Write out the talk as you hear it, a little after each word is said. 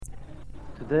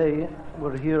Today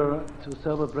we're here to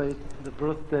celebrate the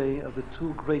birthday of the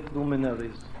two great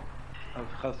luminaries of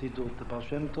Chassidut, the Baal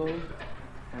Shem Tov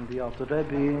and the Alter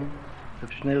Rebbe, of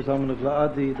Shneur Zalman of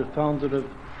Laadi, the founder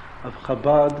of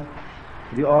Chabad,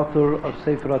 the author of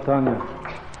Sefer HaTanya.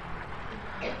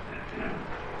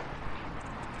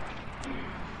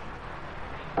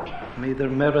 May their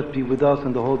merit be with us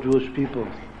and the whole Jewish people.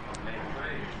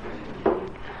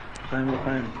 Chaim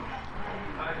l'chaim.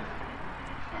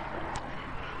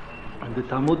 In the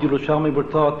Talmud Yerushalmi we're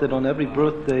taught that on every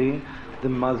birthday the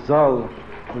Mazal,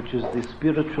 which is the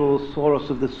spiritual source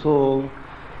of the soul,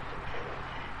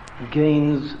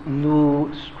 gains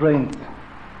new strength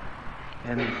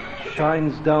and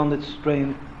shines down its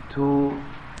strength to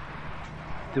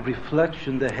the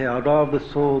reflection, the He'ara of the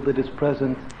soul that is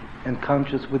present and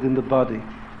conscious within the body.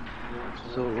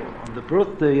 So on the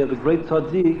birthday of the great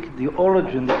Tzaddik, the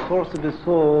origin, the source of his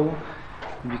soul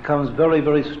becomes very,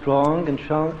 very strong and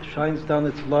shines down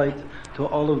its light to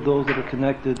all of those that are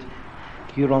connected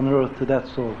here on earth to that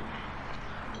soul.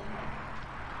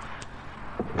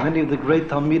 Many of the great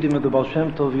Talmidim of the Baal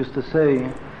Shem Tov used to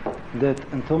say that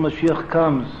until Mashiach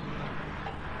comes,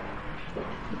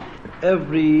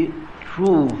 every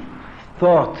true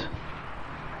thought,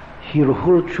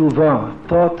 hirhur tshuva,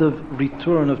 thought of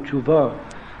return, of tshuva,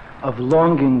 of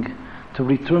longing to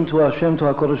return to Hashem, to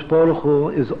HaKadosh Baruch Hu,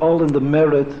 is all in the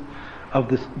merit of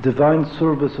this divine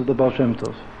service of the Baal Shem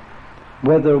Tov.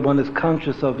 Whether one is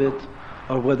conscious of it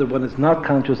or whether one is not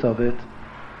conscious of it,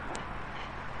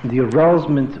 the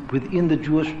arousement within the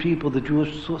Jewish people, the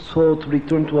Jewish soul to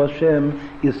return to Hashem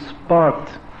is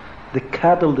sparked. The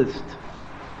catalyst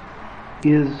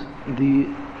is the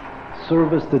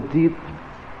service, the deep,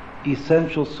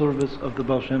 essential service of the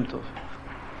Baal Shem Tov.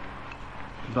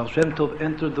 Baal Shem Tov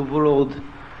entered the world,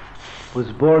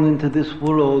 was born into this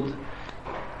world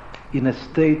in a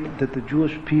state that the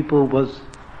Jewish people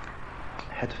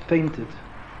had fainted,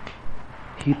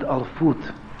 hit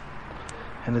alfut.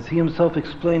 And as he himself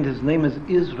explained, his name is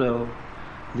Israel,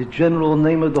 the general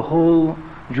name of the whole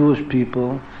Jewish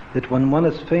people, that when one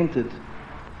has fainted,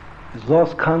 has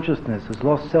lost consciousness, has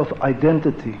lost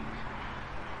self-identity,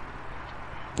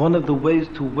 one of the ways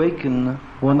to waken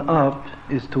one up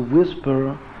is to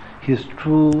whisper his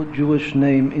true Jewish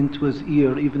name into his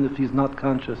ear, even if he's not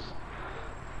conscious.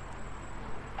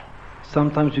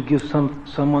 Sometimes you give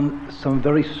someone some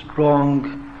very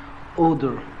strong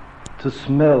odor to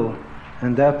smell,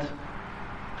 and that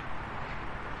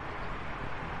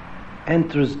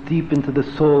enters deep into the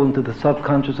soul, into the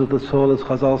subconscious of the soul, as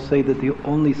Chazal say that the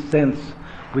only sense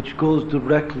which goes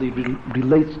directly,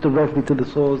 relates directly to the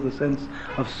soul, is the sense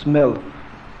of smell.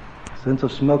 The sense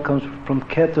of smell comes from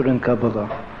Keter in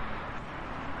Kabbalah.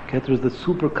 Keter is the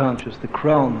superconscious, the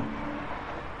crown.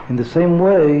 In the same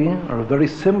way, or very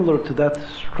similar to that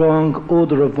strong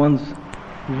odor of one's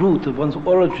root, of one's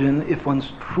origin, if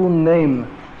one's true name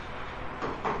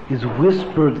is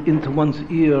whispered into one's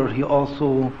ear, he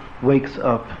also wakes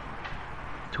up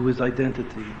to his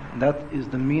identity. And that is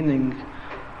the meaning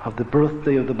of the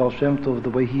birthday of the Baal Shem Tov, the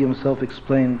way he himself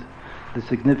explained the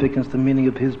significance, the meaning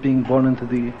of his being born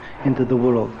into the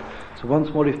world. So once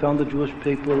more he found the Jewish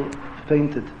people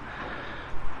fainted,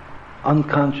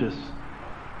 unconscious,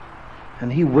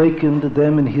 and he wakened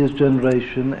them in his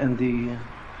generation, and the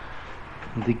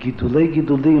Gidulei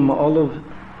Gidulim, all of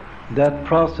that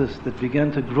process that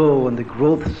began to grow, and the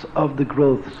growths of the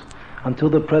growths,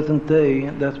 until the present day.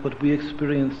 That's what we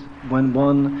experience when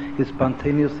one is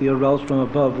spontaneously aroused from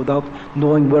above without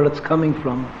knowing where it's coming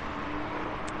from.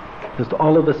 Just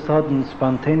all of a sudden,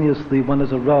 spontaneously, one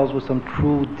is aroused with some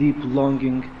true, deep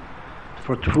longing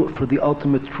for the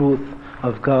ultimate truth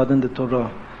of God and the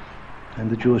Torah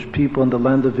and the Jewish people and the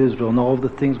land of Israel and all of the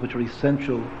things which are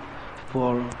essential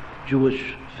for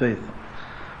Jewish faith.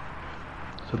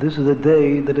 So this is a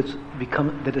day that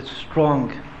it's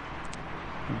strong.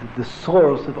 The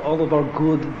source of all of our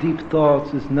good, deep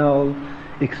thoughts is now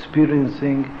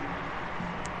experiencing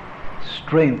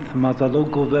strength. Mazalo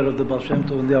Gover of the Baal Shem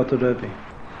Tov and the Alter Rebbe.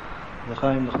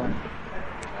 L'chaim, l'chaim.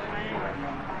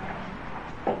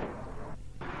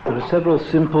 There are several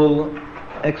simple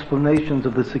explanations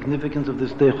of the significance of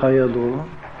this day, Chai Elul.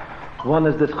 One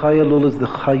is that Chai Elul is the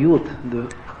chayut,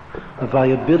 the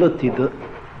viability, the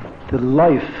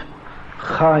life.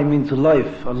 Chai means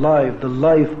life, alive, the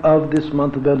life of this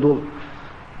month of Elul.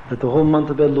 That the whole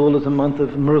month of Elul is a month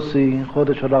of mercy,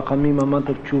 Chodesh HaRachamim, a month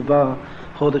of tshuva,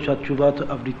 Chodesh HaTshuva,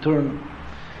 of return.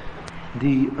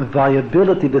 The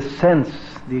viability, the sense,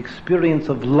 the experience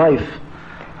of life,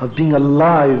 of being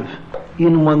alive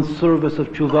in one's service of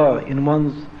tshuva, in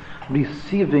one's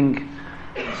receiving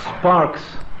sparks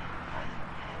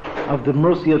of the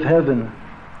mercy of heaven,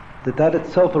 that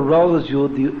itself arouses you,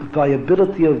 the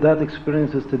viability of that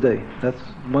experience is today. That's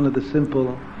one of the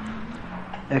simple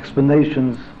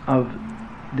explanations of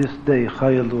this day,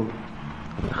 Chai Elul.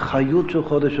 Chayut shel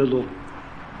Chodesh Elul.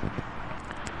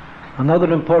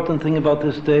 Another important thing about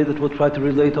this day that we'll try to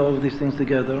relate all of these things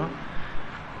together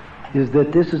is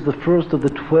that this is the first of the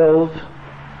 12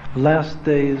 last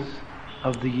days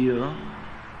of the year.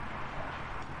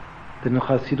 The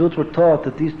Chassidut were taught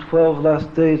that these 12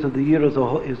 last days of the year is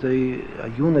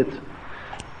a unit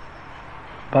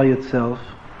by itself,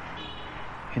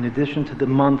 in addition to the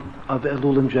month of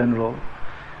Elul in general.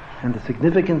 And the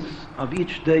significance of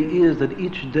each day is that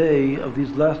each day of these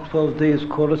last 12 days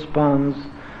corresponds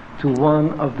to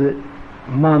one of the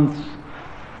months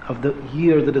of the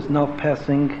year that is now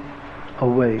passing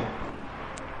away.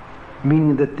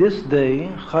 Meaning that this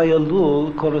day, Chai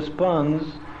Elul, corresponds,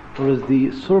 or is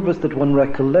the service that one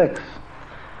recollects,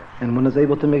 and one is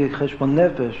able to make a cheshbon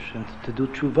nefesh and to do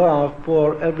tshuva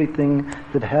for everything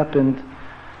that happened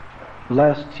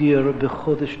last year,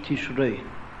 b'chodesh Tishrei.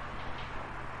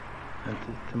 And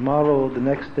tomorrow, the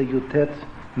next day, Yutet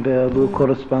Be'elul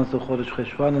corresponds to Chodesh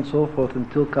Cheshvan and so forth,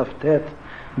 until Kaftet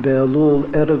Be'elul,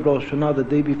 Erev Rosh Hashanah, the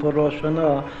day before Rosh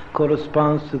Hashanah,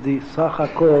 corresponds to the Sach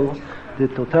HaKol, the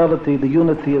totality, the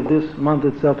unity of this month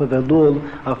itself of Elul,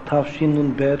 of Tafshin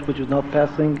Nun Bet, which is now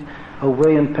passing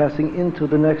away and passing into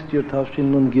the next year, Tafshin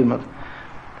Nun Gimel.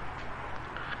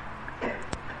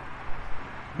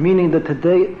 Meaning that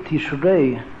today,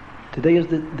 Tishrei, today is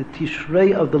the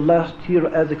Tishrei of the last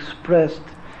year as expressed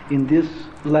in this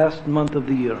last month of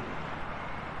the year.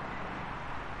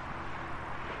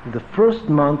 The first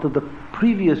month of the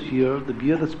previous year, the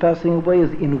year that's passing away,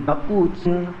 is in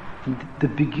Ba'ut, the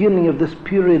beginning of this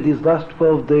period, these last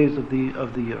 12 days of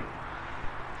the year.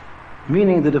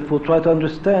 Meaning that if we'll try to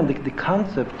understand the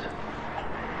concept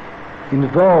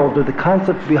involved, or the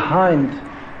concept behind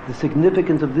the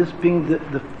significance of this being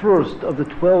the first of the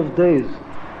 12 days,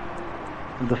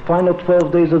 the final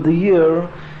 12 days of the year,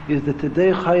 is that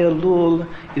today Chai Elul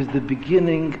is the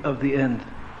beginning of the end.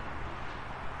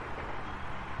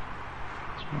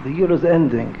 The year is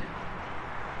ending.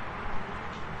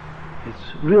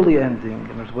 It's really ending.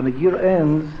 And when a year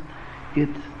ends, it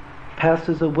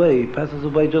passes away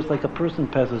just like a person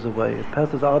passes away. It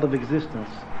passes out of existence.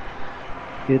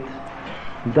 It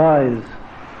dies.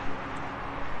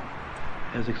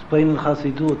 As explained in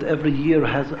Chassidut, every year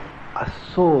has a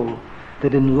soul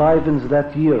that enlivens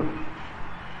that year.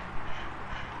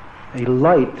 A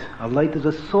light is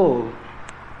a soul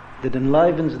that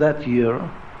enlivens that year,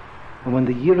 and when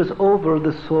the year is over,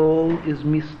 the soul is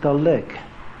mistalek,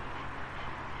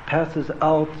 passes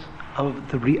out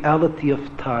of the reality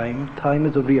of time. Time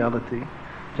is a reality,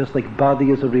 just like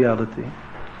body is a reality.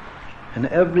 And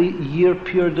every year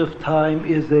period of time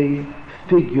is a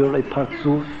figure, a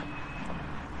parzuf,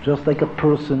 just like a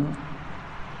person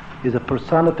is a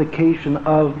personification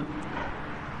of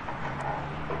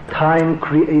time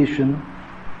creation.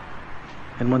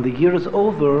 And when the year is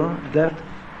over, that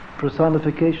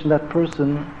personification, that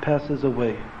person passes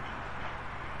away.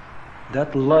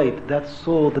 That light, that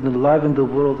soul that enlivened the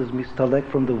world is mistalek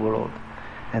from the world.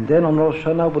 And then on Rosh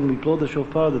Hashanah, when we blow the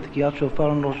shofar, the Tekiyat shofar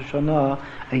on Rosh Hashanah,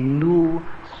 a new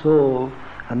soul,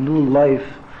 a new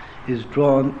life is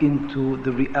drawn into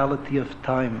the reality of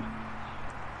time.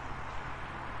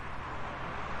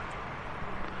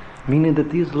 Meaning that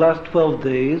these last 12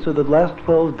 days are the last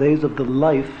 12 days of the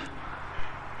life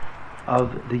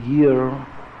of the year,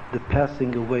 the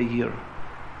passing away year.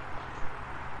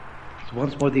 So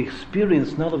once more, the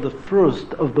experience not of the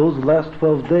first of those last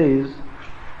 12 days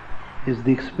is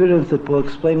the experience that we'll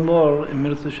explain more in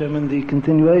Mirz Hashem in the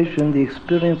continuation, the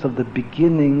experience of the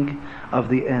beginning of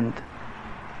the end.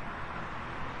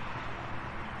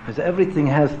 As everything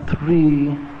has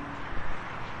three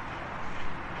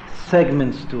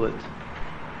segments to it: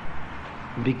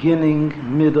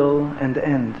 beginning, middle, and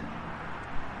end.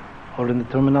 Or in the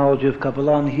terminology of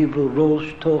Kabbalah in Hebrew,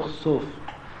 Rosh Toch Sof,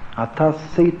 Atas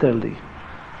Seiterli.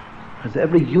 As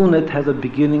every unit has a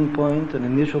beginning point, an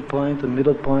initial point, a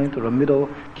middle point, or a middle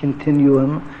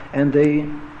continuum, and a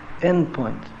end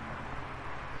point.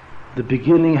 The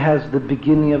beginning has the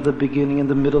beginning of the beginning, and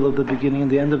the middle of the beginning,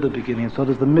 and the end of the beginning, and so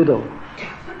does the middle,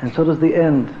 and so does the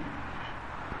end.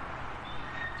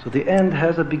 So the end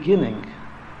has a beginning.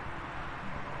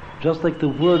 Just like the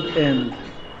word end.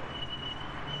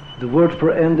 The word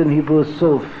for end in Hebrew is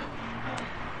Sof.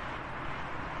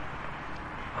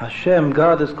 Hashem,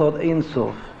 God, is called Ein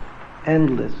Sof,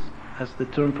 endless. That's the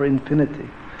term for infinity.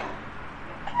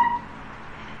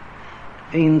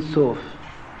 Ein Sof.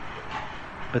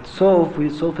 But Sof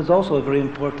is also a very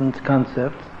important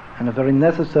concept and a very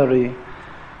necessary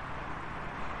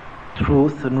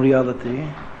truth and reality.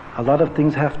 A lot of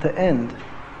things have to end.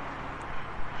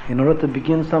 In order to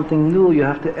begin something new, you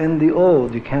have to end the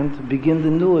old. You can't begin the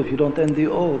new if you don't end the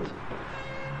old.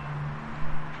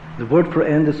 The word for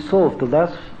end is Sof, the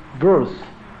last verse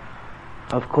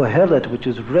of Kohelet, which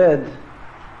is read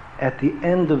at the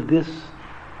end of this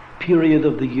period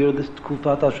of the year, this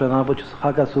Tkufat HaShana, which is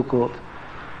Chag HaSukkot.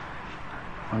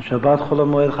 On Shabbat Chol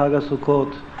HaMoed Chag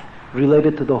HaSukkot,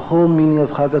 related to the whole meaning of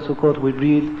Chag HaSukkot, we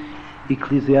read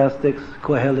Ecclesiastics,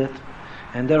 Kohelet,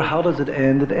 and there how does it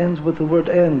end? It ends with the word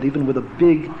end, even with a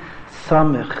big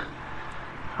Samech.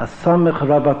 A Samech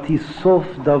Rabati, Sof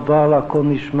Davar Hakol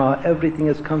Nishma. Everything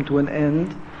has come to an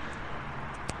end,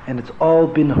 and it's all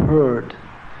been heard.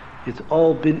 It's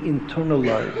all been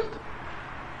internalized.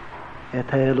 Et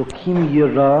ha'elokim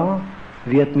yira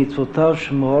v'et mitzvotav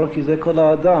shmor ki ze kol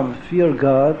ha'adam. Fear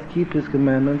God, keep His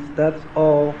commandments. That's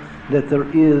all that there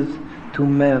is to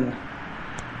man.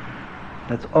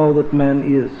 That's all that man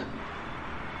is.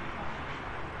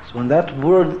 So in that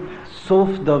word Sof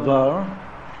Davar,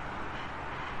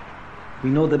 we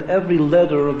know that every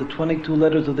letter of the 22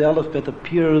 letters of the alphabet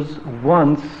appears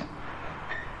once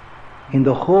in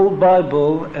the whole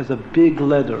Bible as a big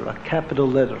letter, a capital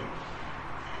letter.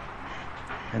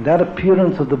 And that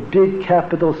appearance of the big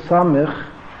capital Samech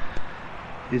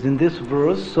is in this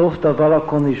verse, Sof Davar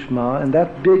Hakol Nishma, and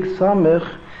that big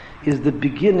Samech is the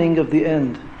beginning of the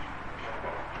end.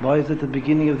 Why is it the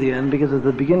beginning of the end? Because it's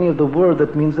the beginning of the word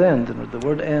that means end. And the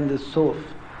word end is Sof.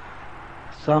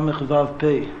 Samech Vav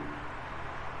Pei.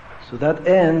 So that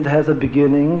end has a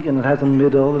beginning, and it has a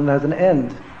middle, and it has an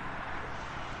end.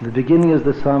 The beginning is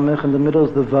the Samech, and the middle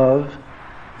is the Vav,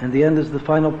 and the end is the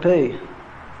final Pei.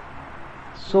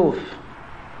 Sof.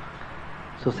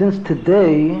 So since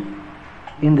today,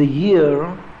 in the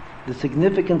year, the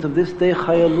significance of this day,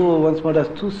 Chai Elul, once more, has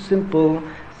two simple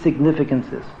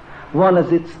significances. One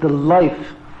is it's the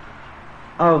life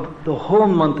of the whole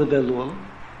month of Elul,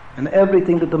 and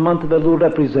everything that the month of Elul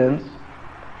represents.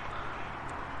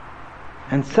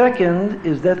 And second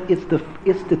is that it's the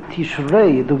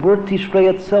Tishrei. The word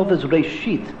Tishrei itself is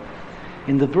Reshit.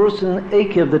 In the verse in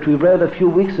Ekev that we read a few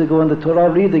weeks ago in the Torah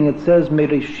reading, it says,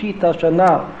 Mereshit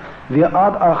HaShana,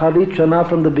 V'ad Acharit Shana,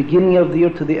 from the beginning of the year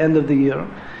to the end of the year.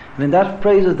 And in that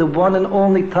phrase is the one and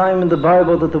only time in the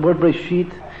Bible that the word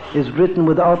Reshit is written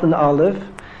without an aleph.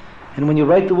 And when you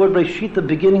write the word Reshit, the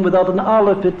beginning without an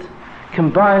aleph, it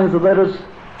combines the letters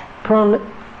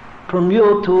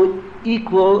permute to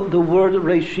equal the word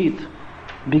Reshit,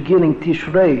 beginning,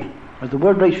 Tishrei. The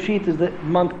word Reshit is the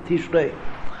month Tishrei.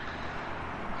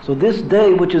 So this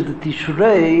day, which is the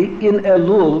Tishrei in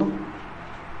Elul,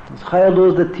 Chai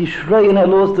Elul is the Tishrei in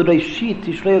Elul, is the Reshit.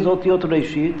 Tishrei is Otiot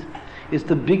Reshit. It's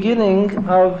the beginning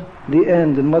of the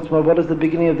end. And much more, what is the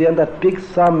beginning of the end? That big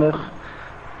Samech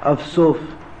of Sof.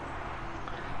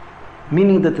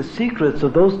 Meaning that the secrets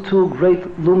of those two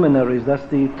great luminaries, that's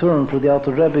the term for the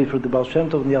Alter Rebbe, for the Baal Shem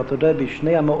Tov and the Alter Rebbe,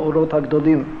 Shnei HaMa'orot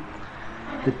HaGdolim,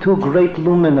 the two great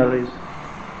luminaries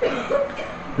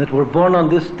that were born on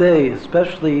this day,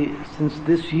 especially since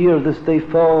this year, this day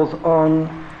falls on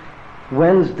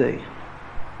Wednesday,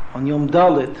 on Yom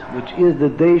Dalet, which is the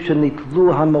day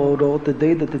Shenitlu HaMa'orot, the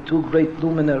day that the two great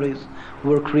luminaries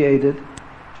were created.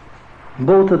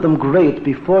 Both of them great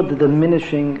before the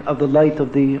diminishing of the light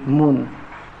of the moon.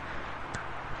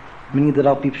 Meaning that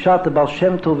Al Pi Pshat, the Baal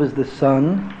Shem Tov is the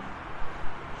sun,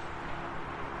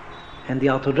 and the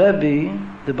Alter Rebbe,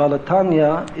 the Baal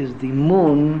HaTanya, is the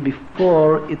moon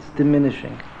before its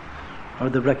diminishing, or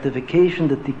the rectification,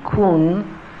 the tikkun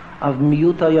of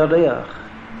Miyut HaYareach.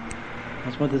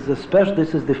 That's what this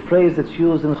is the phrase that's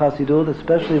used in Chassidut,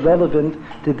 especially relevant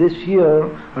to this year,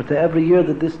 or to every year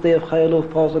that this day of Chai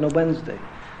Elul falls on a Wednesday,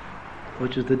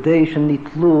 which is the day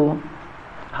Shenitlu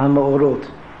HaMa'orot.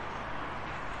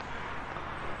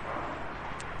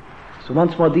 So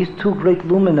once more, these two great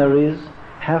luminaries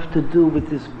have to do with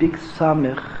this big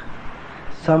Samech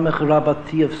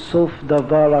Rabati of Sof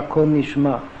Davar Hakol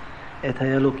Nishma, Et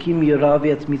ha'elokim yira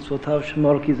v'et mitzvotav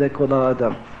shmor ki ze kol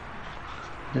ha'adam.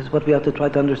 This is what we have to try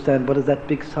to understand. What is that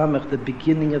big Samech, the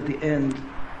beginning of the end?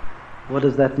 What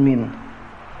does that mean?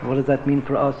 What does that mean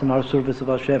for us in our service of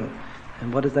Hashem?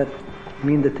 And what does that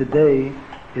mean that today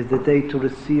is the day to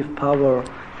receive power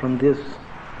from this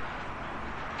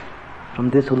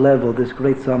level, this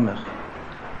great Samech?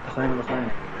 L'chaim,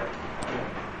 l'chaim.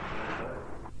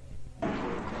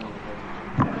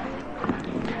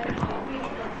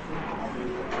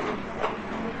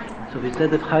 So we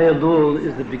said that Chai Elul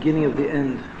is the beginning of the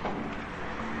end.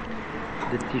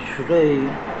 The Tishrei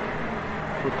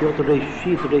אותיות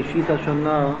ראשית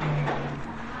השנה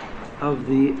of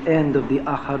the end of the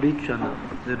אחרית שנה,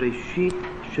 the ראשית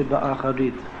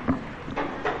שבאחרית.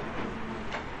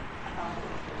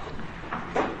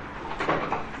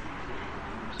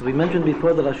 So we mentioned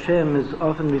before that Hashem is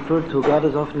often referred to, God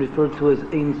is often referred to as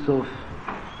Ein Sof.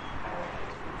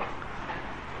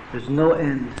 There's no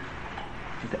end.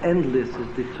 The endless is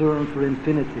the term for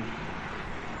infinity.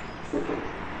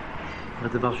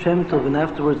 But the Baal Shem Tov, and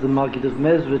afterwards the Maggid of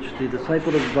Mezrich, the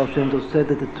disciple of the Baal Shem Tov, said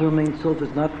that the term Ein Sof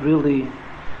is not really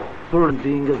for the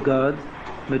being of God,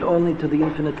 but only to the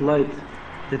infinite light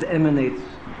that emanates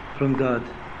from God.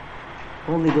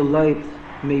 Only the light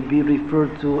may be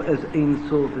referred to as Ein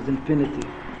Sof, as infinity,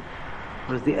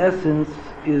 whereas the essence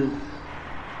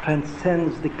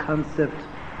transcends the concept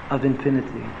of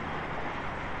infinity,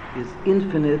 is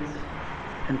infinite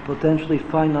and potentially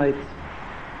finite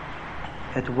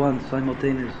at once,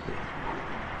 simultaneously.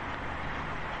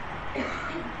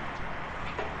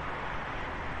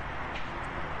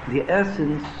 The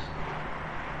essence,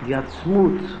 the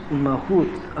atzmut and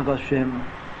mahut of Hashem,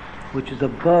 which is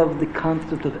above the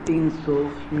concept of Ein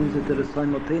Sof, means that there is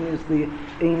simultaneously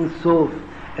Ein Sof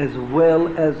as well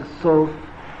as Sof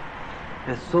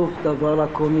davar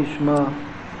hakol nishma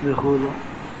v'chulu.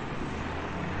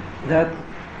 That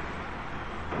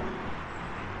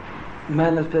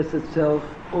manifests itself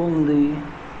only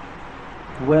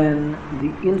when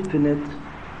the infinite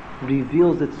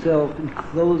reveals itself,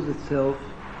 encloses itself,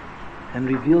 and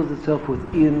reveals itself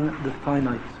within the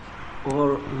finite,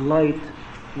 or light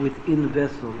within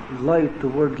vessel. Light, the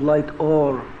word light,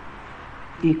 or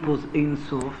equals Ein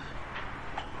Sof.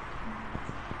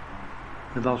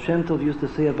 The Baal Shem Tov used to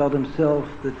say about himself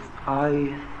that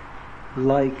I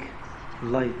like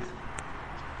light.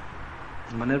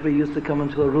 And whenever he used to come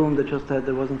into a room that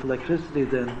there wasn't electricity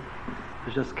then, it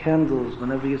was just candles.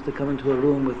 Whenever he used to come into a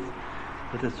room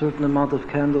with a certain amount of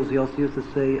candles, he also used to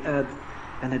say, add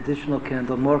an additional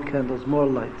candle, more candles, more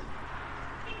light.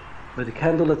 But the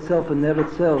candle itself, and Ner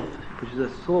itself, which is a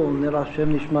soul, Ner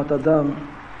Hashem Nishmat Adam,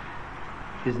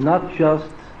 is not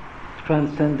just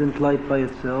transcendent light by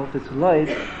itself, it's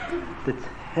light that's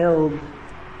held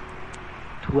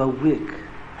to a wick.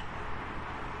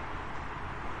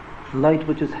 Light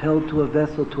which is held to a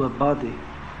vessel, to a body.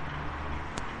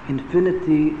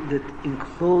 Infinity that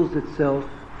enclosed itself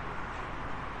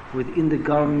within the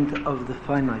garment of the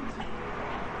finite.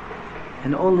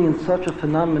 And only in such a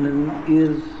phenomenon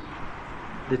is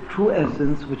the true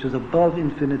essence, which is above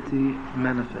infinity,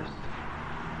 manifest.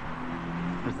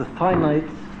 As the finite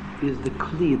is the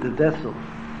kli, the vessel.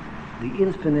 The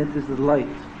infinite is the light.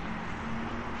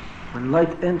 When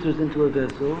light enters into a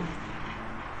vessel,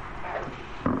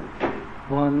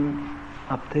 one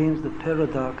obtains the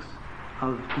paradox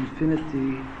of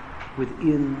infinity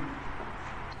within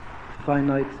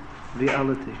finite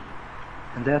reality.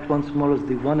 And that once more is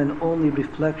the one and only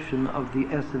reflection of the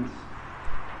essence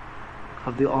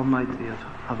of the Almighty,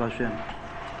 of Hashem.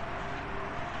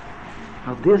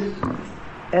 Now this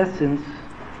essence,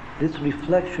 this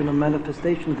reflection or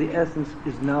manifestation of the essence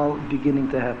is now beginning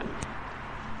to happen.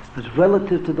 But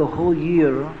relative to the whole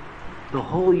year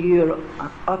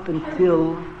up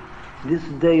until this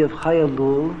day of Chai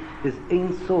Elul is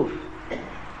Ein Sof.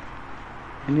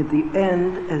 And at the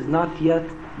end has not yet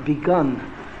begun.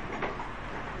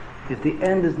 If the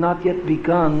end is not yet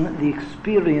begun, the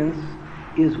experience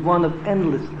is one of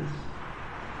endlessness.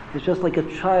 It's just like a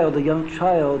child, a young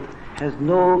child has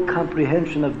no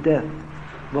comprehension of death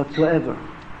whatsoever.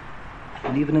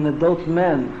 And even an adult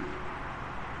man,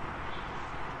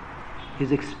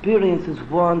 his experience is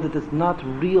one that does not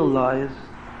realize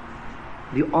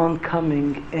the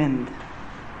oncoming end,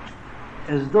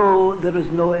 as though there is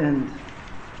no end,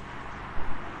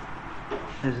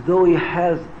 as though he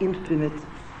has infinite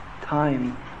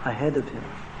time ahead of him,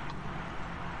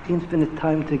 infinite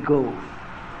time to go.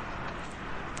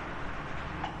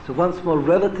 So once more,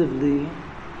 relatively,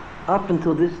 up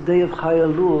until this day of Chai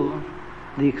Elul,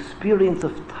 the experience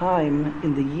of time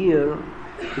in the year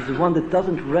is one that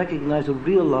doesn't recognize or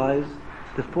realize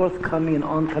the forthcoming and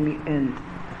oncoming end,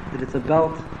 that it's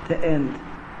about to end,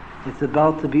 it's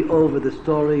about to be over, the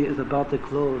story is about to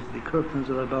close, the curtains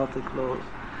are about to close,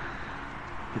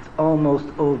 it's almost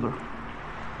over.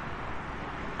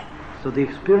 So the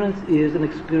experience is an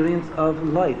experience of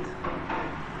light.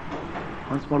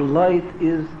 Once more, light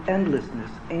is endlessness,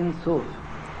 Ein Sof.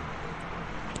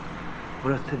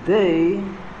 Whereas today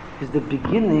is the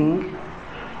beginning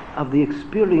of the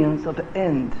experience of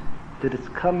end, that it's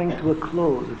coming to a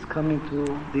close, it's coming to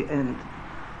the end.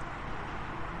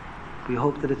 We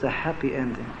hope that it's a happy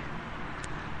ending.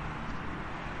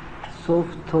 Sof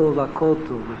tov hakol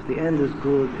tov. If the end is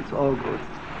good, it's all good.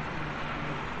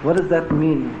 What does that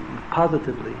mean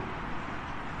positively?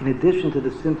 In addition to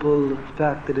the simple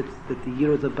fact that the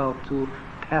year is about to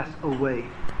pass away,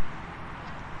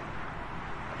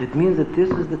 it means that this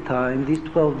is the time, these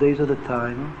 12 days are the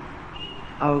time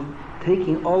of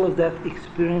taking all of that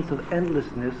experience of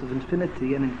endlessness, of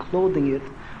infinity, and enclosing it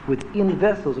within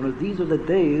vessels. And these are the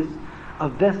days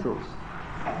of vessels,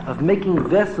 of making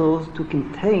vessels to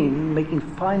contain, making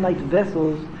finite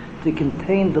vessels to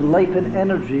contain the life and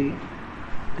energy,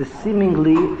 the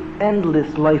seemingly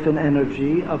endless life and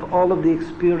energy of all of the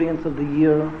experience of the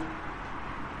year,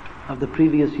 of the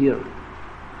previous year.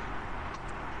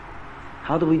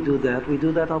 How do we do that? We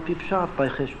do that al pi pshat, by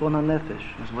cheshbon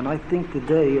hanefesh. When I think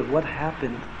today of what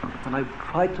happened, when I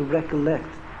try to recollect,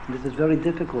 and this is very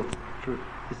difficult,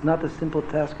 it's not a simple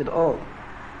task at all,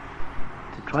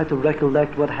 to try to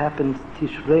recollect what happened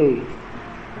Tishrei,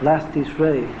 last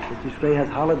Tishrei. If Tishrei has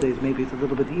holidays, maybe it's a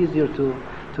little bit easier to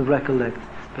recollect.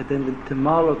 But then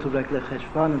tomorrow to recollect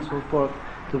Cheshvan and so forth,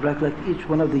 to recollect each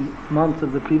one of the months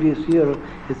of the previous year,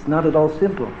 it's not at all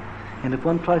simple. And if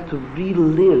one tries to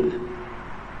relive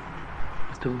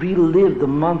the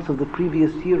months of the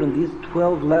previous year and these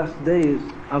 12 last days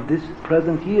of this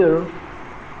present year,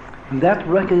 that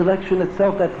recollection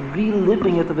itself, that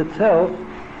reliving it of itself,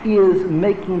 is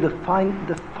making the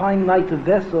finite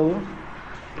vessel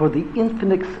for the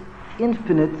infinite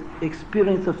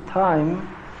experience of time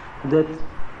that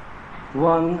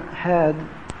one had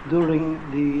during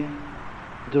the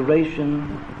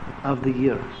duration of the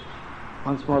year.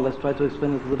 Once more, let's try to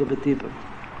explain it a little bit deeper.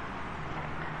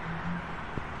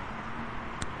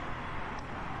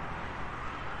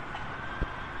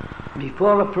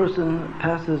 Before a person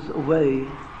passes away,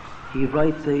 he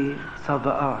writes a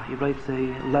tzava'ah, he writes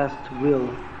a last will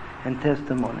and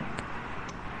testimony.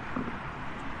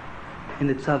 In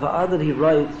the tzava'ah that he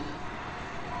writes,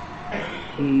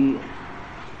 he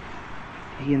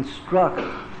instructs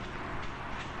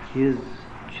his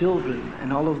children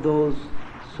and all of those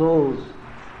souls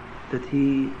that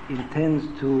he intends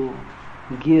to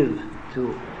give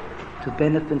to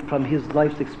benefit from his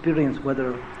life's experience,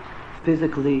 whether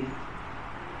physically,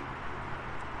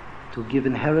 to give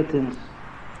inheritance,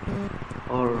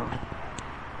 or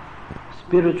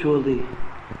spiritually,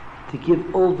 to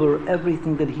give over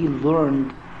everything that he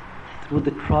learned through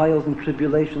the trials and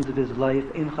tribulations of his life.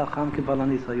 Ein chacham kebal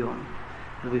hanisayon.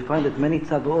 And we find that many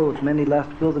tzavot, many last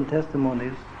wills and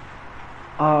testimonies,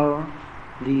 are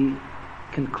the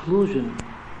conclusion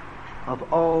of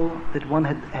all that one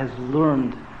has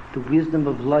learned, the wisdom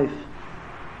of life,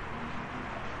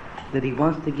 that he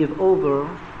wants to give over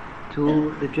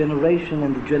to the generation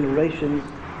and the generations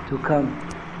to come.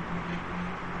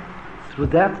 Through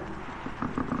that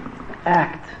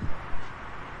act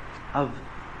of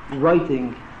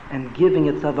writing and giving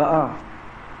a tzava'ah,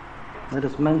 let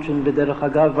us mention b'derech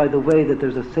hagav, by the way, that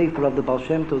there's a sefer of the Baal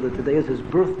Shem Tov that today is his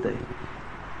birthday.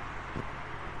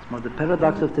 Well, the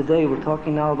paradox of today, we're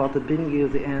talking now about the beginning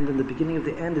of the end, and the beginning of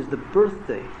the end is the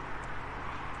birthday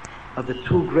of the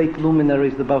two great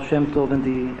luminaries, the Baal Shem Tov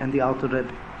and the Alter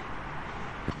Rebbe.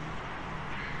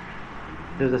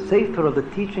 There's a sefer of the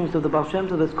teachings of the Baal Shem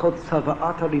Tov that's called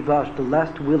Tzava'at HaRivash, the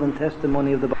last will and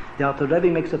testimony of the Baal. The Alter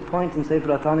Rebbe makes a point in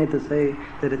Sefer Atani to say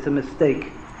that it's a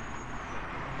mistake,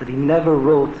 that he never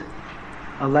wrote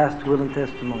a last will and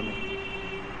testimony.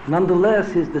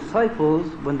 Nonetheless, his disciples,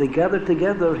 when they gathered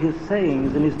together his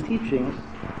sayings and his teachings,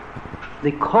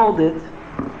 they called his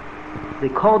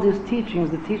teachings,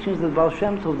 the teachings of the Baal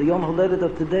Shem Tov, the Yom Holedet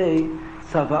of today,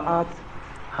 Tzava'at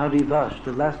HaRivash,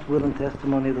 the last will and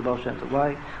testimony of the Baal Shem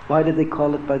Tov. Why did they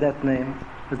call it by that name?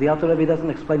 Because the Alter Rebbe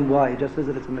doesn't explain why, he just says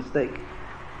that it's a mistake.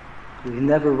 He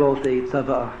never wrote a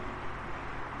tzava'ah,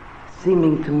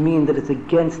 seeming to mean that it's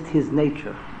against his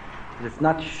nature, that it's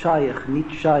not shayach, nit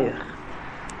shayach.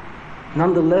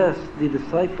 Nonetheless, the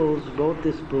disciples wrote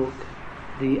this book,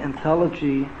 the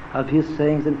anthology of his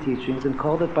sayings and teachings, and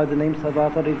called it by the name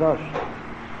Tzava'at HaRivash.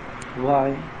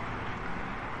 Why?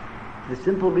 The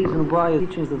simple reason why the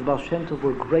teachings of the Baal Shem Tov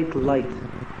were great light.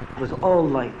 It was all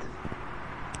light.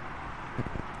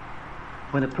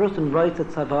 When a person writes a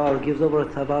tzava'ah or gives over a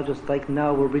tzava'ah, just like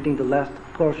now we're reading the last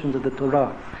portions of the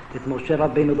Torah, that Moshe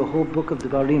Rabbeinu, the whole book of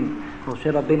Devarim,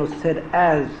 Moshe Rabbeinu said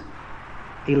as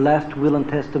a last will and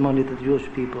testimony to the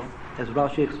Jewish people, as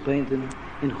Rashi explains in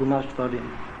Chumash Dvarim.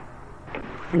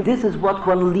 And this is what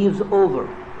one leaves over.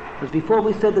 As before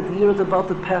we said that the year is about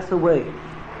to pass away.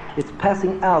 It's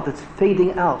passing out, it's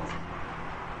fading out.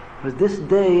 Because this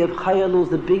day of Chai Elul is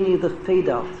the beginning of the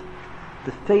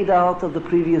fade out of the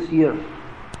previous year.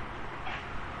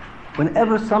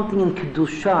 Whenever something in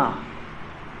Kedusha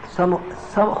some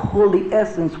holy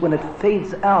essence, when it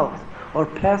fades out or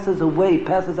passes away,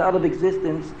 passes out of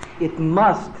existence, it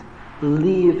must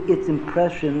leave its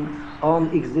impression on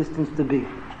existence to be.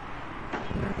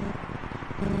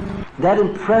 That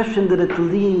impression that it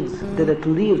leaves,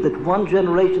 that one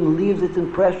generation leaves its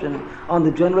impression on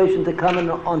the generation to come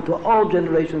and onto all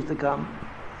generations to come,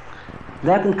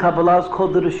 that in Kabbalah is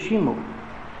called the Reshimu.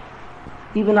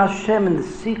 Even Hashem, in the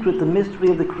secret, the mystery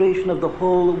of the creation of the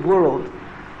whole world,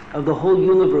 of the whole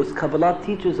universe, Kabbalah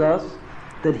teaches us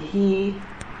that He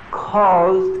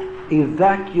caused a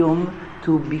vacuum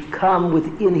to become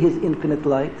within His infinite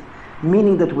light,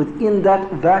 meaning that within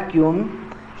that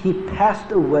vacuum He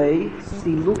passed away,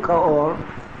 Silu Ka'or,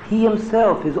 He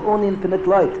Himself, His own infinite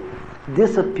light,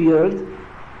 disappeared,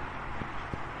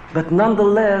 but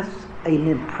nonetheless an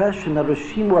impression, a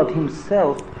reshimu of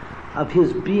Himself, of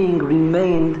His being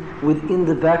remained within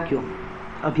the vacuum,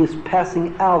 of His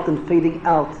passing out and fading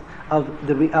out of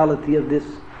the reality of this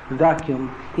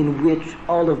vacuum in which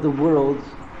all of the worlds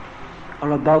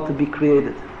are about to be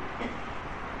created.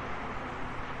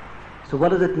 So what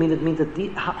does it mean? It means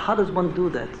that how does one do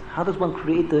that? How does one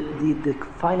create the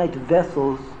finite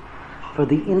vessels for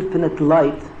the infinite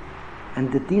light, and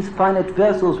that these finite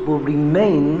vessels will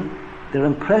remain, their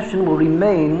impression will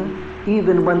remain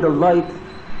even when the light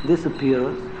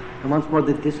disappears? And once more,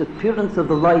 the disappearance of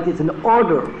the light is in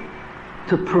order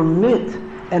to permit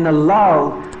and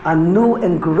allow a new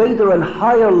and greater and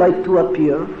higher light to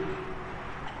appear.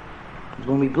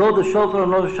 When we blow the shofar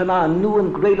on Rosh Hashanah, a new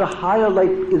and greater higher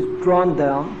light is drawn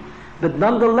down, but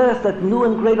nonetheless that new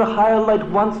and greater higher light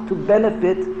wants to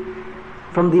benefit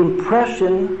from the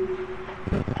impression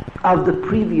of the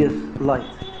previous light,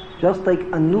 just like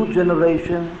a new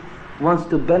generation wants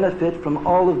to benefit from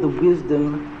all of the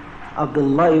wisdom of the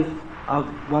life of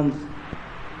one's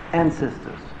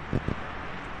ancestors.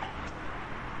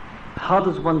 How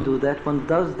does one do that? One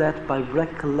does that by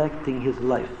recollecting his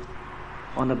life.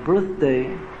 On a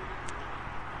birthday,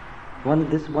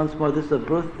 this is a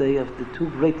birthday of the two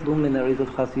great luminaries of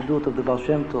Chassidut, of the Baal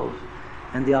Shem Tov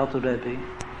and the Alter Rebbe.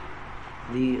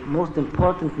 The most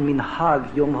important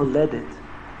minhag, Yom Holedet,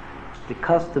 the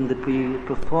custom that we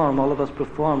perform, all of us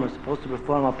perform, are supposed to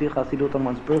perform Al Pi Chassidut on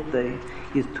one's birthday,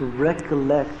 is to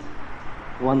recollect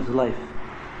one's life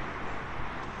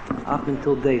up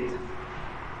until date.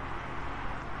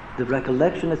 The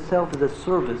recollection itself is a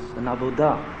service, an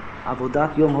avodah,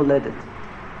 avodat Yom Holedet.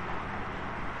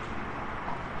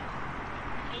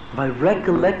 By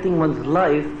recollecting one's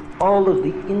life, all of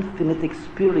the infinite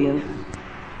experience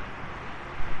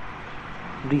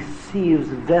receives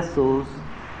vessels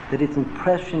that its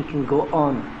impression can go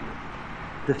on.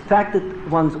 The fact that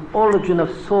one's origin of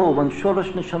soul, one's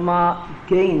Shoresh Neshama,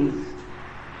 gains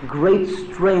great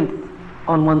strength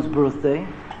on one's birthday,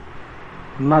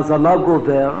 Mazala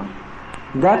Gover,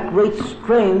 that great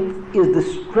strength is the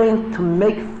strength to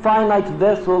make finite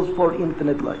vessels for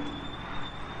infinite light.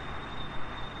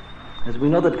 As we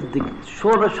know that the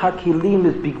Shoresh HaKilim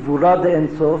is Bigvura de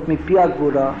Ein Sof, Mipi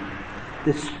HaGvura,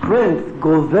 the strength,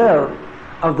 Gover,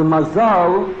 of the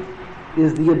Mazal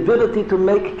is the ability to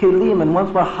make Kelim. And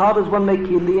once more, how does one make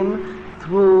Kelim?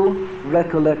 Through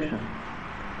recollection,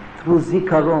 through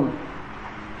Zikaron.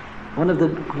 One of the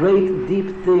great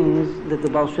deep things that the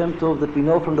Baal Shem Tov, that we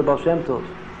know from the Baal Shem Tov,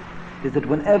 is that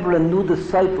whenever a new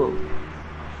disciple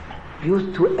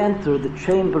used to enter the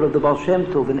chamber of the Baal Shem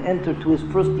Tov and enter to his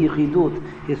first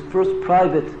Yichidut, his first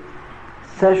private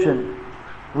session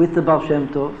with the Baal Shem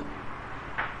Tov,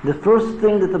 the first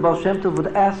thing that the Baal Shem Tov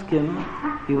would ask him,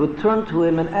 he would turn to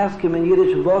him and ask him in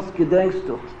Yiddish, "Was gedenkst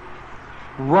du?"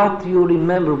 What do you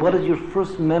remember? What is your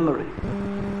first memory?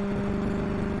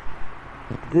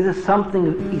 This is something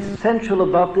essential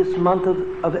about this month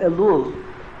of Elul.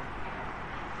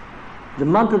 The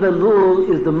month of Elul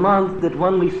is the month that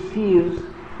one receives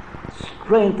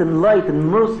strength and light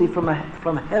and mercy from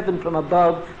heaven, from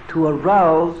above, to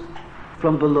arouse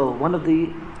from below. One of the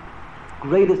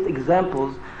greatest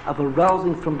examples of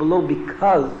arousing from below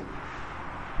because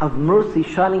of mercy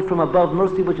shining from above,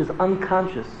 mercy which is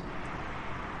unconscious,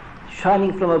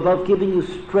 shining from above, giving you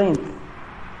strength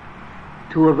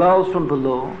to arouse from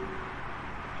below.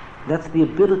 That's the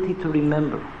ability to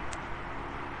remember.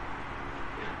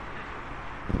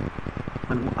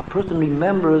 When a person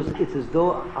remembers, it's as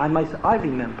though I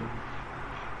remember.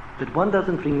 But one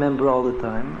doesn't remember all the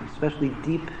time, especially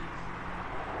deep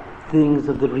things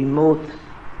of the remote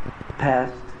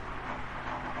past.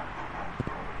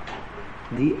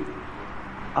 The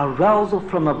arousal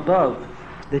from above,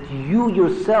 that you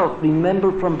yourself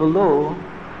remember from below,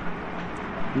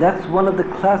 that's one of the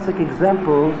classic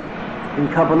examples In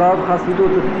Kabbalah of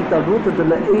Hasidut, of Itaruta de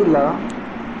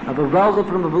Le'ela, of arousal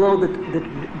from below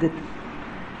that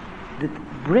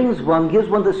brings one, gives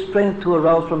one the strength to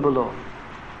arouse from below.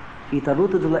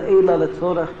 Itaruta de Le'ela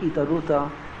letzorach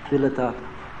itaruta de Letata.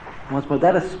 Once more,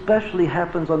 that especially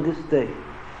happens on this day.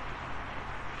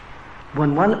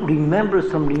 When one remembers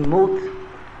some remote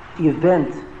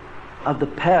event of the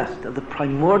past, of the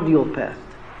primordial past,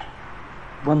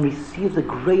 one receives a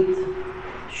great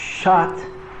shot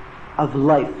of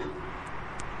life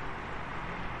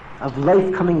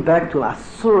coming back to a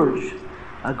surge,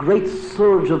 a great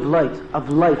surge of light, of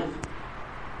life.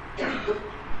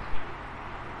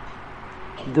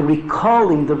 The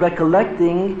recalling, the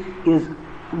recollecting is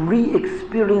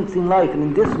re-experiencing life. And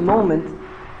in this moment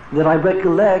that I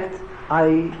recollect,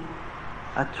 a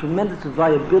tremendous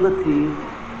viability,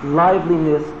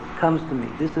 liveliness comes to me.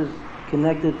 This is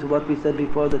connected to what we said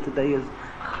before, that today is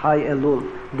Chai Elul,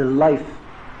 the life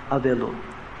of Elul.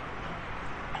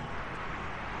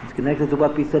 It's connected to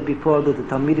what we said before, that the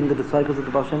Talmidim, the disciples of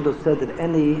the Baal Shem Tov, said that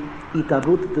any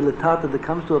itarut dilatata that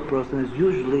comes to a person is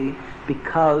usually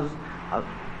because of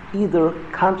either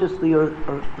consciously or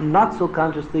not so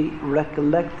consciously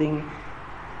recollecting,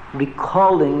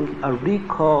 recalling a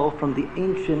recall from the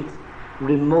ancient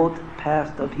remote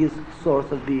past of his source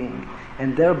of being,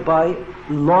 and thereby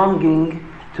longing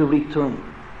to return.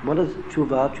 What is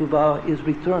tshuva? Tshuva is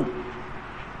return.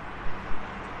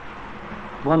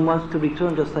 One wants to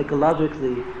return just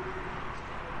psychologically.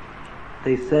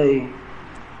 They say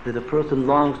that a person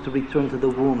longs to return to the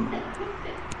womb.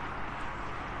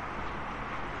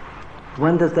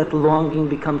 When does that longing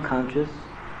become conscious?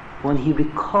 When he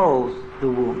recalls the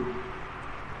womb.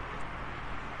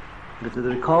 But to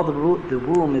recall the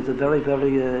womb is a very,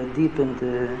 very deep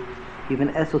and even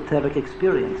esoteric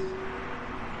experience.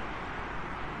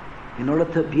 In order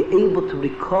to be able to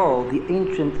recall the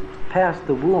ancient past,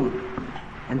 the womb,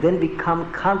 and then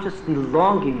become consciously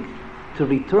longing to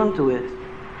return to it,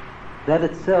 that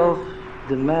itself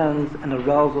demands an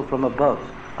arousal from above,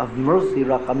 of mercy,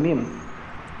 rachamim.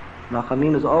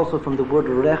 Rachamim is also from the word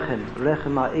rechem,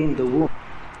 rechem ha'ein, the womb.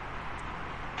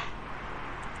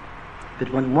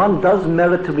 But when one does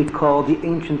merit to recall the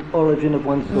ancient origin of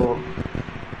one's soul,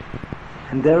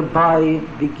 and thereby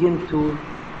begin to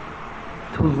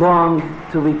long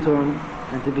to return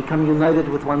and to become united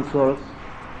with one's source,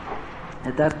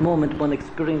 at that moment one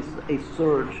experiences a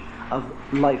surge of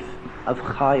life, of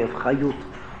chai, of chayut.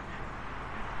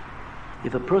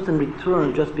 If a person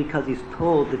returns just because he's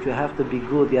told that you have to be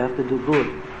good, you have to do good,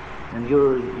 and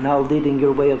you're now leading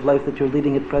your way of life that you're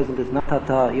leading at present is not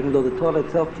tata, even though the Torah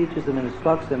itself teaches him and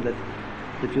instructs him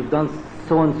that you've done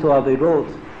so and so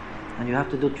averot, and you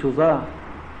have to do tshuva,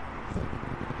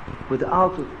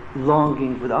 without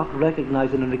longing, without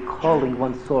recognizing and recalling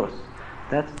one's source.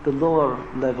 That's the lower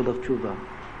level of tshuva.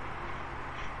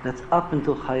 That's up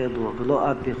until Chai Elul, below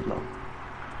ad bichlal.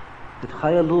 But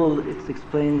Chai Elul, it's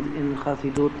explained in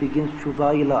Chassidut, begins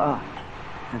tshuva ila'ah.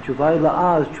 And tshuva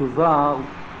ila'ah is tshuva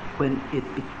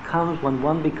when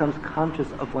one becomes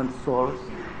conscious of one's source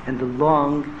and the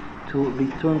long to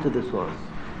return to the source.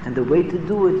 And the way to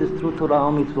do it is through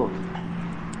Torah mitzvot.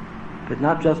 But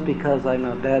not just because I'm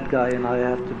a bad guy and I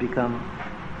have to become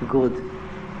good,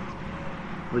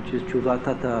 which is tshuva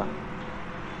tata.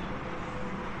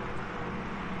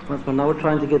 Once more, now we're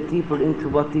trying to get deeper into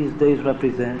what these days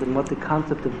represent and what the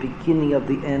concept of beginning of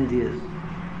the end is.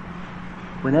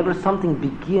 Whenever something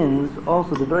begins,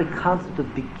 also the very concept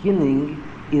of beginning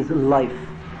is life.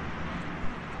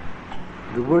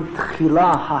 The word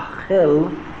tchila,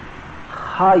 hachel,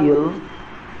 chayil,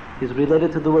 is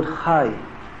related to the word chai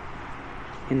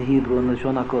in Hebrew, in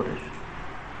Lashon HaKodesh.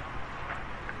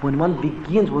 When one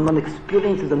begins, when one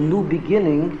experiences a new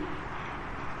beginning,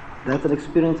 that's an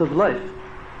experience of life.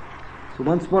 So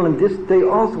once more, in this day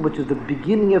also, which is the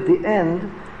beginning of the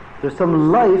end, there's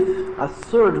some life, a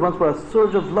surge, once more, a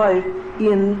surge of life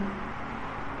in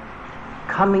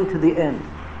coming to the end.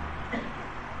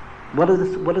 What is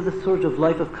the surge of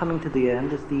life of coming to the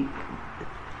end? Is the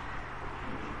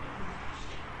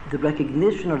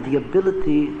recognition or the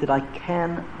ability that I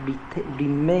can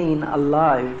remain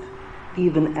alive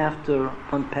even after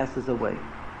one passes away.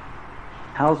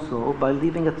 How so? By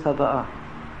leaving a tzava'ah.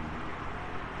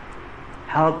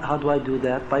 How do I do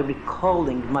that? By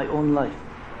recalling my own life.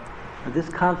 And this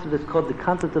concept is called the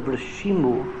concept of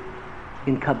Reshimu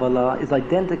in Kabbalah, is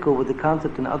identical with the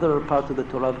concept in other parts of the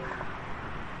Torah of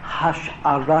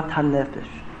Hash'arat HaNefesh,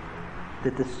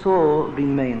 that the soul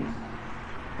remains.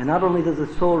 And not only does the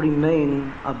soul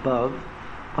remain above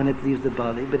when it leaves the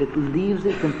body, but it leaves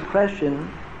its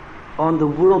impression on the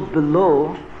world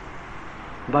below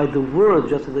by the words,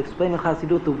 just as explained in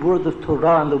Chassidut, the words of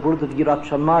Torah and the words of Yirat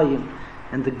Shamayim,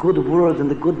 and the good words and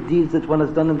the good deeds that one has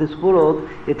done in this world,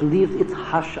 it leaves its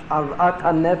hash'arat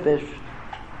hanefesh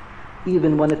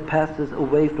even when it passes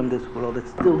away from this world. It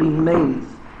still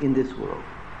remains in this world.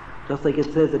 Just like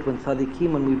it says that when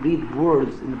tzaddikim, when we read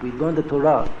words and we learn the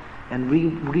Torah and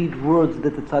read words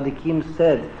that the tzaddikim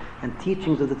said and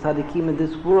teachings of the tzaddikim in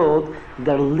this world,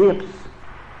 their lips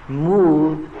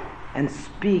move and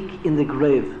speak in the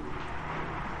grave.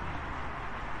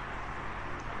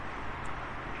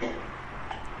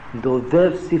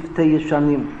 Dovev siftei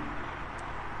yeshanim,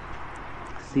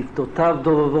 siftotav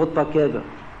dovavot ba'kever.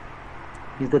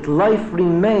 Is that life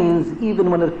remains even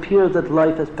when it appears that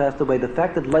life has passed away. The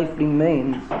fact that life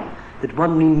remains, that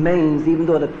one remains even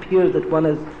though it appears that one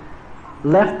has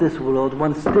left this world,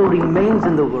 one still remains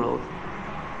in the world.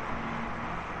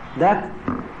 That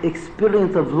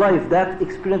experience of life, that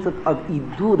experience of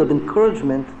idud, of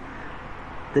encouragement,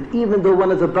 that even though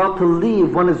one is about to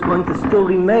leave, one is going to still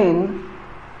remain,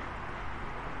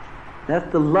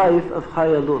 that's the life of Chai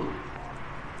Elul,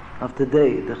 of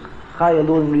today, the Chai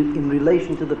Elul in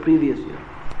relation to the previous year.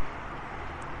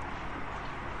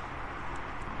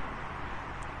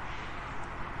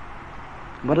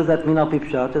 What does that mean, Al Pi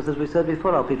Pshat? Just as we said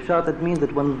before, Al Pi Pshat, it means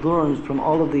that one learns from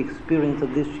all of the experience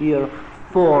of this year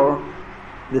for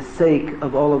the sake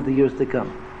of all of the years to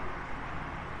come.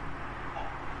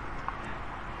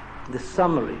 The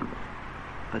summary.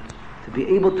 But to be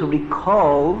able to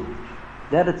recall,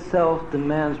 that itself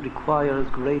requires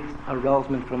great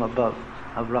arousement from above,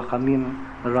 of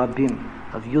Rachamim Rabim,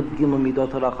 of Yud Gimel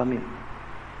Midot HaRachamim.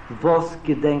 Vos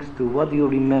gedenkst du, what do you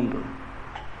remember?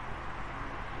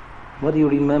 What do you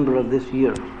remember of this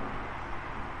year?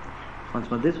 Once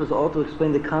more, this was all to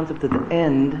explain the concept that the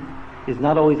end is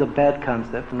not always a bad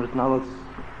concept, and now let's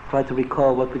try to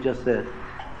recall what we just said.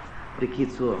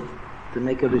 B'kitzur, to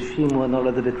make a reshimu and not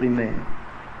let it remain.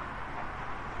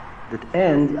 That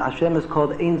end, Hashem is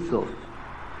called Ein Sof.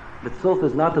 But Sof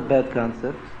is not a bad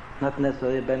concept, not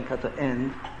necessarily a bad concept to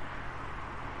end,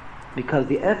 because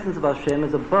the essence of Hashem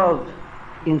is above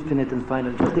infinite and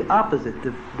finite. Just the opposite.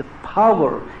 The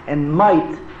power and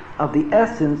might of the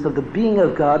essence of the being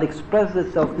of God expresses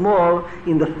itself more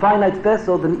in the finite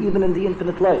vessel than even in the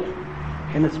infinite light.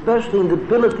 And especially in the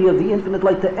ability of the infinite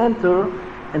light to enter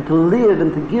and to live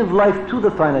and to give life to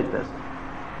the finite vessel.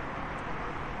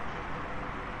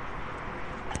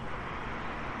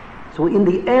 So in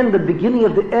the end, the beginning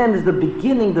of the end is the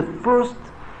beginning, the first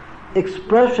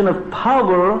expression of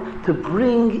power to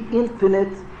bring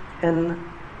infinite and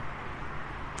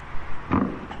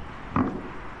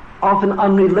often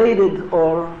unrelated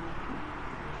or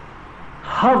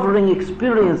hovering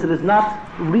experience that is not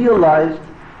realized,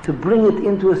 to bring it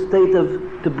into a state of,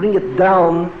 to bring it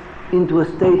down into a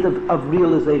state of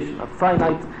realization, of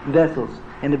finite vessels,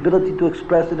 and ability to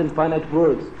express it in finite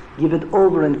words, give it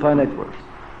over in finite words.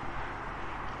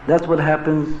 That's what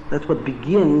happens, that's what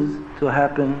begins to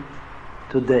happen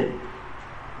today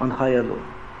on Chai Elul.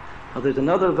 Now there's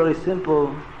another very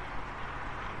simple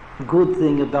good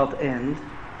thing about end.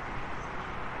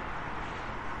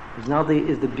 Is now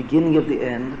is the beginning of the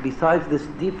end, besides this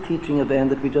deep teaching of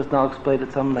end that we just now explained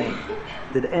at some length.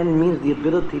 That end means the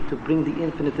ability to bring the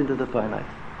infinite into the finite.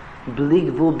 Bli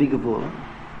gvul bigvul.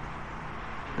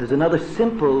 There's another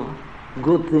simple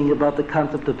good thing about the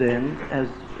concept of end,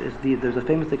 there's a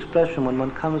famous expression when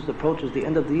one approaches the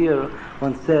end of the year,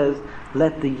 one says,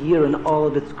 let the year and all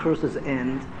of its curses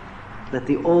end, let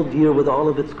the old year with all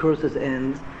of its curses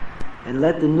end, and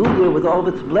let the new year with all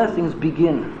of its blessings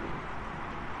begin.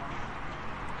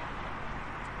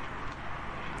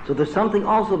 So there's something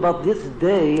also about this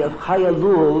day of Chai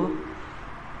Elul,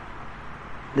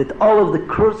 that all of the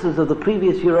curses of the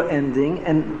previous year are ending,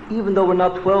 and even though we're now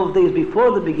 12 days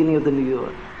before the beginning of the new year,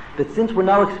 but since we're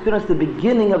now experiencing the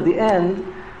beginning of the end,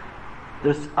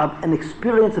 there's an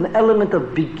experience, an element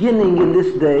of beginning in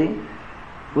this day,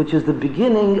 which is the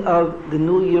beginning of the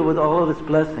new year with all of its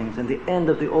blessings, and the end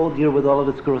of the old year with all of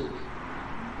its curses.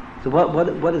 So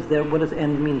what is there? What does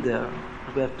end mean there?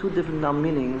 We have two different now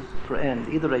meanings for end.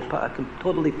 Either a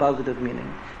totally positive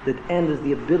meaning, that end is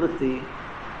the ability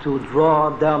to draw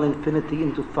down infinity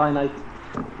into finite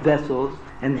vessels,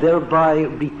 and thereby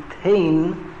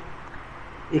retain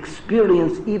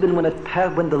experience even when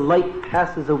the light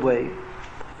passes away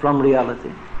from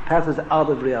reality, passes out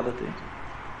of reality.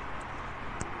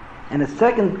 And a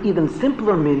second, even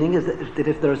simpler meaning is that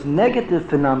if there's negative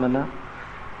phenomena,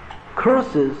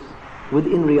 curses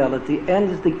within reality,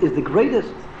 end is the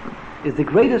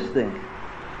greatest thing,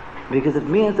 because it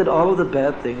means that all of the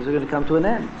bad things are going to come to an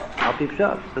end. Al Pi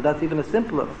Pshat. So that's even a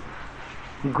simpler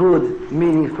good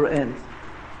meaning for end.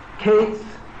 Kates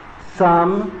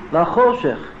Sam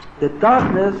Lachoshech. The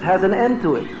darkness has an end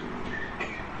to it.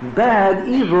 Bad,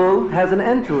 evil has an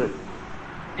end to it.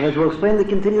 As we'll explain the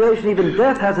continuation, even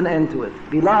death has an end to it.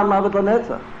 Bila Mavet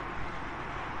Lanetzach.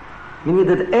 Meaning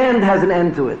that end has an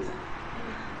end to it.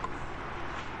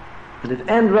 And if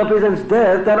end represents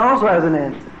death, that also has an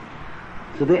end.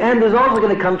 So the end is also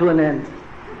going to come to an end.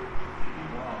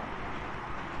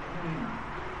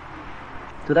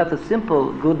 So that's a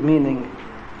simple, good meaning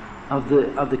of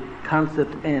the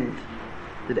concept end.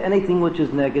 That anything which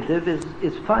is negative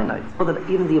is finite. So that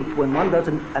even when one does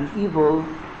an evil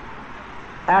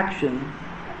action,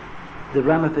 the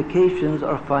ramifications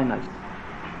are finite.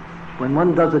 When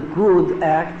one does a good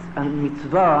act and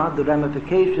mitzvah, the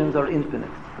ramifications are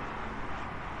infinite.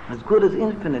 As good is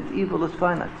infinite, evil is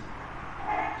finite.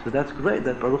 So that's great,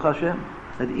 that Baruch Hashem,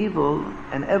 that evil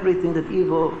and everything that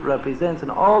evil represents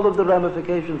and all of the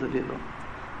ramifications of evil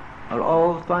are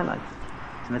all finite.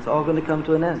 And it's all going to come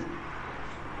to an end.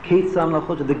 The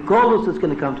golus is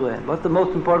going to come to an end. What's the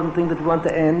most important thing that we want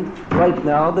to end right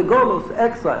now? The golus,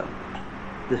 exile.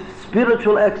 The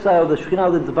spiritual exile, the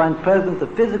Shekhinah, the divine presence, the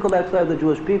physical exile of the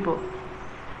Jewish people.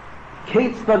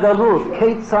 Kates v'galus,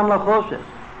 kates sam lachoshech.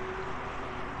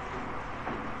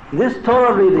 This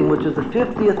Torah reading, which is the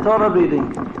 50th Torah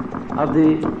reading of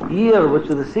the year, which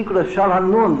is the secret of Shal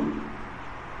HaNun,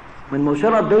 when Moshe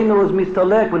Rabbeinu is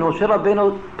mistalek, when Moshe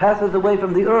Rabbeinu passes away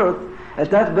from the earth, at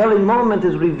that very moment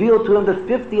is revealed to him the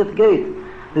 50th gate,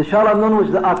 the Shal HaNun, which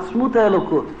is the Atzmut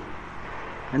HaElokut.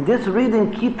 And this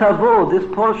reading, Ki Tavo, this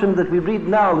portion that we read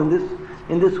now in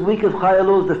this week of Chai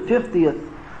Elul, is the 50th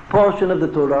portion of the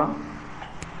Torah.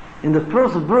 In the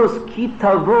first verse, Ki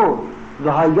Tavo,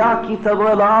 V'haya Ki Tavo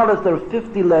El Haaretz, there are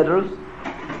 50 letters.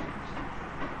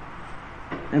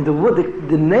 And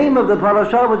the name of the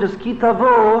parasha, which is Ki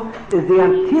Tavo, is the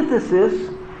antithesis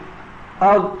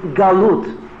of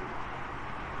Galut.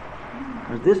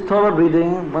 This Torah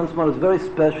reading, once more, is very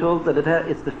special, that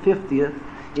it's the 50th.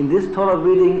 In this Torah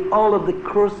reading, all of the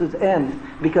curses end,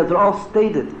 because they're all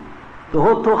stated. The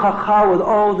whole Tochacha with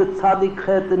all the Tzadik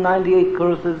Chet, the 98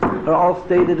 curses, are all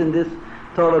stated in this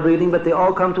Torah reading, but they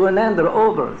all come to an end, they're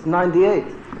over. It's 98.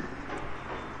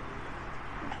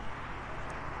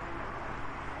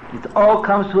 It all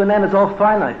comes to an end, it's all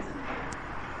finite.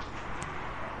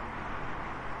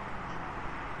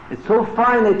 It's so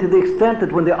finite to the extent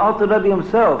that when the Alter Rebbe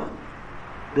himself,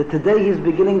 that today he's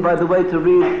beginning, by the way, to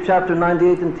read chapter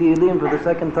 98 in Tehillim for the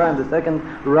second time, the second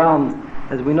round.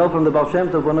 As we know from the Baal Shem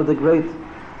Tov, one of the great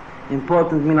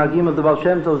important minhagim of the Baal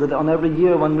Shem Tov is that on every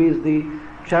year one reads the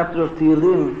chapter of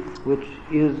Tehillim, which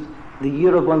is the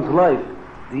year of one's life,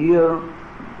 the year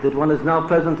that one is now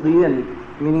presently in,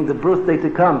 meaning the birthday to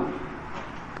come.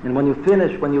 And when you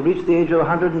finish, when you reach the age of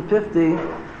 150,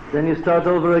 then you start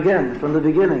over again from the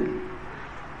beginning.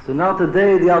 So now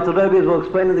today the Alter Rebbe will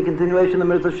explain in the continuation of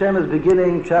Mirz Hashem is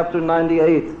beginning chapter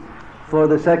 98 for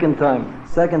the second time,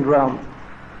 second round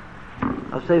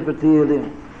of Sefer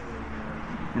Tehillim.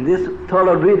 In this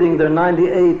Torah reading there are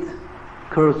 98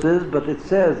 curses, but it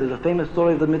says, there's a famous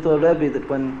story of the Mitzvah Rebbe that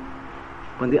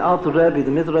when the Alter Rebbe,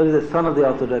 the Mitzvah Rebbe, the son of the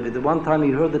Alter Rebbe, the one time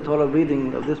he heard the Torah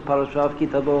reading of this parasha of Ki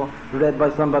Tavo read by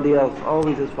somebody else.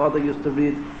 Always his father used to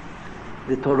read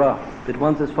the Torah, but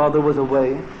once his father was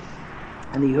away,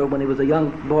 and he heard, when he was a young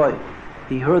boy,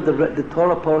 he heard the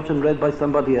Torah portion read by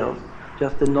somebody else,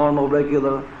 just a normal,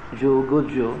 regular Jew, good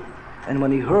Jew. And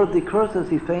when he heard the curses,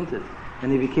 he fainted.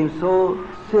 And he became so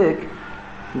sick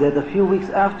that a few weeks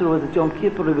afterwards, at Yom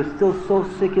Kippur, he was still so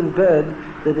sick in bed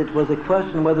that it was a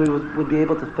question whether he would be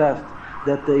able to fast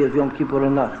that day of Yom Kippur or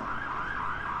not.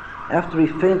 After he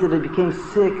fainted, he became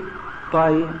sick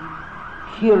by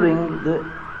hearing the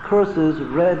curses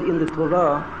read in the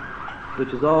Torah,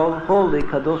 which is all holy,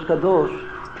 kadosh kadosh,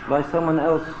 by someone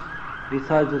else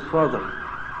besides his father.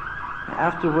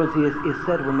 Afterwards he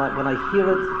said, when I hear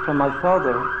it from my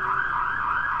father,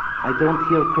 I don't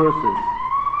hear curses.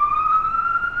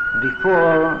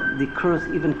 Before the curse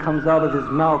even comes out of his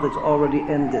mouth, it's already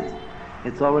ended.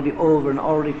 It's already over and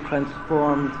already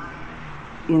transformed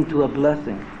into a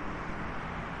blessing.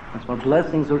 And so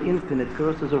blessings are infinite,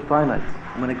 curses are finite.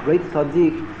 And when a great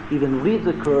tzaddik even reads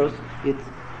a curse, it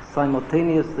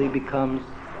simultaneously becomes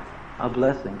a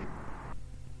blessing.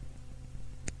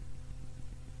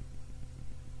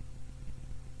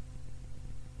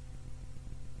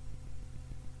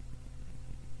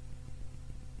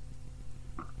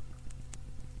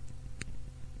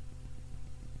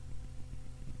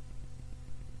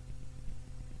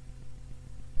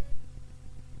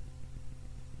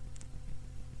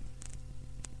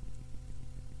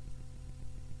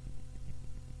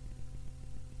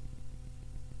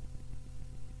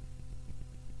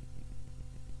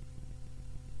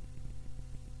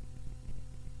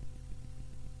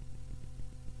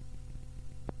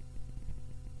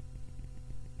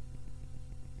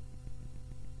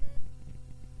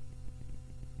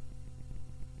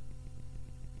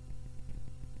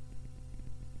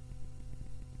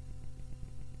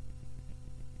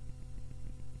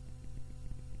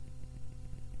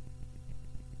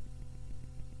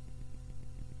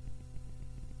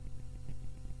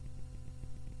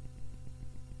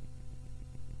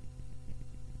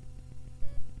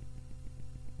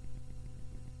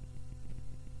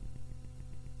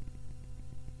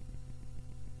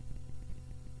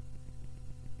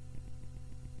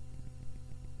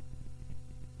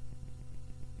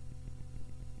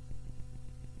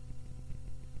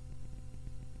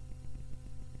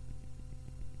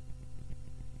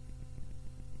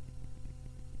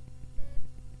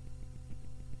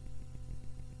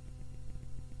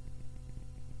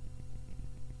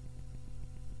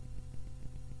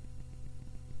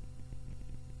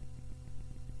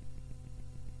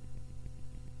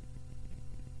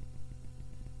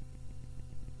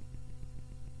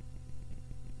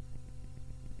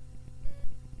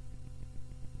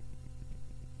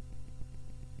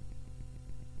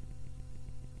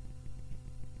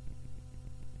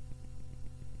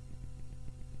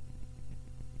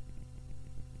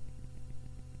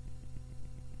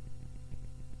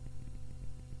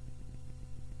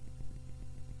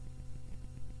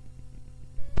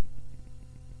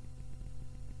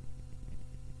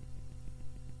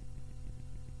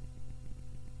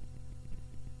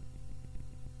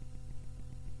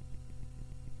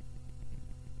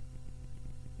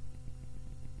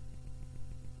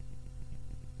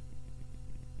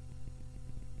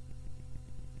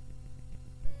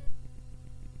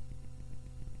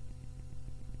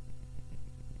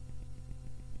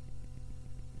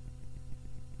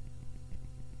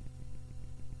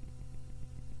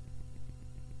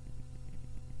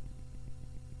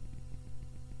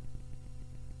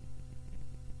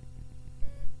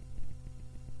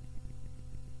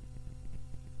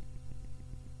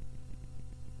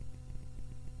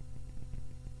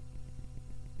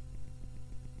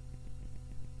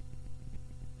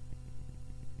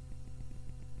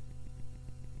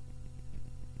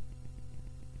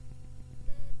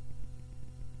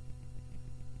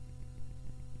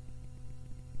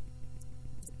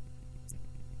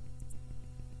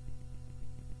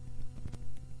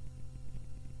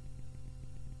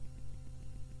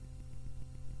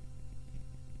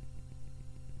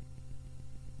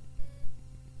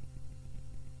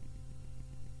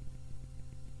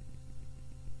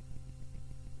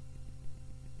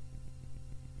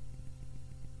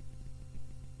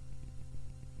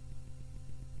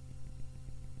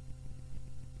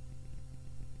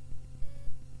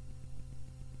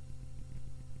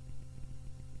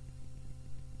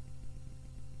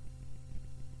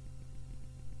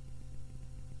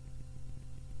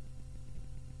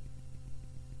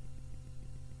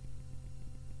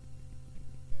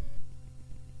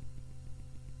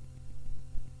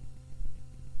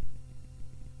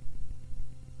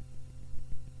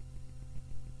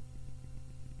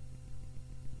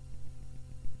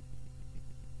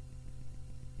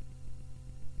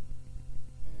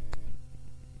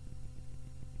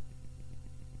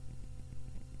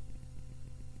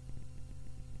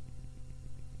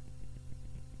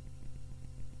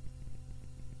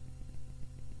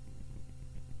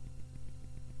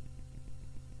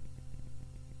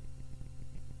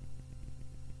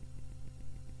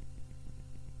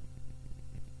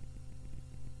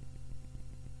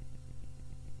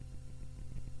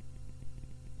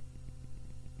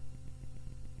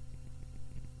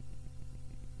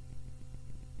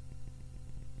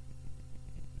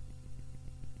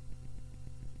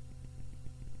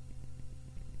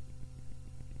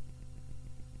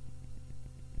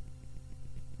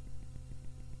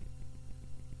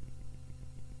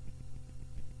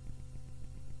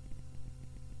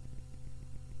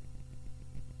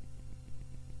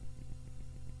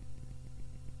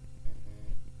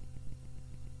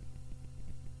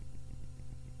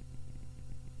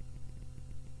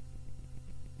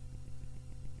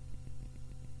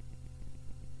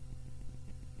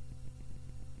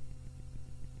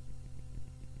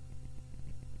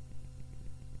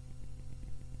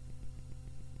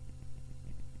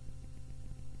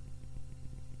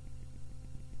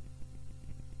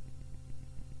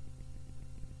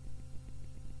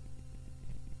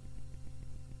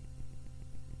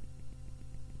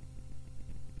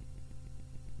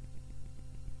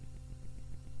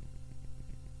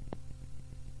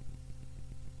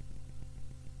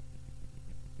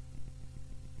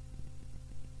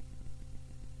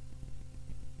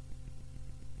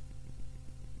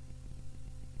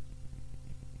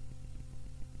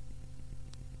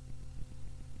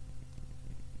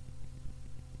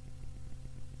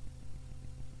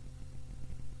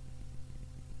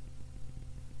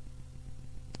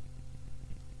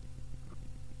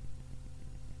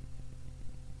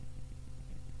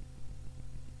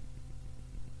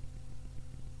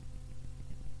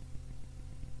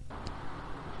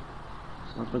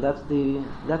 But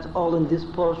that's all in this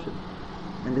portion.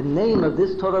 And the name of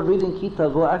this Torah reading, Ki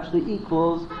Tavo, actually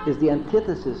is the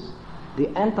antithesis, the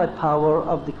anti-power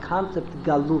of the concept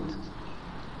Galut.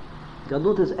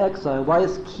 Galut is exile. Why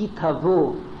is Ki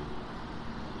Tavo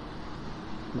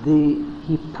the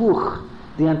hipuch,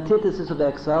 the antithesis of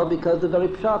exile? Because the very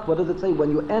pshat, what does it say?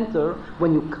 When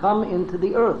you come into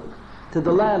the earth, to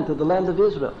the land of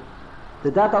Israel.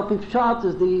 The dat al pi pshat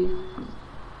is the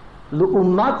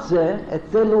Lu'umatze,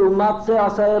 etze lu'umatze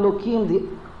asa Elokim, the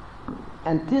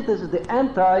antithesis, the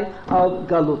anti of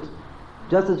Galut.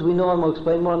 Just as we know, and we'll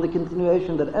explain more in the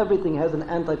continuation, that everything has an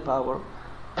anti-power.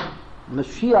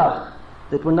 Mashiach,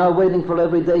 that we're now waiting for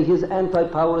every day, his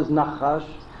anti-power is Nachash,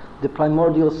 the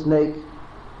primordial snake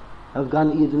of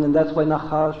Gan Eden, and that's why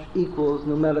Nachash equals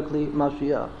numerically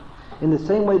Mashiach. In the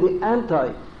same way, the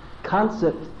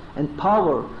anti-concept and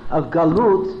power of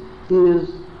Galut is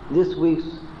this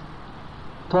week's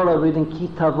Torah reading, Ki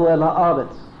Tavo El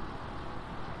Haaretz.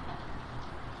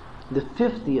 The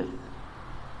 50th,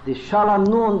 the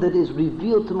Sharanun that is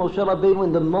revealed to Moshe Rabbeinu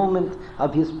in the moment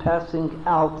of his passing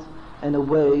out and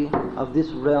away of this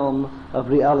realm of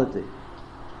reality.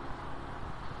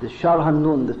 The Shar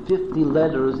Hanun, the 50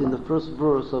 letters in the first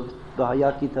verse of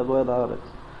V'haya Ki Tavo El Haaretz.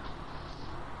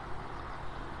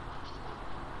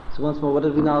 So once more, what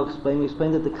did we now explain? We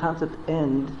explained that the concept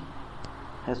end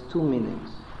has two meanings,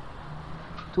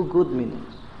 two good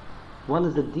meanings. One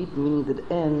is the deep meaning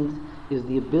that end is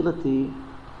the ability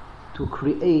to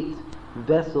create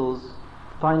vessels,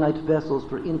 finite vessels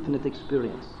for infinite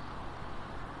experience.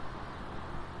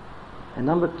 And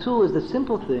number two is the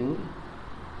simple thing,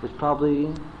 which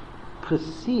probably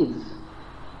precedes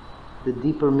the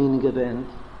deeper meaning of end,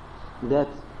 that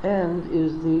end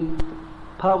is the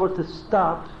power to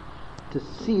stop, to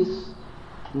cease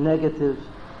negative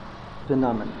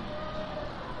phenomena.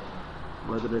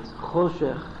 Whether it's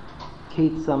choshech,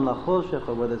 ketzam la choshech,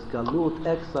 or whether it's galut,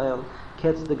 exile,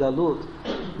 ketz the galut,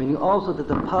 meaning also that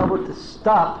the power to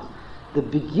stop the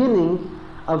beginning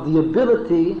of the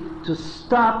ability to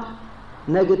stop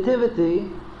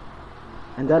negativity,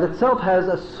 and that itself has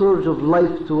a surge of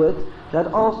life to it. That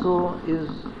also is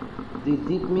the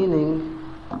deep meaning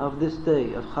of this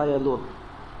day, of Chai Elul,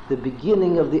 the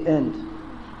beginning of the end,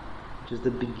 which is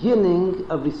the beginning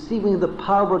of receiving the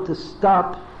power to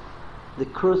stop the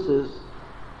curses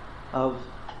of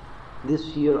this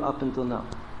year up until now.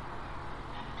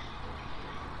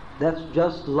 That's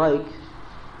just like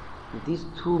these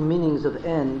two meanings of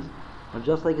end are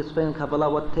just like explained in Kabbalah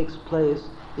what takes place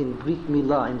in Brit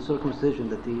Milah, in circumcision,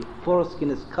 that the foreskin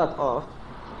is cut off,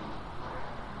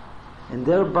 and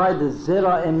thereby the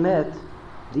Zera Emet,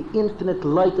 the infinite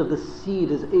light of the seed,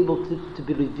 is able to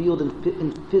be revealed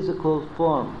in physical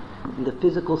form, in the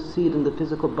physical seed, in the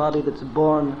physical body that's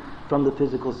born from the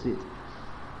physical seed.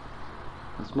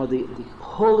 Once more, the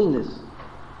holiness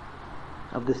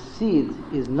of the seed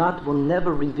will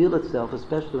never reveal itself,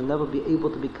 especially will never be able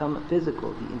to become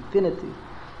physical, the infinity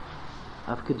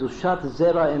of Kedushat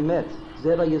Zera Emet,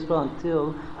 Zera Yisrael,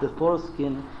 until the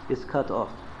foreskin is cut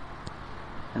off.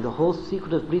 And the whole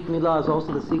secret of Brit Milah is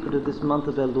also the secret of this month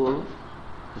of Elul,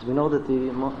 as we know that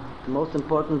the most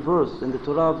important verse in the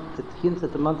Torah that hints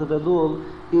at the month of Elul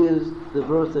is the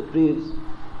verse that reads,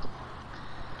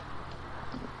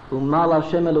 Umal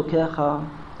Hashem Elokecha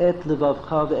et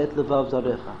levavcha ve'et levav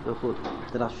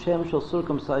zarecha, that Hashem shall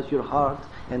circumcise your heart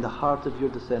and the heart of your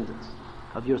descendants,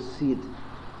 of your seed.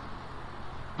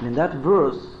 And in that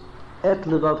verse, et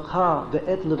levavcha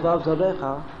ve'et levav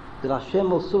zarecha, that Hashem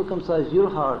will circumcise your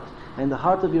heart and the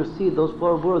heart of your seed, those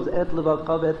four words, et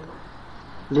levavcha ve'et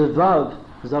levav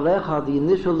zarecha, the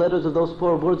initial letters of those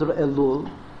four words are Elul.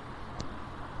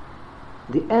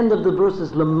 The end of the verse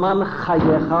is leman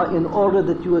chayecha, in order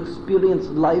that you experience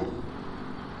life.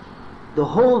 The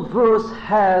whole verse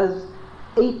has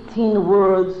 18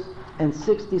 words and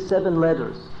 67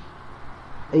 letters.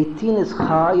 18 is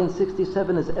Chai and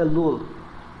 67 is Elul.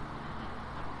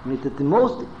 I mean,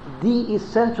 the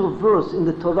essential verse in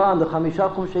the Torah, in the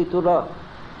Chamisha Chumshei Torah,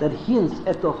 that hints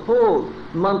at the whole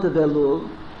month of Elul,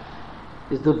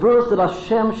 is the verse that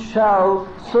Hashem shall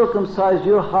circumcise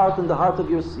your heart and the heart of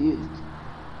your seed.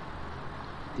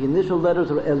 The initial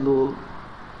letters are Elul.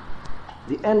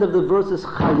 The end of the verse is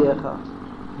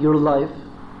Chayecha, your life.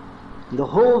 And the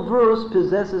whole verse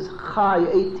possesses Chai,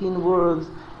 18 words,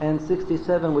 and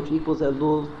 67, which equals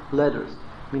Elul letters.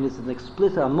 I mean, it's an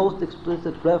explicit, a most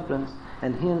explicit reference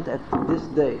and hint at this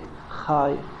day,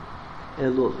 Chai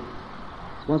Elul.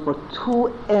 So once more,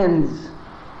 two ends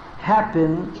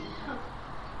happen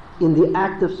in the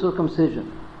act of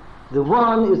circumcision. The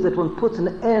one is that one puts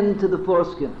an end to the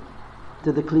foreskin,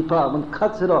 to the klippah, one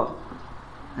cuts it off.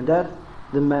 And that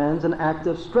demands an act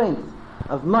of strength,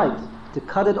 of might, to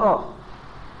cut it off.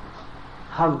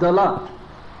 Havdalah.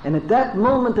 And at that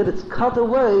moment that it's cut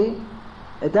away,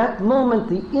 at that moment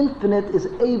the infinite is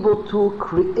able to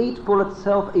create for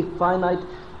itself a finite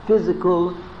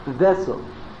physical vessel,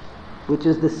 which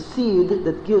is the seed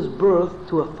that gives birth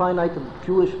to a finite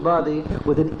Jewish body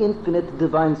with an infinite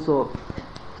divine soul.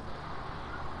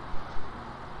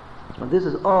 And this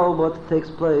is all what takes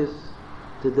place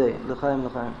today. L'chaim,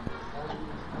 l'chaim.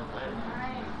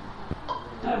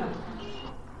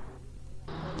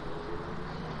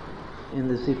 In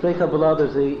the Sifrei Kabbalah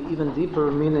there's an even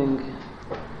deeper meaning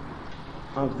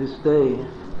of this day,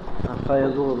 of Chai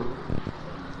Elul,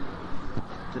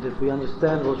 that if we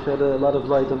understand will shed a lot of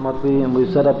light on what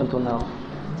we've said up until now.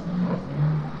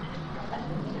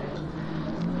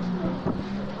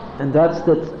 And that's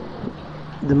that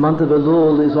the month of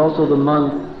Elul is also the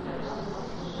month,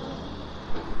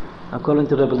 according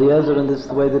to Rebbe Eliezer, and this is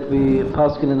the way that we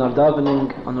paskin in our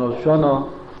davening on Rosh Hashanah,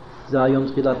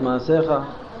 Zayom Tchilat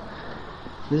Ma'asecha.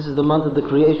 This is the month of the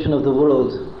creation of the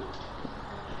world.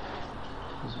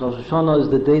 Rosh Hashanah is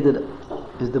the day that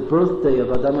is the birthday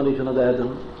of Adam HaRishon of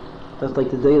Adam. Just like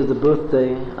today is the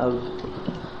birthday of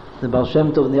the Baal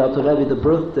Shem Tov and the Alter Rebbe, the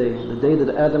birthday, the day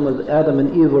that Adam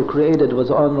and Eve were created was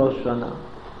on Rosh Hashanah.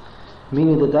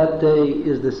 Meaning that day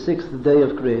is the 6th day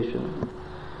of creation.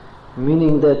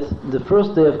 Meaning that the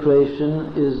first day of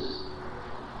creation is,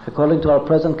 according to our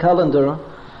present calendar,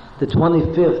 the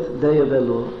 25th day of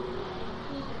Elul.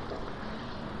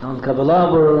 Now in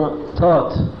Kabbalah we're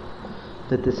taught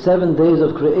that the 7 days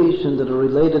of creation that are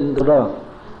related in the Torah,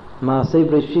 Maaseh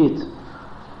Breshit,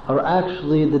 are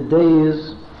actually the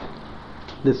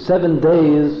 7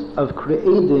 days of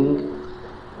creating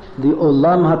the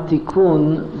Olam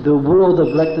HaTikun, the world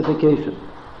of rectification,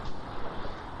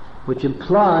 which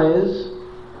implies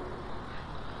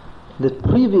that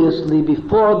previously,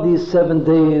 before these 7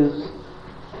 days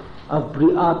of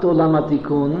Bri'at Olam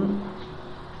HaTikun,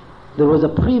 there was a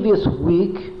previous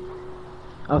week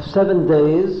of 7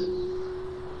 days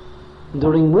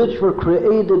during which were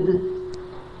created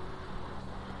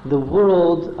the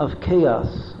world of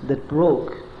chaos that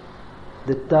broke,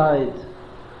 that died.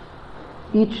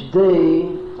 Each day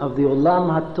of the Olam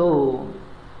HaTohu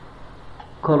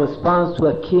corresponds to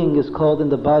a king, is called in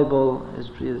the Bible,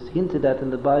 is hinted at in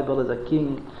the Bible as a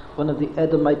king, one of the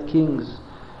Edomite kings.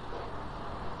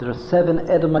 There are 7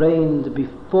 Edomites reigned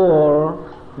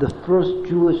before the first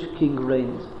Jewish king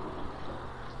reigned.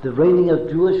 The reigning of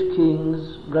Jewish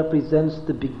kings represents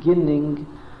the beginning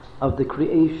of the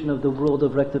creation of the world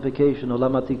of rectification,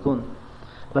 Olam HaTikun.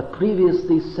 But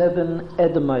previously 7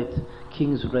 Edomite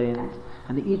kings reigned,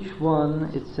 and each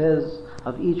one, it says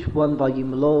of each one,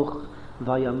 Vayimloch,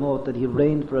 Vayamot, that he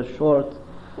reigned for a short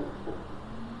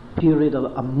period,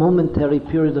 a momentary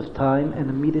period of time, and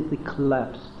immediately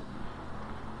collapsed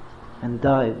and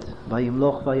died.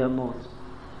 Vayimloch, Vayamot.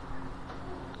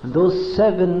 And those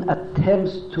 7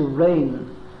 attempts to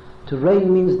reign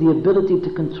means the ability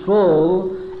to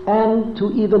control and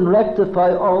to even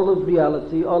rectify all of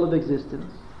reality, all of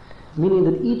existence. Meaning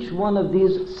that each one of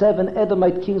these 7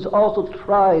 Edomite kings also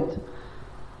tried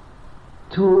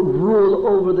to rule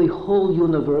over the whole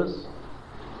universe,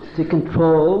 to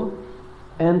control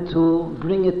and to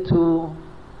bring it to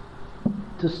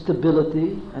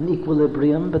stability and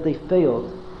equilibrium, but they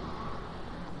failed.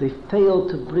 They failed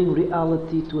to bring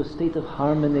reality to a state of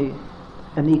harmony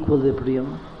and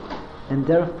equilibrium, and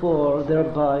therefore,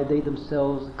 thereby, they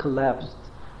themselves collapsed,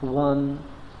 one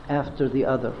after the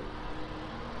other.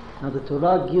 Now the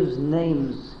Torah gives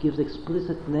names, gives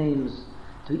explicit names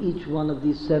to each one of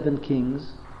these 7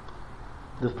 kings,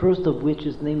 the first of which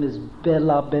his name is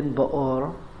Bela ben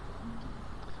Baor,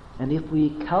 and if we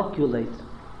calculate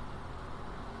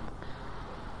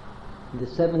the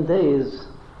 7 days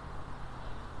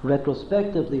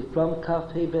retrospectively from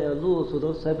Kaf Hei Be'elul, so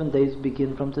those 7 days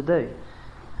begin from today.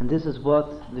 And this is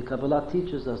what the Kabbalah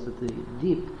teaches us, that the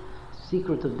deep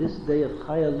secret of this day of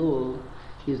Chai Elul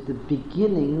is the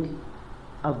beginning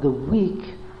of the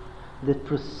week that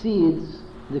precedes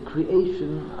the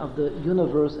creation of the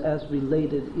universe as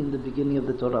related in the beginning of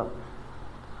the Torah.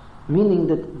 Meaning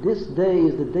that this day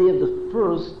is the day of the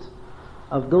first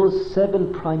of those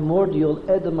 7 primordial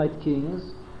Edomite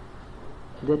kings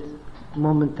that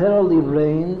momentarily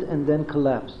reigned and then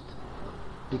collapsed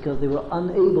because they were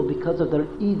unable, because of their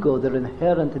ego, their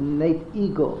inherent innate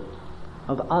ego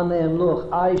of Ana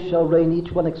Emloch, I shall reign.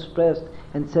 Each one expressed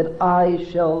and said, I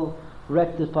shall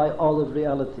rectify all of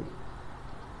reality.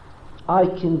 I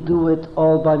can do it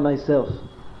all by myself.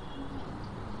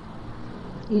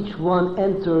 Each one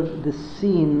entered the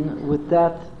scene with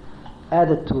that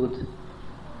attitude,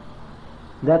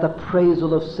 that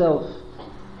appraisal of self.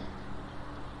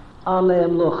 Ana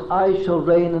emloch, I shall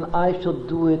reign and I shall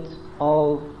do it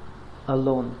all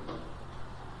alone.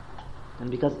 And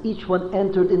because each one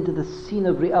entered into the scene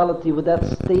of reality with that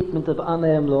statement of Ana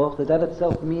emloch, that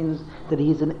itself means that he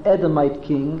is an Edomite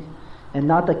king and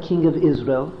not a king of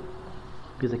Israel.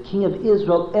 Because a king of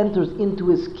Israel enters into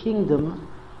his kingdom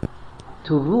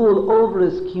to rule over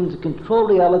his kingdom, to control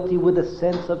reality with a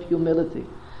sense of humility,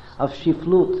 of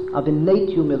shiflut, of innate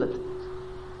humility.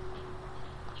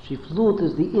 Shiflut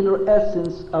is the inner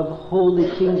essence of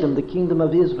holy kingdom, the kingdom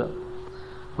of Israel.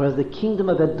 Whereas the kingdom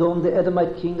of Edom, the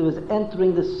Edomite kingdom, is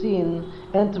entering the scene,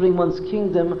 entering one's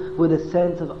kingdom with a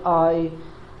sense of I,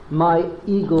 my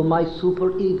ego, my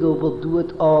super ego will do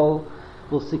it all,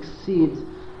 will succeed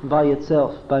by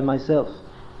itself, by myself.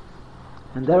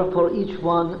 And therefore each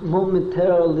one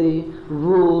momentarily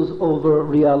rules over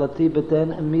reality, but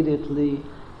then immediately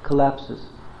collapses.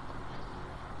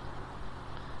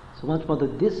 So much more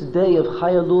that this day of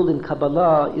Chai Elul in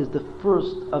Kabbalah is the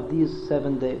first of these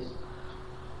 7 days.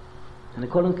 And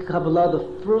according to Kabbalah,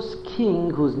 the first king,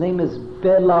 whose name is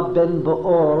Bela ben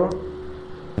Beor,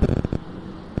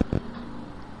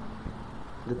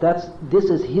 this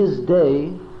is his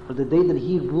day, or the day that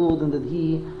he ruled and that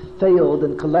he failed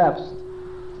and collapsed.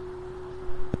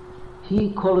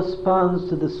 He corresponds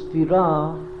to the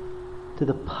Sphirah, to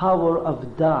the power of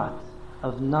Da'at,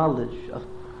 of knowledge, of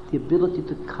the ability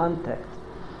to contact.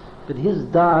 But his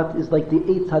Da'at is like the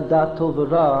Eitz HaDat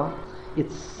Tov Ra.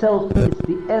 It's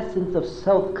the essence of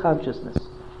self-consciousness.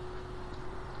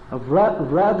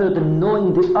 Rather than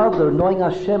knowing the other, knowing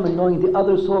Hashem and knowing the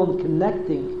other soul and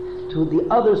connecting to the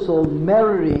other soul,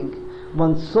 marrying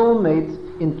one's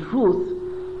soulmate in truth,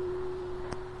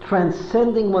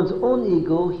 transcending one's own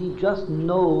ego, he just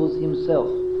knows himself.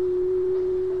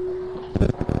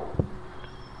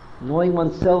 Knowing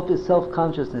oneself is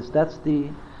self-consciousness. That's the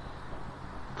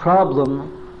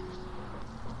problem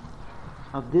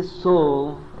of this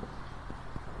soul,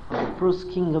 of the first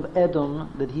king of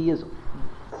Edom, that he is,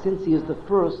 since he is the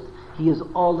first, he is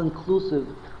all-inclusive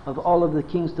of all of the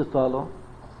kings to follow.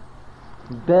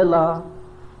 Bela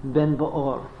ben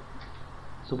Beor.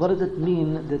 So what does it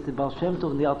mean that the Baal Shem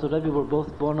Tov and the Alter Rebbe were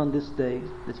both born on this day,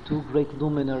 these two great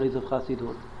luminaries of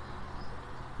Chassidut?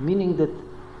 Meaning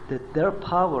that their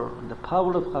power, the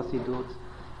power of Chassidut,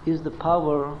 is the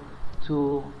power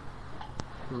to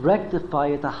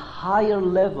rectify at a higher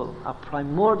level, a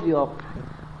primordial,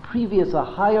 previous, a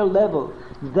higher level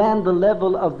than the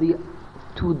level of the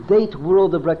to-date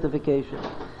world of rectification.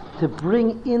 To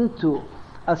bring into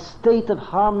a state of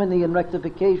harmony and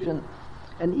rectification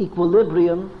and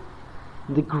equilibrium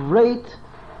the great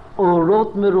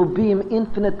Orot Merubim,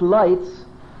 infinite lights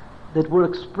that were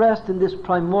expressed in this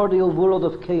primordial world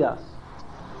of chaos.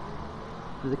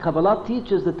 The Kabbalah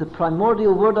teaches that the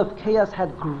primordial world of chaos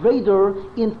had greater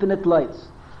infinite lights,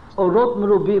 Orot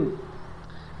Merubim.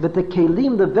 That the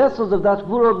kelim, the vessels of that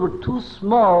world, were too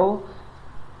small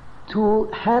to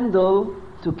handle,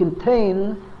 to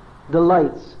contain the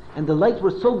lights. And the lights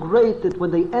were so great that when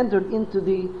they entered into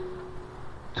the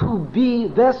to-be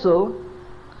vessel,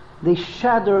 they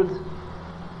shattered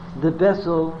the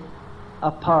vessel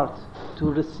apart to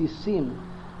resisim.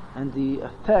 And the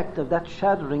effect of that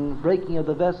shattering, breaking of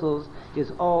the vessels,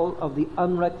 is all of the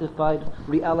unrectified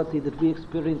reality that we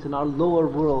experience in our lower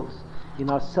worlds, in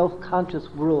our self-conscious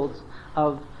worlds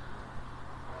of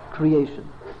creation.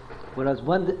 Whereas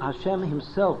when Hashem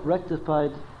himself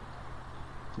rectified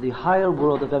the higher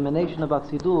world of emanation of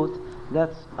Atzidut,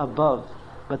 that's above.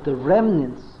 But the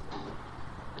remnants,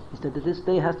 is that this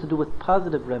day has to do with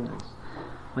positive remnants.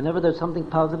 Whenever there's something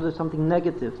positive, there's something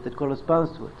negative that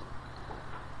corresponds to it.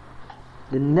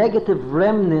 The negative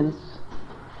remnants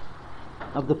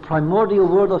of the primordial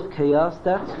world of chaos,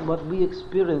 that's what we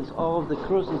experience, all of the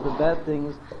curses, the bad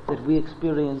things that we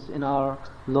experience in our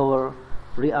lower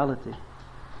reality.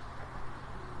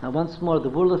 Now once more, the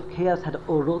world of chaos had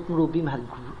Orot Merubim, had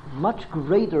much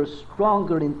greater,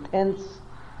 stronger, intense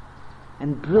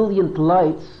and brilliant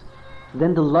lights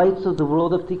than the lights of the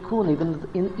world of Tikkun,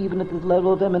 even at the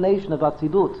level of emanation of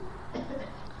Atzidut.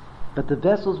 But the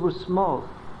vessels were small.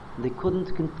 They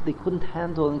couldn't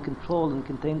handle and control and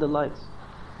contain the lights,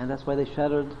 and that's why they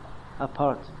shattered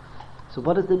apart. So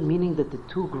what is the meaning that the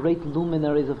two great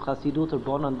luminaries of Chassidut are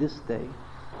born on this day?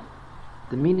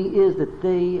 The meaning is that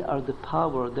they are the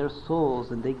power, their souls,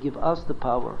 and they give us the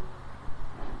power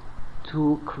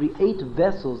to create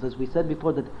vessels, as we said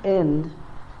before, that end,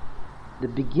 the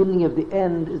beginning of the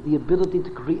end is the ability to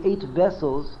create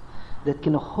vessels that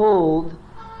can hold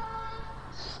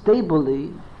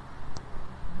stably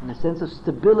in a sense of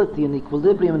stability and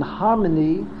equilibrium and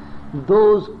harmony,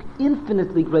 those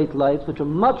infinitely great lights, which are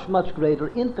much, much greater,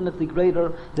 infinitely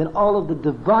greater than all of the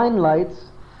divine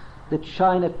lights that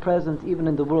shine at present even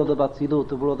in the world of Atzilut,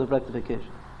 the world of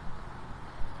rectification.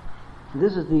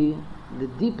 This is the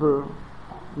deeper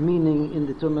meaning in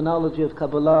the terminology of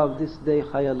Kabbalah of this day,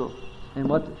 Chayalu. And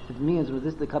what it means,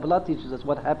 the Kabbalah teaches us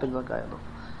what happens on Chayalu.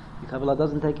 The Kabbalah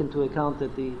doesn't take into account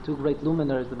that the two great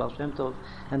luminaries, the Baal Shem Tov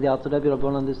and the Alter Rebbe, are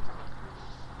born on this.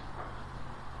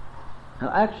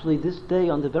 Now actually, this day,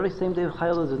 on the very same day of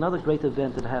Chayalu, is another great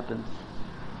event that happened.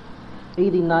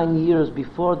 89 years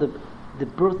before the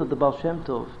birth of the Baal Shem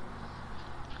Tov,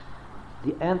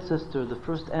 the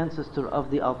first ancestor of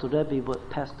the Alter Rebbe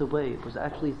passed away. It was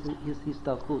actually his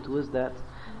Histalkut. Who is that?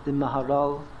 The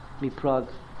Maharal Miprag.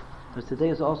 Because today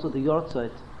is also the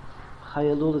Yortzeit.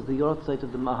 Chayalul is the Yortzeit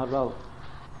of the Maharal.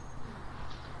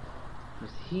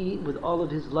 Because he, with all of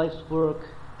his life's work,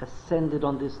 ascended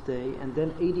on this day, and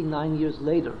then 89 years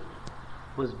later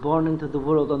was born into the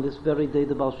world on this very day,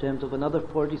 the Baal Shem Tov. Another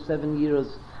 47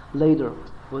 years later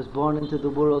was born into the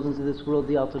world, into this world,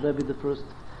 the Alter Rebbe, the first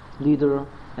leader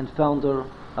and founder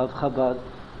of Chabad.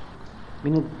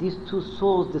 Meaning these two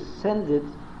souls descended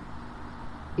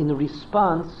in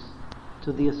response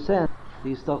to the ascent,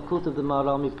 the Istalkut of the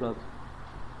Maharal Miprag.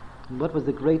 And what was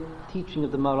the great teaching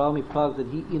of the Maharal Miprag that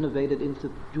he innovated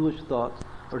into Jewish thought,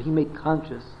 or he made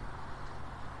conscious?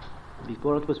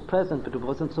 Before it was present, but it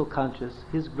wasn't so conscious.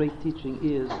 His great teaching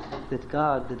is that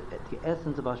God, that the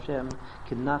essence of Hashem,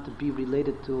 cannot be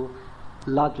related to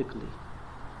logically.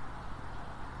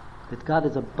 That God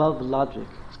is above logic.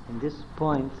 In this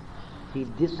point, he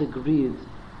disagreed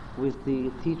with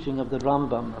the teaching of the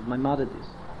Rambam, of Maimonides.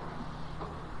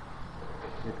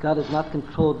 That God is not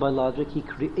controlled by logic, he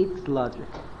creates logic.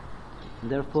 And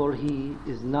therefore he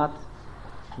is not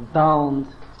bound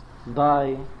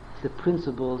by the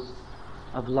principles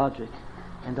of logic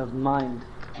and of mind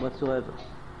whatsoever.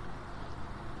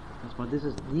 This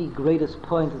is the greatest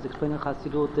point, as explained in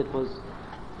Chassidut, that was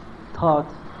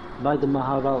taught by the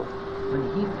Maharal.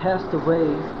 When he passed away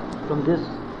from this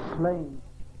plane,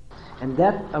 and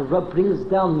that brings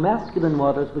down masculine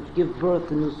waters which give birth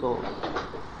to new souls.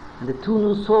 And the two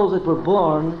new souls that were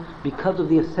born because of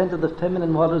the ascent of the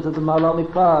feminine waters of the Maharal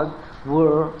Miprag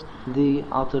were the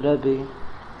Alter Rebbe,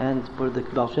 and were the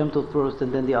Baal Shem Tov first,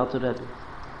 and then the Alter Rebbe.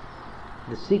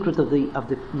 The secret of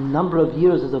the number of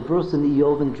years is a verse in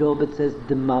Iyov and Job. It says,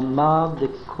 "Demama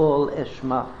v'kol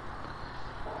eshma."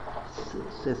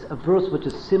 It's a verse which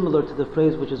is similar to the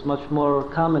phrase which is much more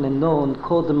common and known,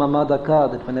 Kol Demama Daka,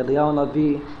 that when Eliyahu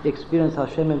Navi experienced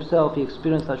Hashem himself, he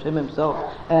experienced Hashem himself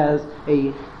as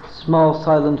a small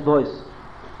silent voice.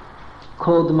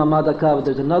 Kol Demama Daka. But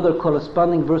there's another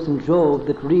corresponding verse in Job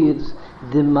that reads,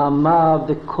 Demama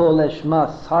v'kol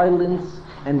eshma, silence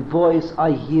and voice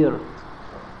I hear.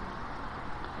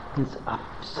 It's a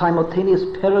simultaneous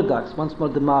paradox. Once more,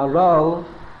 the Maharal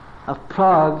of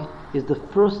Prague is the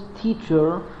first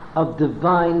teacher of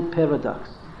divine paradox,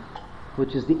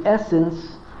 which is the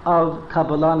essence of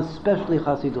Kabbalah, and especially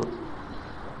Chassidut.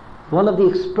 One of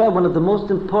the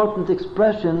most important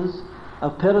expressions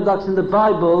of paradox in the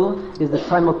Bible is the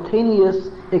simultaneous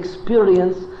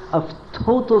experience of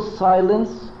total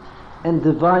silence and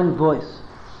divine voice,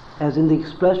 as in the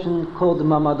expression called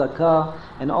Mamadaka,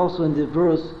 and also in the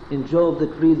verse in Job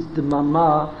that reads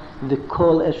Demama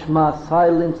v'kol eshma,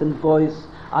 silence and voice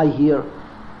I hear.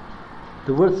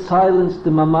 The word silence,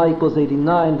 Demama, equals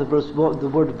 89. The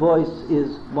word voice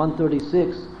is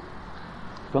 136.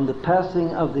 From the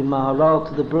passing of the Maharal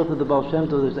to the birth of the Baal Shem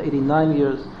Tov, there's 89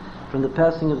 years. From the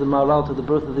passing of the Maharal to the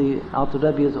birth of the Alter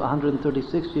Rebbe is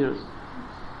 136 years.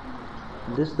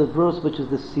 This is the verse which is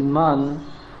the siman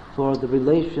for the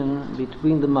relation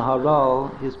between the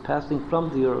Maharal, his passing from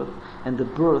the earth, and the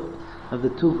birth of the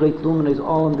two great luminaries,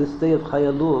 all on this day of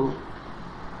Chayalul.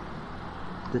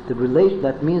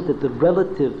 That means that the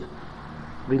relative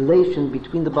relation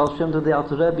between the Baal Shem Tov and the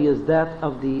Alter Rebbe is that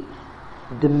of the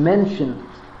dimension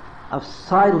of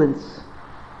silence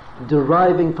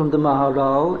deriving from the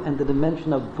Maharal, and the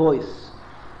dimension of voice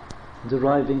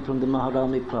deriving from the Maharal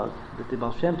Miprag. That the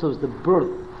Baal Shem Tov is the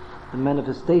birth, the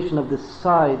manifestation of this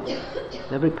side.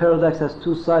 Every paradox has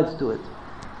two sides to it,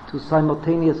 two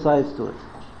simultaneous sides to it.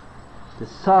 The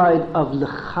side of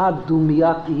L'chad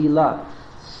Dumiyat Tehillah,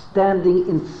 standing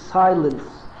in silence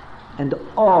and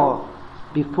awe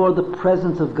before the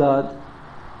presence of God.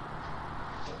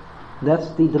 That's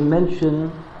the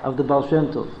dimension of the Baal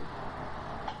Shem Tov.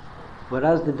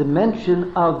 Whereas the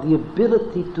dimension of the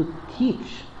ability to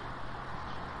teach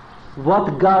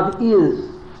what God is,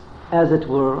 as it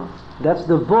were, that's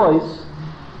the voice.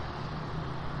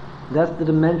 That's the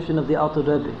dimension of the Alter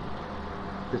Rebbe,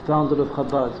 the founder of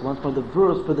Chabad. Once more, the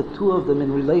verse for the two of them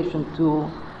in relation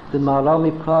to the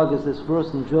Maharal Prague is this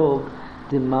verse in Job,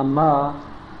 the Mama,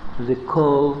 the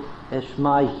Kol,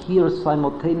 Eshmai, here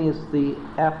simultaneously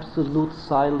absolute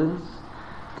silence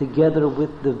together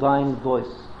with divine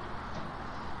voice.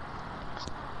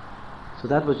 So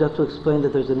that was just to explain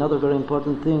that there's another very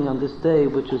important thing on this day,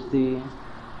 which is the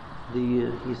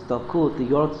Histalkut, the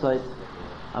Yortzeit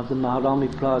of the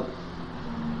Maharal Prague.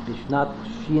 Bishnat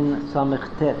Shin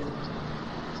Samech Tet.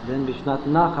 Then Bishnat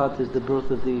Nachat is the birth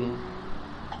of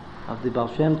the Baal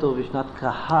Shem Tov. Bishnat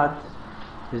Kahat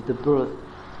is the birth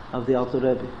of the Alter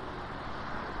Rebbe.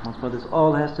 Once more, this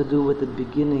all has to do with the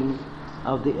beginning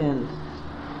of the end.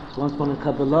 So once more in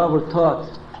Kabbalah we're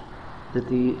taught that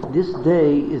this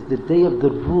day is the day of the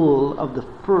rule of the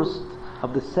first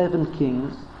of the 7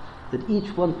 kings, that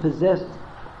each one possessed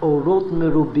Orot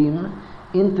Merubim,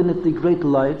 infinitely great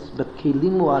lights, but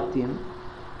Kelim Mu'atim,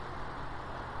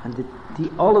 and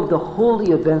all of the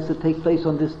holy events that take place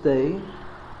on this day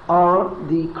are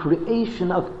the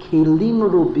creation of Kelim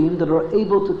Merubim that are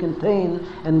able to contain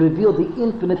and reveal the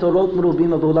infinite Orot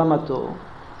Merubim of Olam Hato.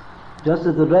 Just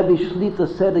as the Rebbe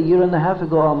Shlita said a year and a half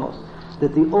ago almost,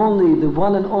 that the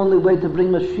one and only way to bring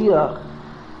Mashiach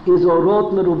is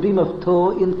Orot Merubim of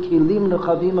To in Kelim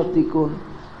Nechavim of Tikkun.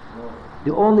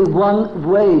 The only one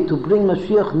way to bring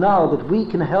Mashiach now, that we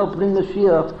can help bring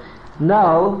Mashiach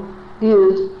now,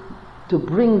 is to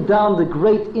bring down the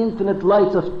great infinite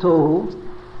lights of Tohu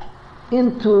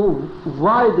into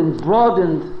widened,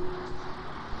 broadened,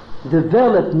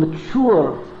 developed,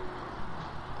 mature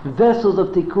vessels of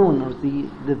Tikkun, or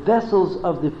the vessels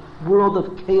of the world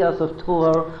of chaos, of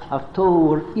Tohu,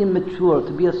 were immature.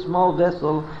 To be a small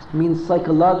vessel means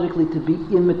psychologically to be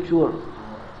immature.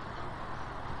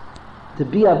 To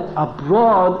be a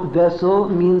broad vessel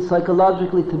means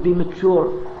psychologically to be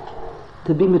mature.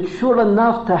 To be mature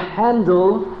enough to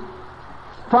handle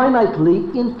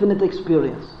finitely infinite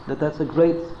experience. That's a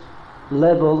great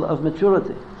level of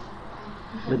maturity.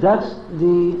 But that's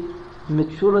the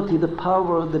maturity, the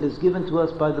power that is given to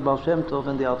us by the Baal Shem Tov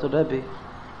and the Alter Rebbe.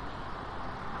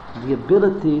 The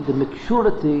ability, the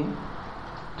maturity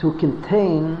to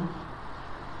contain,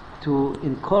 to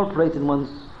incorporate in one's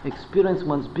experience,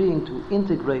 one's being, to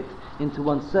integrate into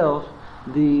oneself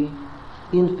the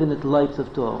infinite lights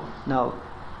of Torah. Now,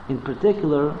 in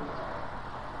particular,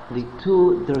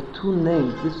 there are two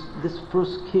names. This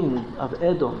first king of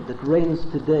Edom that reigns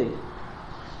today,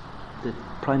 that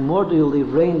primordially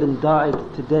reigned and died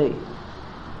today.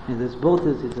 And this both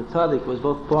is a tzaddik, was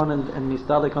both born and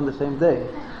mistalik on the same day.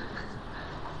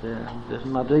 The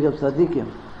Madrig of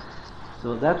Tzaddikim.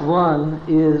 So that one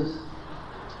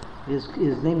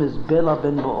his name is Bela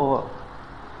ben Beor.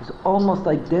 He's almost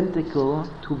identical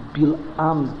to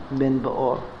Bil'am ben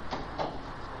Beor.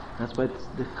 That's why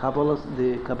the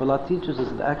Kabbalah teaches us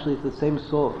that actually it's the same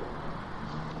soul.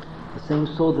 The same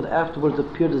soul that afterwards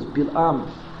appeared as Bil'am,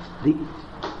 the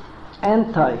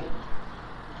anti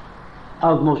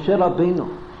of Moshe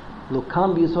Rabbeinu. Lo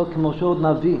kam b'Yisrael k'Moshe od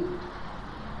Navi.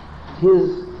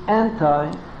 His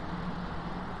anti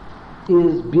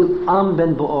is Bil'am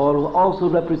ben Beor, who also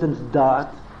represents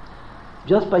Dat.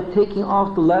 Just by taking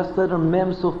off the last letter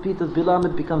Mem Sofit of Bil'am,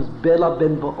 it becomes Bela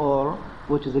ben Beor,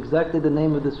 which is exactly the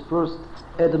name of this first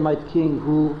Edomite king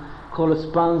who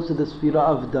corresponds to the Sphira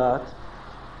of Dat.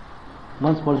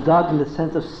 Once more, Dat in the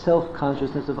sense of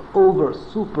self-consciousness, of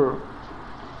super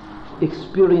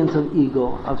experience of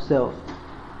ego, of self,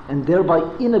 and thereby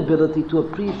inability to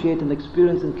appreciate and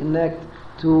experience and connect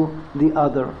to the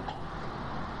other.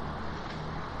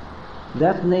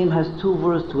 That name has two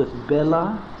words to it,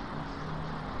 Bela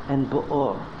and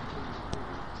Beor.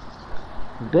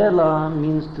 Bela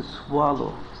means to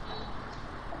swallow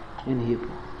in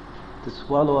Hebrew, to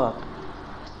swallow up.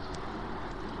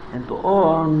 And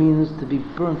Beor means to be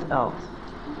burnt out.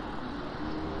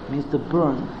 It means to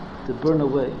burn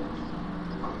away.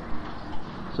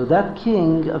 So that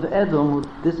king of Edom,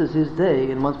 this is his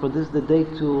day, and once more this is the day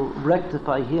to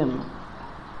rectify him,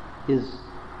 is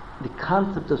the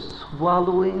concept of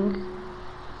swallowing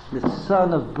the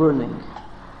sun of burning.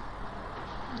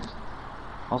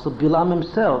 Also Bilam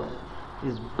himself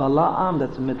is Balaam.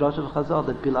 That's a Midrash of Chazal,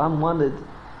 that Bilam wanted,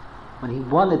 when he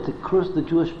wanted to curse the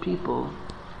Jewish people,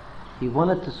 he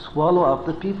wanted to swallow up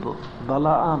the people.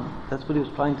 Balaam, that's what he was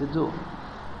trying to do,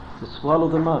 to swallow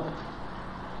them up.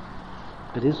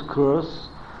 But his curse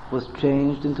was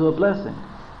changed into a blessing.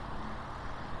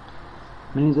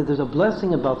 Meaning that there's a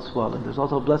blessing about swallowing, there's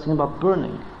also a blessing about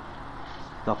burning.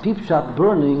 The Pipshat,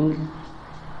 burning,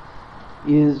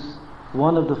 is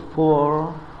one of the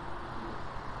four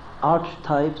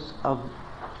archetypes of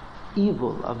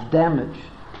evil, of damage,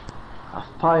 of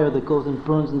fire that goes and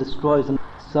burns and destroys in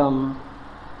some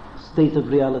state of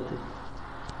reality.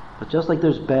 But just like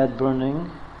there's bad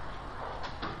burning,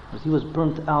 he was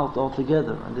burnt out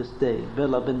altogether on this day,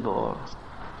 Bela ben Beor.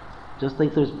 Just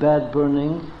like there's bad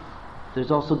burning,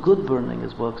 there's also good burning,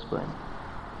 as we'll explain.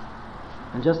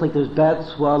 And just like there's bad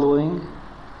swallowing,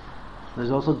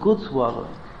 there's also good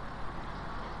swallowing.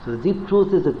 So the deep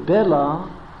truth is that Bela,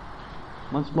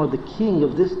 once more the king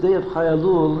of this day of Chai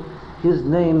Elul, his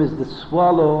name is the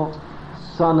swallow,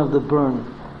 son of the burn.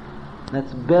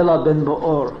 That's Bela ben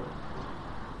Beor.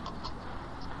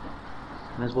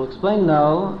 And as we'll explain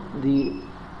now, the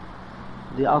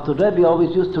Alter Rebbe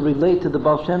always used to relate to the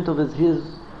Baal Shem Tov as his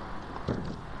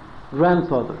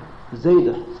grandfather,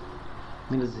 Zayda.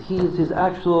 I mean, he is his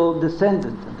actual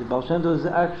descendant, and the Baal Shem Tov is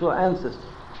his actual ancestor.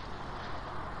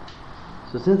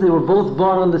 So since they were both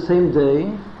born on the same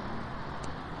day,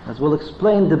 as we'll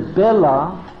explain, the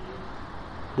Bela,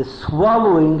 the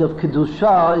swallowing of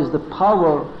Kedusha, is the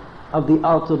power of the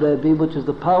Alter Rebbe, which is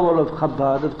the power of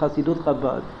Chabad, of Hasidut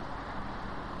Chabad.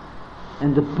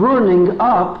 And the burning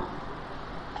up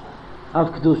of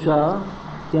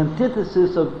Kedusha, the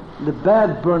antithesis of the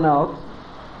bad burnout,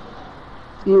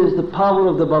 is the power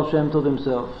of the Baal Shem Tov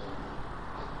himself.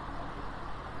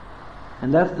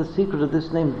 And that's the secret of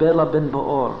this name, Bela ben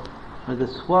Beor, or the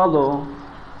swallow,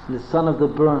 the son of the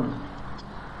burn.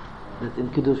 That in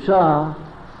Kedusha,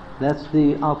 that's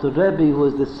the Alter Rebbe, who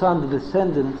is the son, the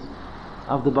descendant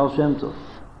of the Baal Shem Tov.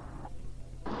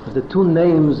 The two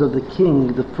names of the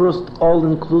king, the first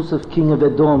all-inclusive king of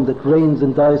Edom that reigns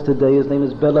and dies today, his name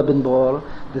is Bela ben Beor,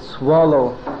 the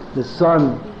swallow, the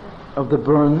son of the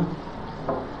burn.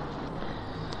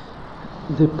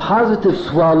 The positive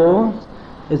swallow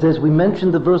is, as we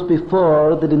mentioned the verse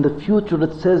before, that in the future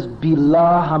it says,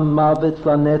 Bila hamavet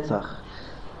lanetzach,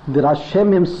 that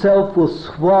Hashem himself will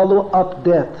swallow up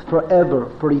death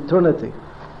forever, for eternity.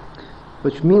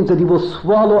 Which means that he will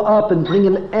swallow up and bring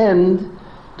an end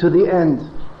to the end,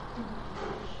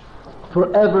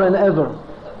 forever and ever.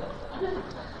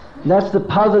 That's the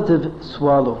positive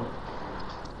swallow.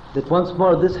 That once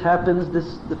more this happens,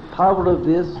 the power of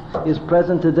this is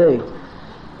present today.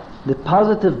 The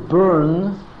positive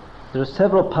burn, there are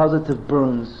several positive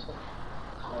burns.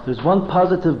 There's one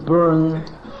positive burn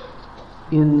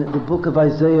in the book of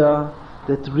Isaiah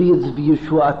that reads,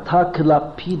 V'yeshu'ata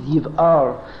k'lapid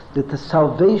yiv'ar, that the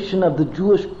salvation of the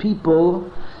Jewish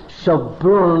people shall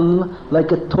burn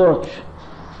like a torch,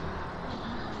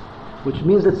 which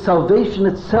means that salvation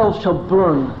itself shall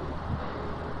burn.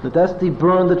 That's the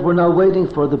burn that we're now waiting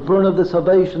for, the burn of the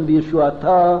salvation,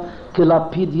 V'yeshu'ata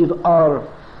k'lapid yiv'ar.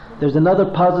 There's another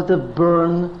positive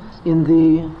burn in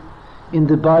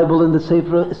the Bible, in the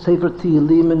Sefer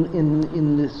Tehillim,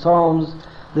 in the Psalms,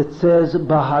 that says,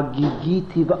 Bahagigi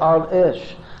tiv'ar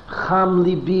esh, Cham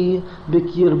libi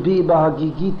b'kirbi,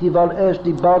 Bahagigi tiv'ar esh,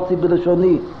 dibarti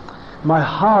b'lashoni. My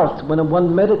heart, when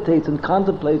one meditates and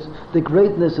contemplates the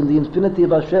greatness and the infinity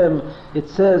of Hashem, it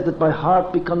says that my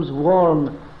heart becomes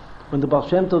warm. When the Baal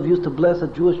Shem Tov used to bless a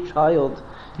Jewish child,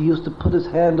 he used to put his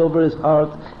hand over his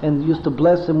heart and used to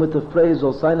bless him with the phrase,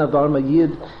 Osai Navar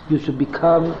Mayid, you should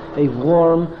become a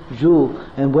warm Jew.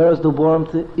 And where is the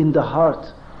warmth? In the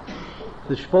heart.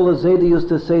 The Shpola Zayda used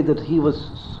to say that he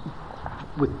was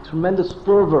with tremendous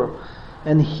fervor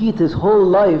and heat his whole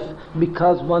life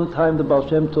because one time the Baal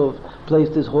Shem Tov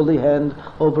placed his holy hand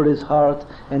over his heart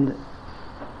and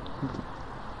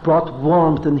brought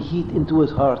warmth and heat into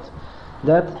his heart.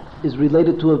 That is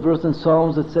related to a verse in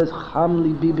Psalms that says, Cham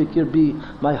libi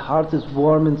b'kirbi, my heart is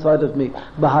warm inside of me.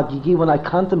 Bahagigi, when I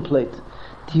contemplate,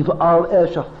 Tiv'ar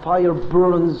esh, a fire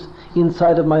burns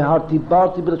inside of my heart.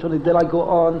 Tibarti b'lashoni, then I go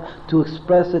on to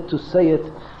express it, to say it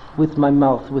with my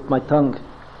mouth, with my tongue.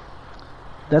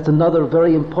 That's another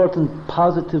very important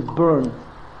positive burn.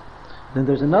 Then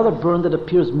there's another burn that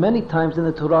appears many times in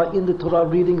the Torah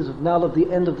readings of now at the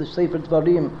end of the Sefer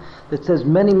Dvarim, that says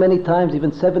many, many times,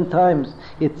 even 7 times,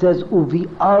 it says,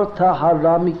 Uvi'arta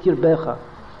hara mikirbecha,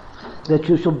 that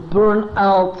you shall burn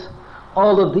out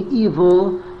all of the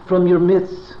evil from your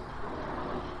midst.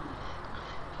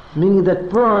 Meaning that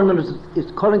burn is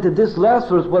according to this last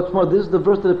verse. What's more, this is the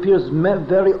verse that appears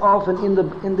very often in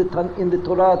the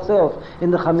Torah itself,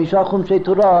 in the Chamisha Chumshei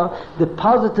Torah. The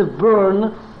positive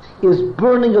burn is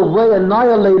burning away,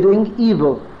 annihilating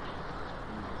evil.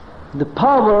 The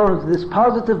power, this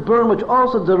positive burn, which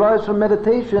also derives from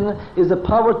meditation, is the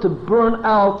power to burn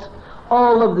out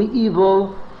all of the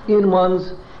evil in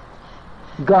one's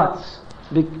guts,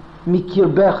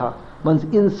 mikirbecha, one's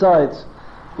insides.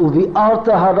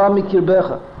 Uvi'arta hara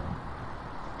mikirbecha.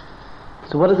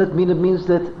 So what does it mean? It means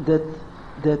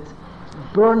that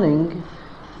burning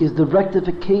is the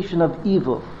rectification of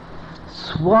evil.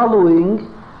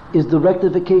 Swallowing is the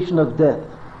rectification of death.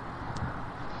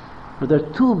 But there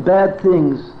are two bad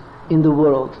things in the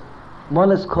world.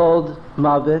 One is called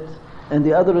Mavet, and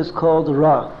the other is called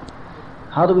Ra.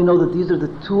 How do we know that these are the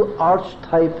two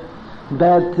archetype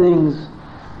bad things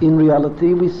in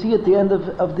reality? We see at the end of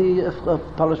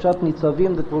Parashat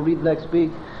Nitzavim that we'll read next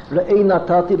week. Re'ei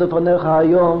natati lefanecha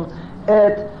hayom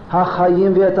et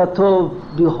hachayim ve'et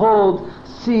hatov. Behold,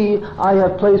 see, I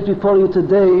have placed before you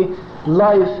today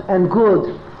life and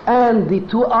good, and the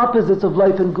two opposites of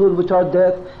life and good, which are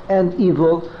death and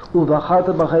evil.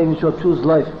 Uvacharta b'chayim, you shall choose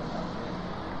life.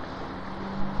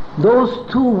 Those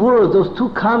two words, those two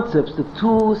concepts, the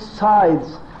two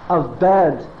sides of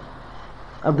bad,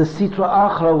 of the Sitra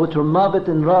Achra, which are Mavet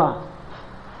and Ra.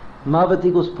 Mavet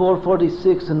equals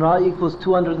 446 and Ra equals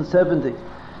 270.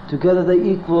 Together they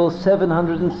equal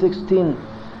 716.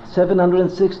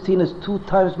 716 is 2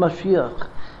 times Mashiach,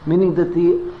 meaning that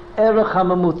the Erech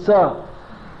HaMamutza,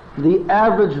 the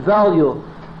average value,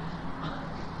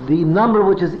 the number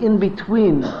which is in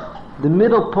between, the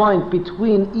middle point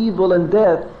between evil and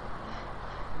death,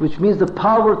 which means the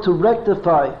power to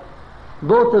rectify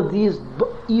both of these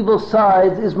evil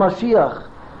sides, is Mashiach.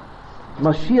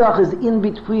 Mashiach is in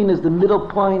between, is the middle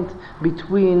point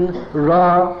between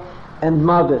Ra and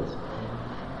Mavet.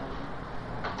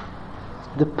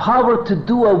 The power to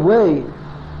do away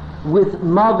with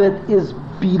Mavet is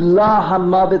Bilah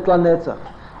HaMavet LaNetzach,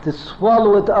 to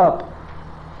swallow it up.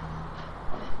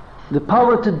 The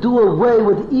power to do away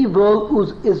with evil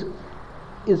is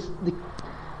the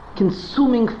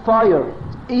consuming fire.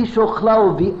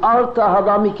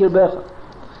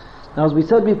 Now, as we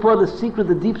said before, the secret,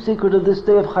 the deep secret of this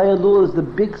day of Chai Elul is the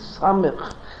big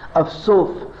samech of Sof,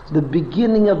 the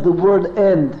beginning of the word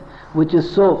end, which is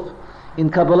Sof. In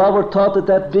Kabbalah we're taught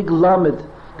that big lamed,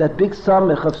 that big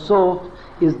samech of Sof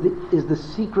is the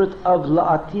secret of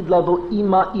La'atid Lavo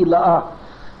Ima Ila'ah,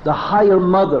 the higher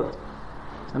mother.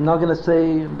 I'm not going to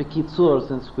say Bekitzur,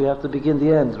 since we have to begin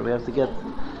the end, or we have to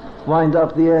wind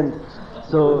up the end.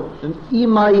 So,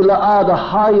 Ima Ila'ah, the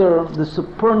higher, the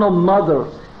supernal mother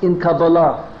in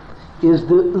Kabbalah, is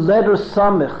the letter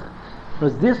Samech.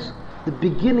 Because this, the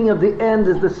beginning of the end,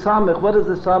 is the Samech. What is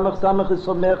the Samech? Samech is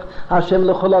Somech Hashem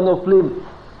L'chol HaNoflim.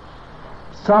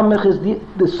 Samech is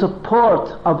the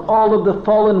support of all of the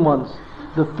fallen ones.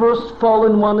 The first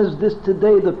fallen one is this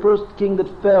today, the first king that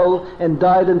fell and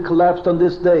died and collapsed on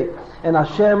this day. And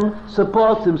Hashem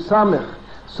supports him, Samech.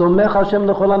 Somech Hashem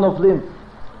L'chol HaNoflim.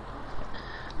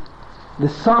 The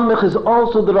Samech is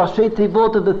also the Rashi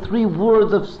Tevot of the 3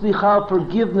 words of Slicha,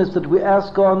 forgiveness, that we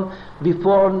ask on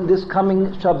before this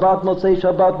coming Shabbat, Motzei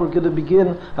Shabbat. We're going to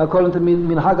begin according to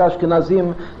Minhag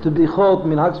Ashkenazim to Bdichot,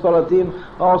 Minhag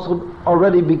Sfaradim. Also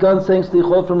already begun saying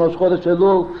Slichot from Rosh Chodesh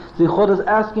Elul. Slichot is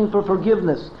asking for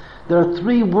forgiveness. There are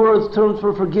 3 words, terms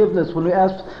for forgiveness when we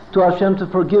ask to Hashem to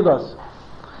forgive us.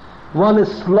 One is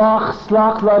Slach,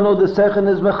 Slach Lano, the second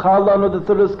is Mechal Lano, the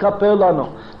third is Kapel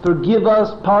Lano. Forgive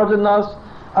us, pardon us,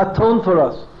 atone for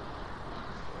us.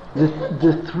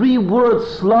 The 3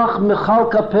 words Slach, Mechal,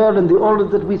 Kapel, in the order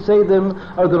that we say them,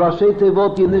 are the Rashi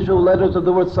Tevot, the initial letters of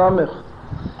the word Samech.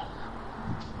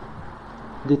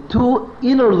 The 2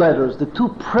 inner letters, the 2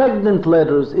 pregnant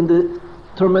letters in the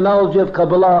terminology of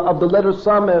Kabbalah of the letter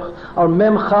Samech are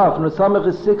Mem Chaf, and the Samech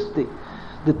is 60.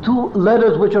 The 2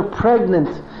 letters which are pregnant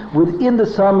within the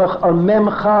Samech are Mem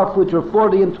Chaf, which are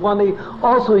 40 and 20,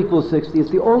 also equals 60. It's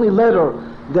the only letter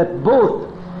that both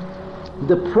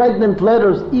the pregnant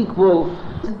letters equal.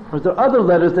 There are other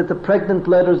letters that the pregnant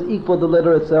letters equal the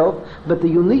letter itself, but the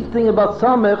unique thing about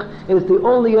Samech is the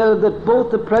only letter that both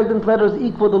the pregnant letters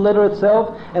equal the letter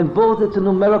itself, and both it's a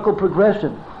numerical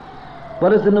progression.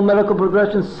 What is the numerical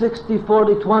progression? 60,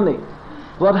 40, 20.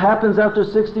 What happens after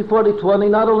 60, 40, 20?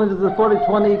 Not only does the 40,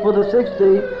 20 equal to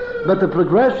 60, but the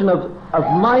progression of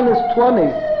minus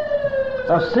 20,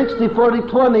 of 60, 40,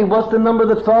 20, what's the number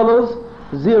that follows?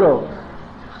 0.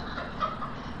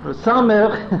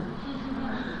 Samech,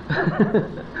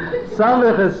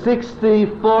 Samech is 60,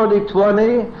 40,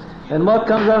 20, and what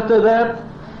comes after that?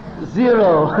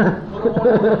 0.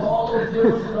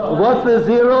 What's the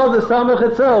 0? The Samech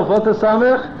itself. What's the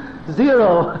Samech?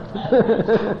 0.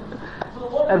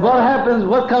 And what happens?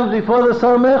 What comes before the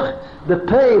Samech? The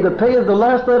Pei. The Pei is the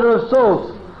last letter of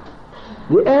Sof.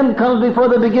 The end comes before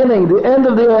the beginning. The end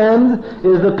of the end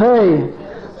is the Pei.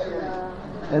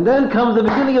 And then comes the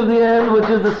beginning of the end, which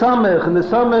is the Samech. And the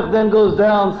Samech then goes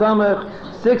down,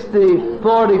 Samech 60,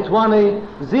 40, 20,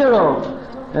 0.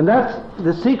 And that's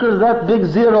the secret of that big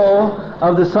 0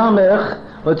 of the Samech,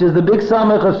 which is the big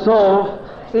Samech of Sof,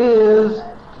 is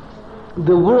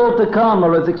the world to come,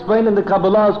 or as explained in the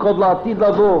Kabbalah, is called La'atid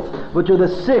Lavo, which are the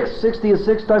 60 is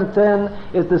 6 times 10,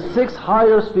 is the 6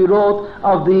 higher Sfirot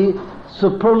of the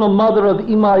supernal mother of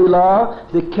Ima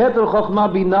Ilah, the Keter Chochmah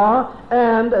Binah,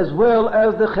 and as well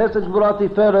as the Chesed Gvura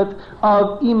Tiferet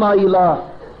of Ima Ilah.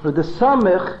 The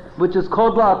Samech, which is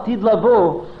called La'atid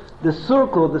Lavo, the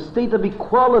circle, the state of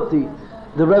equality,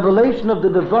 the revelation of the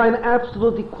divine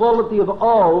absolute equality of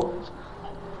all,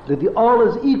 that the all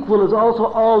is equal is also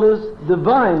all is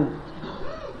divine.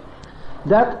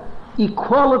 That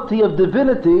equality of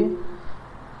divinity,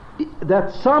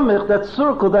 that samech, that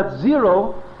circle, that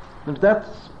zero, that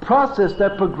process,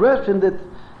 that progression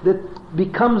that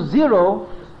becomes zero,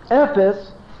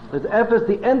 Ephes,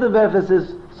 the end of Ephes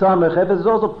is samech. Ephes is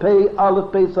also pei,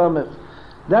 aleph, pei, samech.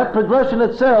 That progression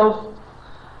itself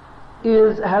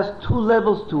has 2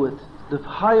 levels to it. The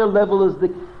higher level is the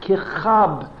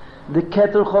kechab, the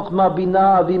Keter Chochmah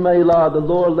Binah of Ima Ilah. The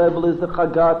lower level is the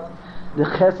Chagat, the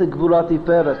Chesed Gvura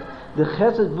Tiferet. The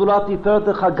Chesed Gvura Tiferet,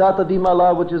 the Chagat of Ima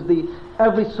Ilah, which is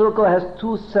every circle has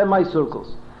 2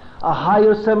 semicircles. A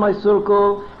higher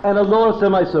semicircle and a lower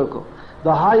semicircle.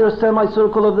 The higher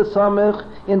semicircle of the Samech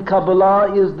in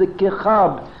Kabbalah is the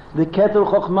Kechab, the Keter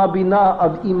Chochmah Binah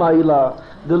of Ima Ilah.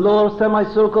 The lower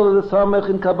semicircle of the Samech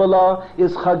in Kabbalah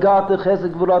is Chagat, the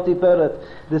Chesed Gvura Tiferet.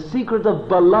 The secret of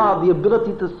Bala, the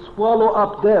ability to swallow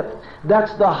up death,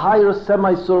 that's the higher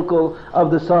semicircle of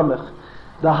the Samech.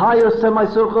 The higher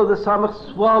semicircle of the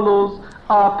Samech swallows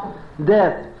up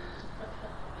death.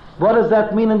 What does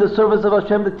that mean in the service of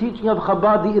Hashem? The teaching of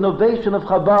Chabad, the innovation of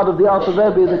Chabad, of the Alter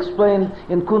Rebbe, is explained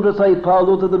in Kundra Said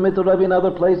Paulut of the Mitzvah Rebbe and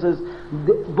other places.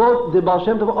 Both the Baal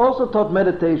Shem Tov also taught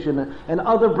meditation, and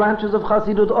other branches of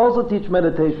Chassidut also teach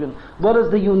meditation. What is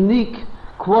the unique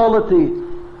quality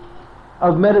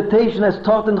of meditation as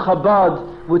taught in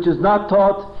Chabad, which is not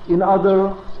taught in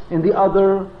the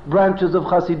other branches of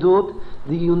Chassidut?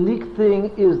 The unique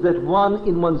thing is that one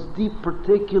in one's deep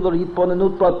particular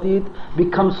hitponenut pratit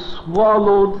becomes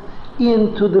swallowed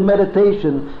into the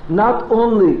meditation. Not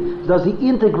only does he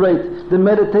integrate the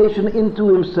meditation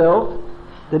into himself,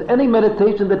 that any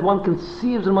meditation that one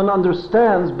conceives and one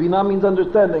understands, Binah means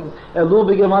understanding, Elu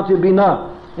b'gematria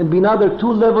Binah. In Binah there are 2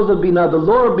 levels of Binah. The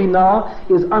lower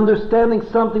Binah is understanding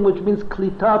something, which means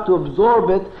klita, to absorb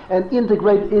it and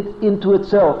integrate it into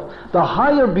itself. The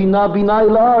higher Binah, Binah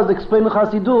Ilah, as explained in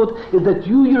Chassidut, is that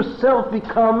you yourself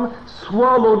become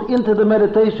swallowed into the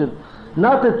meditation.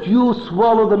 Not that you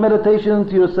swallow the meditation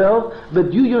into yourself,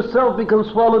 but you yourself become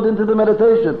swallowed into the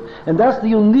meditation. And that's the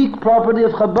unique property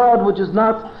of Chabad, which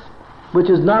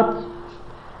is not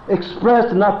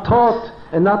expressed, not taught,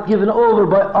 and not given over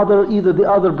by either the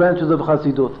other branches of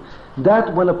Chassidut.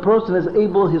 That when a person is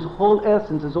able, his whole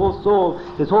essence, his whole soul,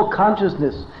 his whole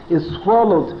consciousness is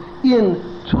swallowed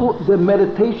into the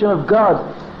meditation of God,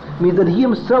 means that he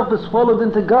himself is swallowed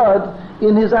into God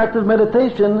in his active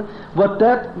meditation. What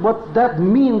that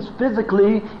means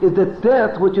physically is that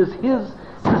death, which is his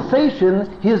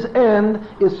cessation, his end,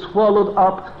 is swallowed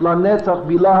up. La netzach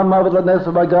bilah hamavet la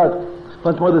netzach by God.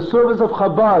 Once more, the service of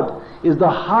Chabad is the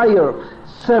higher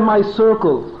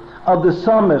semicircle of the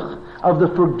Samech, of the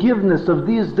forgiveness of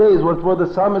these days. Once more, the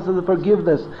Samech of the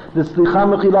forgiveness, the Slicha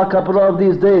Mechila Kapara of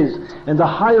these days. And the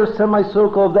higher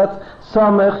semicircle of that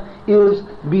Samech is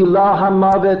Bilah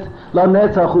HaMavet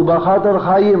LaNetzach Ubachat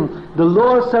Al-Chaim. The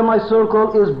lower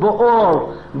semicircle is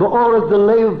Bo'or. Bo'or is the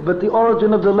lave, but the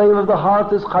origin of the lave of the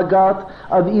heart is Chagat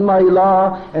of Ima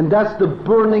Ilah, and that's the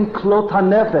burning Klot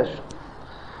HaNefesh,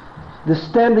 the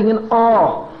standing in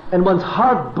awe, and one's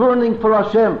heart burning for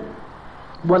Hashem.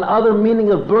 One other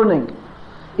meaning of burning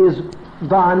is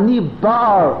Va'ani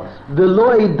Bar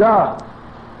V'lo Eida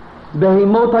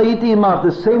Behemot Hayiti Imach.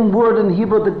 The same word in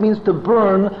Hebrew that means to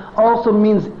burn also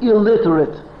means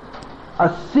illiterate.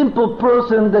 A simple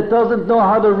person that doesn't know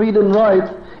how to read and write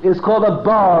is called a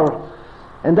bar,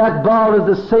 and that bar is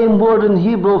the same word in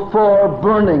Hebrew for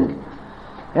burning.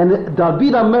 And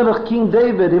David HaMelech, King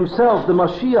David himself, the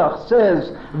Mashiach,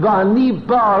 says, Va'ani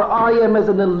bar, I am as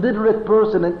an illiterate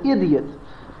person, an idiot.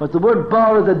 But the word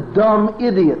bar is a dumb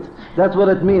idiot. That's what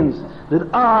it means. That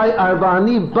I,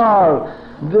 Va'ani bar,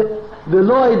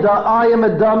 V'lo Eida, I am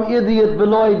a dumb idiot,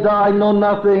 V'lo Eida, I know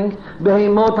nothing.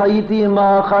 Behemot hayiti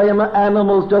imach, I am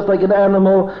animals, just like an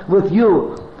animal with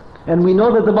you. And we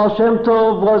know that the Baal Shem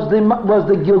Tov was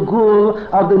the Gilgul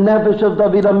of the Nefesh of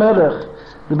David HaMelech.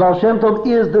 The Baal Shem Tov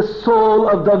is the soul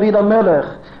of David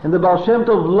HaMelech. And the Baal Shem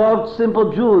Tov loved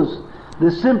simple Jews.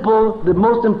 The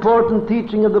most important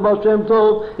teaching of the Baal Shem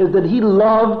Tov is that he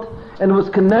loved and was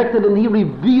connected, and he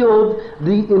revealed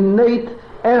the innate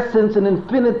essence and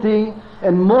infinity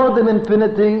and more than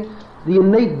infinity, the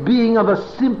innate being of a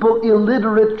simple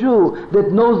illiterate Jew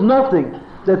that knows nothing,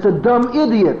 that's a dumb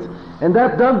idiot. And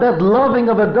that loving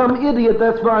of a dumb idiot,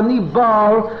 that's va'ani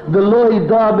bar v'lo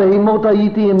ida behimot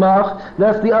hayiti imach.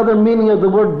 That's the other meaning of the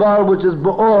word bar, which is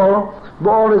ba'or.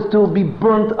 Ba'or is to be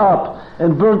burnt up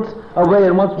and burnt away.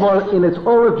 And once more, in its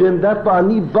origin, that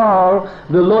va'ani bar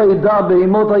v'lo ida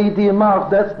behimot hayiti imach,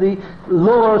 that's the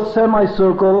lower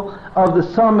semicircle of the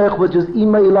samech, which is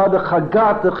ima ilah, the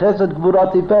chagat, the chesed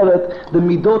gvurat tiferet, the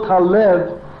midot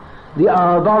halev, the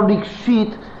ahava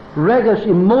rikshit, regesh,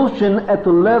 emotion at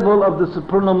the level of the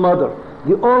supernal mother.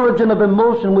 The origin of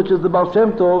emotion, which is the Baal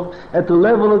Shem Tov, at the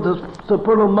level of the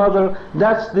supernal mother,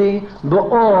 that's the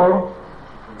Ba'or,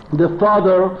 the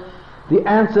father, the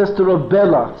ancestor of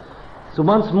Bela. So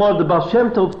once more, the Baal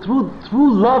Shem Tov,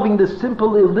 through loving the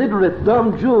simple, illiterate,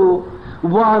 dumb Jew,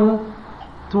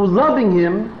 through loving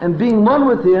him and being one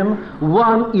with him,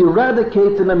 one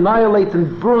eradicates and annihilates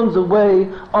and burns away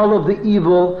all of the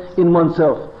evil in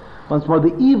oneself. Once more,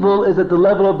 the evil is at the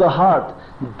level of the heart.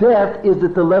 Death is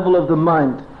at the level of the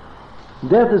mind.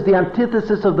 Death is the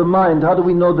antithesis of the mind. How do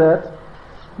we know that?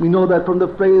 We know that from the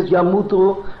phrase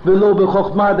Yamutu velo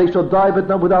b'chokhmah, they shall die but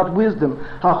not without wisdom.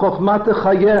 Ha-chokhmah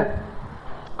techayeh,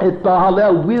 et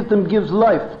ba'halel, wisdom gives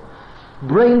life.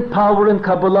 Brain power in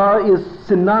Kabbalah is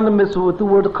synonymous with the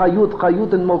word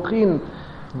chayut and mochin.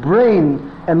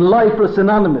 Brain and life are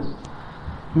synonymous,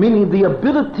 meaning the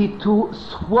ability to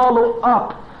swallow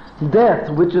up death,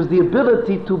 which is the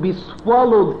ability to be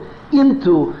swallowed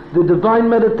into the divine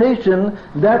meditation.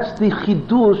 That's the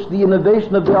chidush, the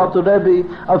innovation of the Alter Rebbe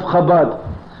of Chabad.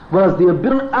 Whereas the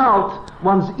burning out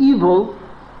one's evil,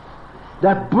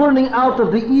 that burning out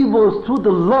of the evil is through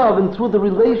the love and through the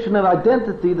relation and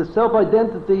identity, the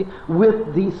self-identity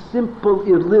with the simple,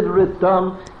 illiterate,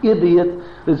 dumb idiot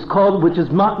is called, which is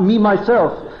me,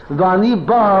 myself. V'ani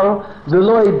bar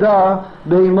v'lo ida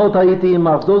behimot hayiti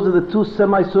imach. Those are the two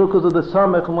semicircles of the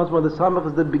Samech, and once more the Samech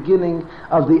is the beginning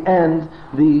of the end,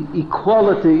 the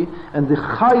equality and the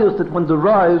chayus that one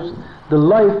derives, the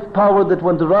life power that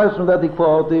one derives from that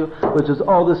equality, which is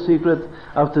all the secret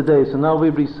of today. So now we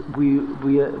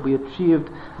achieved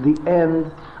the end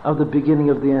of the beginning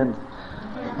of the end.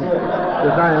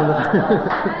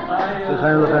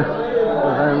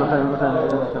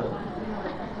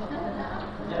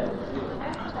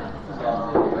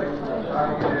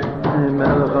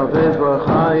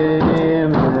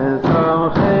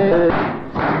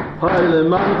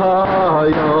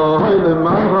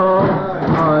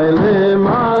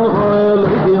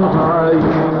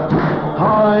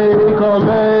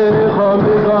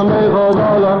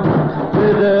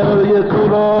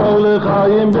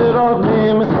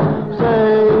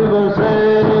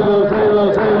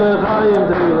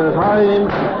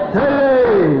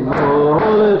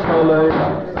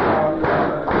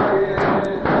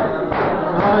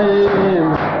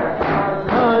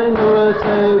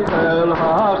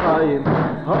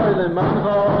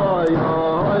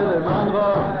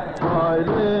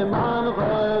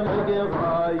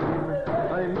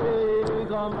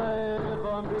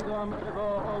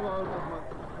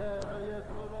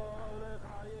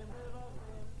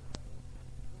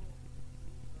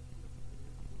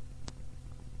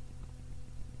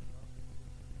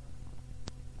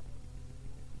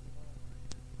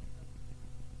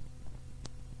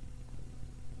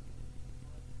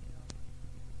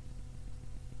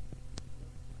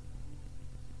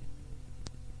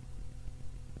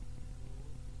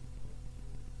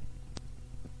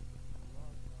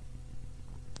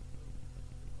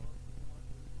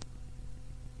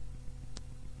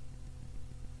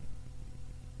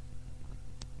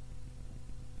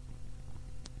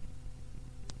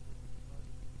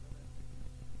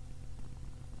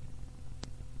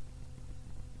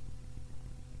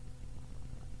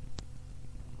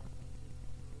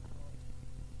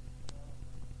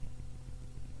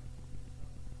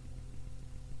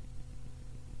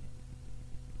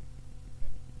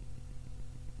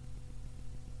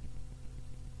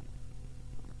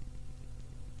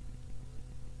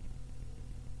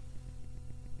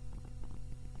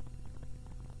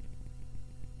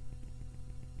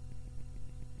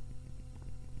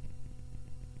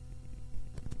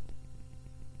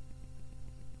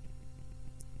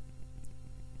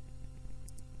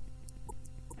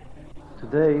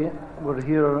 Today we're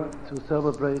here to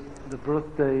celebrate the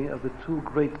birthday of the two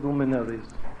great luminaries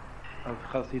of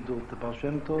Chassidut, the Baal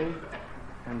Shem Tov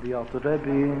and the Alter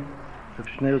Rebbe, of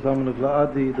Shneur Zalman of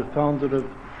La'adi, the founder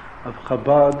of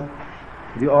Chabad,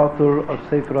 the author of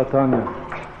Sefer HaTanya.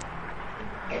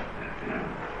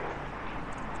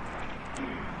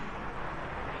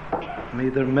 May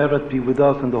their merit be with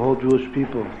us and the whole Jewish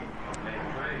people.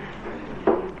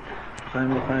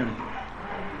 Chaim l'chaim.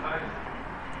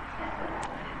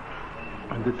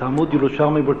 In the Talmud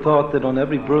Yerushalmi we're taught that on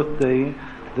every birthday,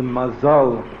 the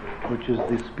mazal, which is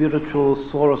the spiritual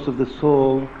source of the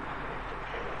soul,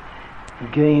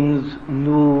 gains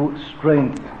new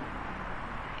strength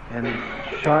and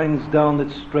shines down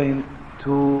its strength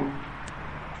to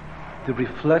the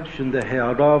reflection, the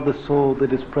he'ara of the soul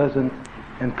that is present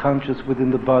and conscious within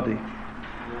the body.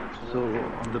 So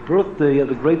on the birthday of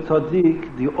the great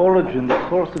tzaddik, the origin, the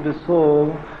source of his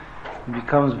soul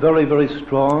becomes very, very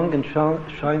strong and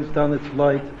shines down its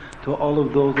light to all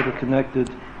of those that are connected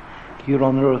here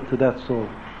on earth to that soul.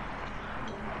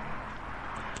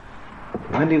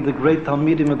 Many of the great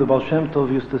Talmidim of the Baal Shem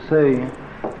Tov used to say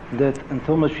that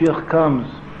until Mashiach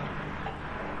comes,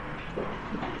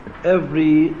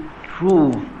 every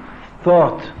true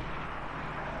thought,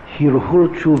 hirhur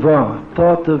tshuva,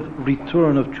 thought of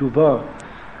return, of tshuva,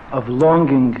 of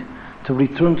longing to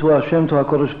return to Hashem, to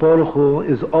HaKadosh Baruch Hu,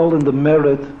 is all in the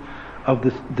merit of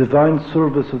this divine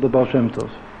service of the Baal Shem Tov.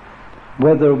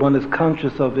 Whether one is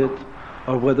conscious of it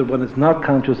or whether one is not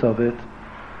conscious of it,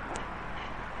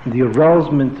 the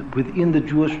arousement within the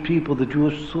Jewish people, the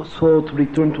Jewish soul to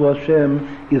return to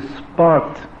Hashem is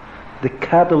sparked. The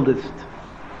catalyst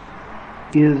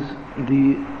is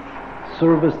the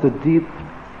service, the deep,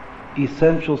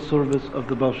 essential service of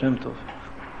the Baal Shem Tov.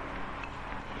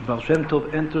 Baal Shem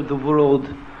Tov entered the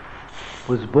world,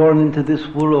 was born into this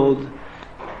world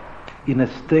in a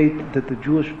state that the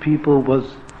Jewish people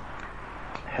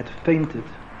had fainted.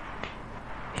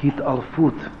 Hit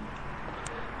alfut.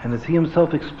 And as he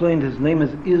himself explained, his name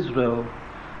is Israel,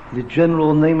 the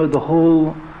general name of the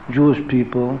whole Jewish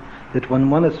people, that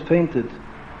when one has fainted,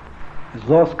 has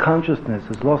lost consciousness,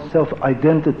 has lost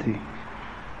self-identity,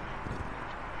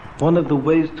 one of the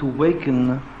ways to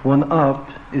waken one up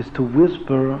is to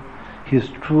whisper his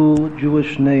true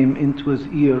Jewish name into his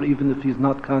ear, even if he's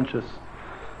not conscious.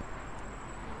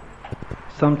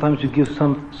 Sometimes you give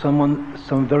someone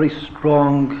some very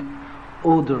strong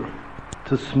odor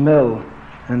to smell,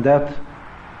 and that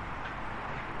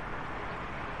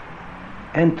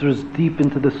enters deep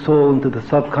into the soul, into the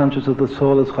subconscious of the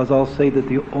soul. As Chazal say, that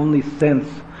the only sense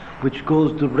which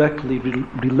goes directly,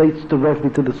 relates directly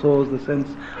to the soul, is the sense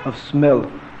of smell.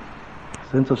 The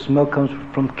sense of smell comes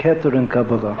from Keter in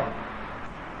Kabbalah.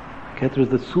 Keter is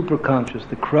the superconscious,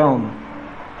 the crown.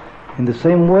 In the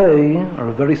same way,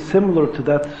 or very similar to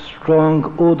that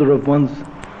strong odor of one's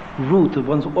root, of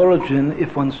one's origin,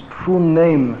 if one's true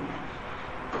name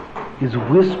is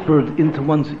whispered into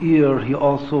one's ear, he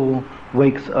also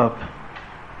wakes up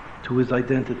to his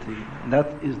identity. And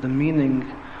that is the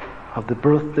meaning of the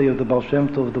birthday of the Baal Shem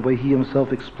Tov, the way he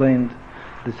himself explained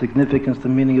the significance, the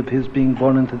meaning of his being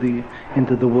born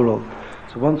into the world.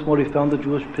 So once more he found the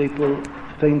Jewish people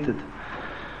fainted,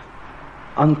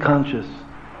 unconscious,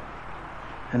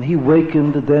 and he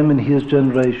wakened them in his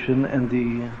generation, and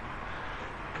the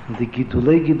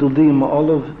Gidulei Gidulim, all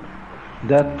of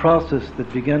that process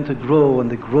that began to grow,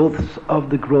 and the growths of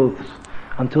the growths,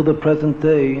 until the present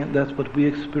day. That's what we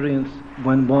experience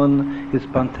when one is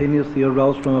spontaneously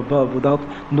aroused from above without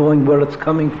knowing where it's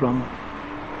coming from.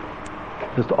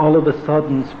 Just all of a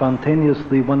sudden,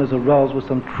 spontaneously, one is aroused with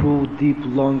some true, deep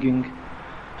longing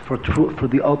for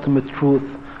the ultimate truth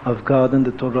of God and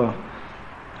the Torah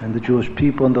and the Jewish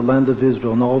people and the land of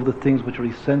Israel and all of the things which are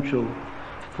essential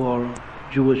for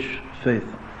Jewish faith.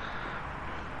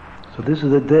 So this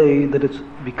is a day that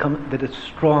it's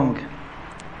strong.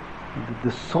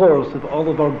 The source of all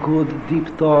of our good, deep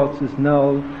thoughts is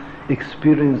now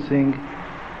experiencing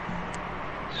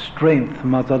strength.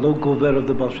 Mazalo Gover of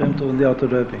the Baal Shem Tov and the Alter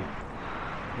Rebbe.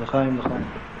 L'chaim, l'chaim.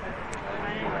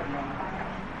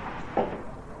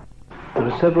 There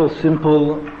are several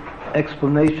simple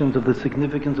explanations of the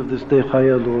significance of this day, Chai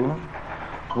Elul.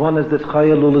 One is that Chai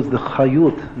Elul is the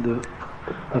chayut,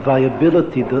 the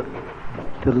viability,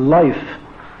 the life.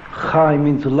 Chai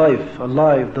means life,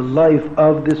 alive, the life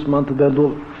of this month of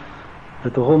Elul.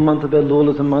 That the whole month of Elul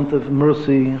is a month of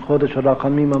mercy, Chodesh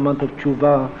HaRachamim, a month of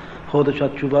tshuva, Chodesh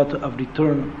HaTshuva, of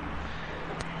return.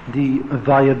 The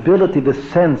viability, the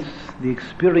sense, the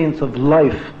experience of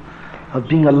life, of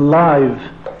being alive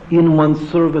in one's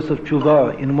service of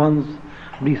tshuva, in one's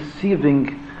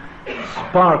receiving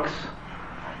sparks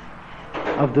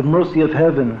of the mercy of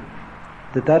heaven,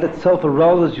 that itself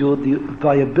arouses you. The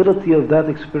viability of that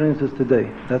experience is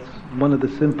today. That's one of the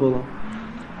simple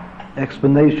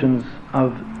explanations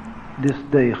of this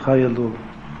day, Chai Elul.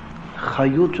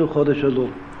 Chayut shel Chodesh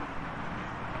Elul.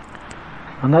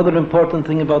 Another important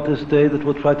thing about this day that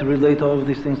we'll try to relate all of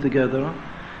these things together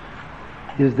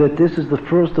is that this is the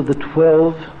first of the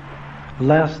 12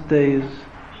 last days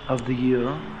of the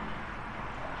year.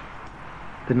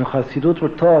 The Chassidut were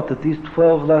taught that these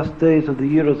 12 last days of the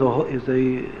year is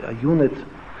a unit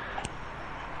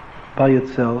by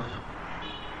itself,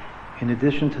 in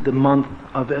addition to the month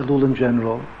of Elul in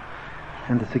general.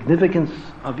 And the significance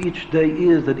of each day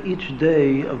is that each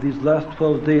day of these last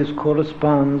 12 days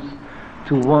corresponds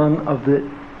to one of the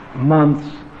months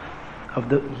of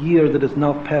the year that is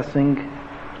now passing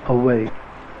away.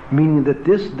 Meaning that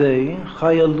this day,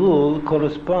 Chai Elul,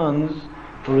 corresponds,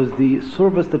 or is the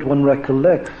service that one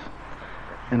recollects,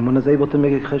 and one is able to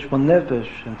make a cheshbon nefesh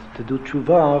and to do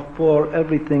tshuva for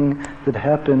everything that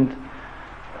happened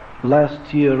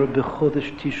last year,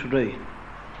 b'chodesh Tishrei.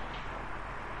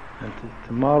 And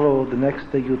tomorrow, the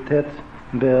next day, Yutet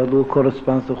Be'elul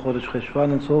corresponds to Chodesh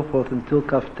Cheshvan and so forth, until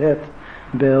Kaftet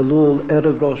Be'elul,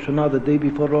 Erev Rosh Hashanah, the day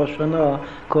before Rosh Hashanah,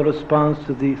 corresponds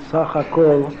to the Sach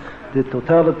HaKol, the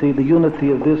totality, the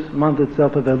unity of this month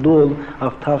itself of Elul,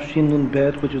 of Tafshin Nun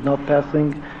Bet, which is now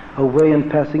passing away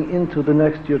and passing into the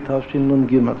next year, Tafshin Nun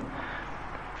Gimel.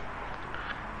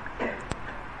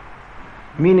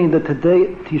 Meaning that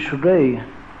today, Tishrei,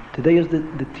 today is the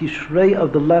Tishrei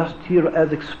of the last year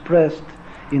as expressed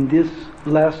in this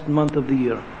last month of the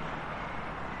year.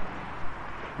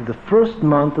 The first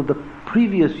month of the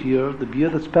previous year, the year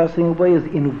that's passing away, is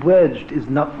wedged, is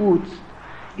na'utz,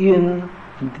 in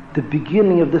the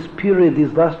beginning of this period,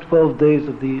 these last 12 days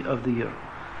of the year.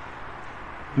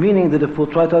 Meaning that if we'll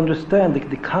try to understand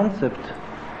the concept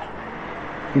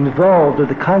involved, or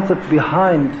the concept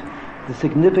behind the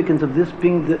significance of this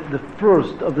being the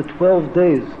first of the 12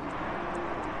 days,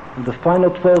 and the final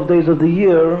 12 days of the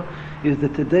year, is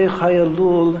that today Chai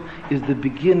Elul is the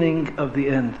beginning of the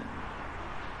end.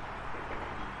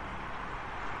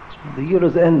 The year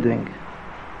is ending.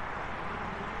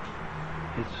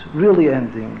 It's really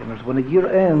ending. And when a year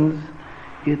ends,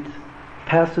 it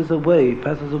passes away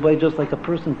just like a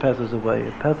person passes away.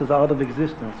 It passes out of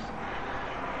existence.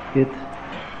 It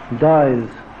dies.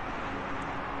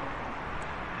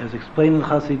 As explained in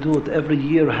Chassidut, every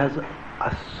year has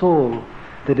a soul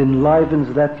that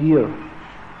enlivens that year.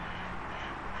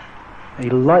 A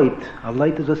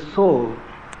light is a soul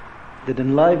that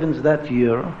enlivens that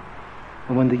year,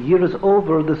 and when the year is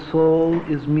over, the soul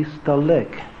is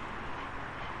mistalek,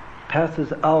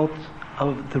 passes out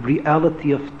of the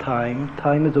reality of time.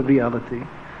 Time is a reality,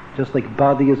 just like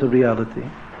body is a reality.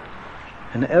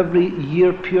 And every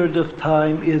year period of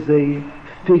time is a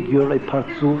figure, a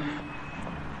partzuf,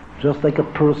 just like a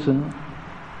person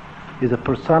is a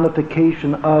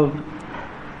personification of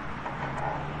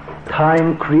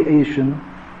time creation.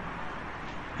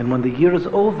 And when the year is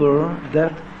over,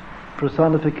 that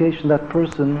personification, that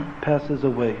person passes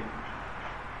away.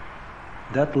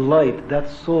 That light, that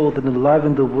soul that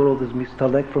enlivened the world is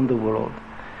mistalek from the world.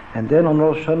 And then on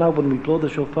Rosh Hashanah, when we blow the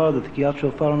shofar, the Tekiyat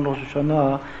shofar on Rosh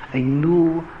Hashanah, a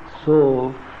new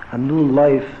soul, a new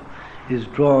life is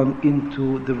drawn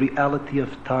into the reality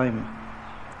of time.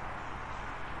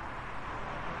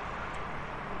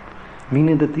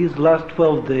 Meaning that these last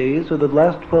 12 days are the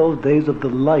last 12 days of the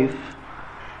life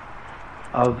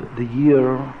of the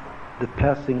year, the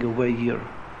passing away year.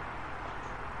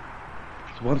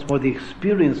 So once more, the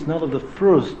experience not of the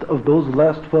first of those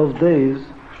last 12 days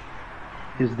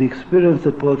is the experience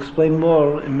that we'll explain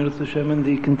more in Mirz Hashem in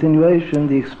the continuation,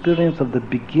 the experience of the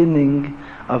beginning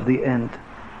of the end.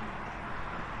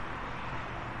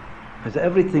 As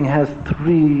everything has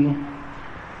three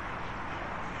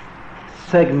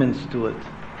segments to it: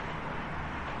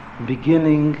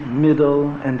 beginning, middle,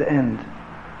 and end.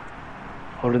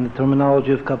 Or in the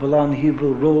terminology of Kabbalah in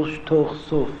Hebrew, Rosh Toch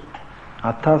Sof,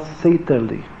 Atas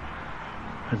Seiterli.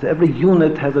 As every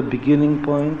unit has a beginning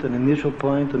point, an initial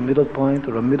point, a middle point,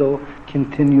 or a middle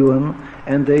continuum,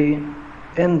 and a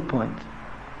end point.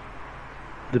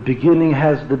 The beginning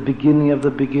has the beginning of the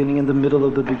beginning, and the middle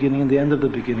of the beginning, and the end of the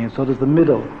beginning, and so does the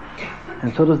middle,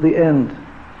 and so does the end.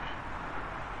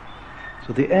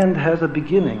 So the end has a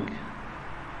beginning,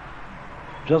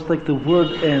 just like the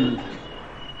word end.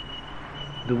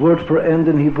 The word for end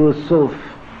in Hebrew is Sof.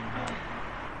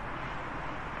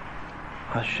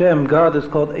 Hashem, God, is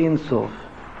called Ein Sof,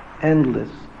 endless.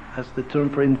 That's the term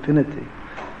for infinity.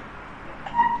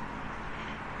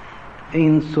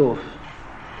 Ein Sof.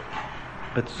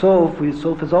 But Sof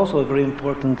is also a very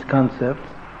important concept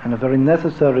and a very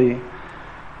necessary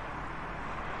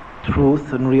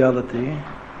truth and reality.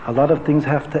 A lot of things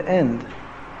have to end.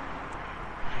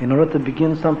 In order to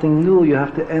begin something new, you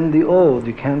have to end the old.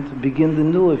 You can't begin the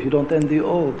new if you don't end the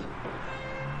old.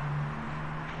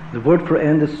 The word for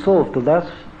end is Sof. The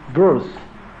last verse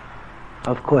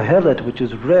of Kohelet, which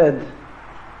is read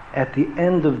at the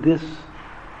end of this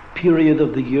period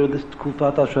of the year, this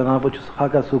Tkufat HaShana, which is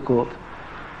Chag HaSukkot.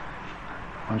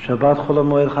 On Shabbat Chol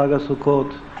HaMoed Chag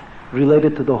HaSukkot,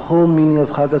 related to the whole meaning of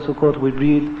Chag HaSukkot, we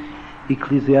read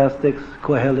Ecclesiastics,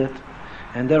 Kohelet.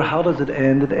 And there, how does it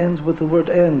end? It ends with the word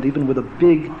end, even with a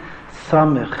big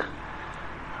Samech.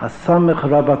 A Samech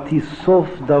Rabati, Sof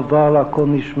Davar HaKol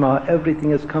Nishma.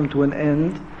 Everything has come to an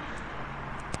end,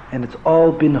 and it's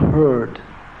all been heard.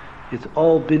 It's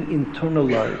all been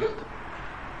internalized.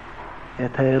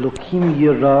 Et ha'elokim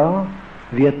yira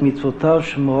v'et mitzvotav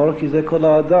shmor ki ze kol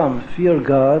ha'adam. Fear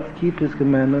God, keep His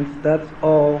commandments. That's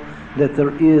all that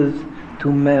there is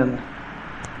to man.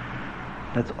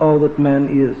 That's all that man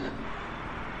is.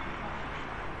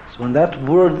 So in that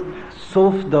word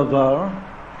sof davar,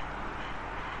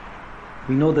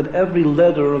 we know that every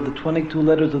letter of the 22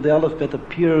 letters of the alphabet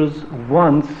appears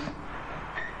once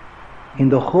in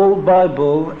the whole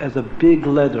Bible as a big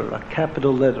letter, a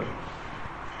capital letter.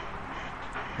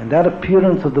 And that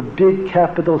appearance of the big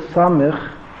capital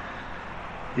Samech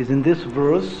is in this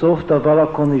verse, Sof Davar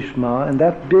HaKol Nishma, and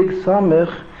that big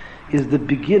Samech is the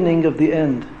beginning of the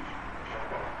end.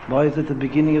 Why is it the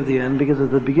beginning of the end? Because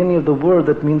it's the beginning of the word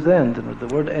that means end. And the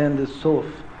word end is Sof.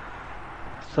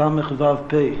 Samech Vav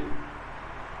Pei.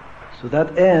 So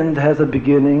that end has a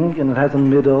beginning, and it has a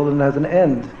middle, and it has an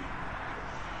end.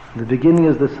 The beginning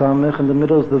is the Samech, and the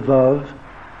middle is the Vav,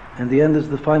 and the end is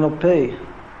the final Pei.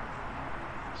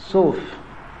 Sof.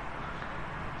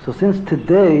 So since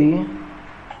today,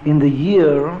 in the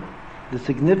year, the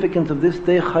significance of this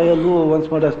day, Chai Elul, once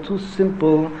more, has two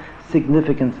simple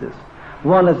significances.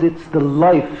 One is it's the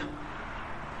life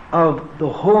of the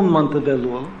whole month of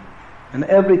Elul, and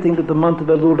everything that the month of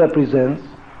Elul represents.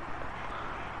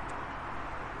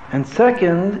 And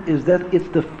second is that it's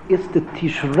the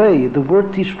Tishrei. The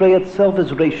word Tishrei itself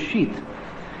is Reshit.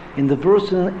 In the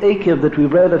verse in Ekev that we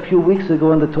read a few weeks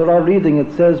ago in the Torah reading,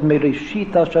 it says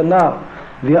Mereshit HaShana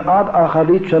v'ad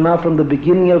Acharit Shana, from the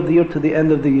beginning of the year to the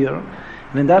end of the year.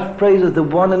 And in that phrase is the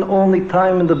one and only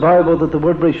time in the Bible that the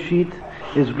word Reshit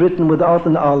is written without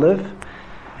an aleph.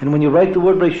 And when you write the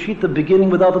word Reshit, the beginning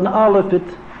without an aleph,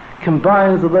 it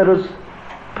combines the letters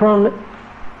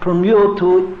permute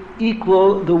to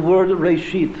equal the word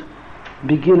Reshit,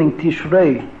 beginning,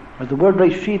 Tishrei. The word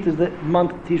Reshit is the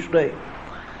month Tishrei.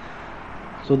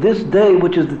 So this day,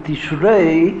 which is the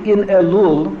Tishrei in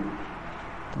Elul,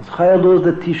 Chai Elul is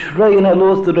the Tishrei in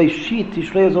Elul, is the Reshit.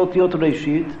 Tishrei is Otiot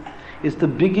Reshit. It's the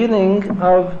beginning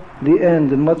of the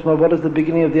end. And much more, what is the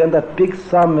beginning of the end? That big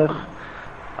Samech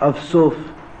of Sof.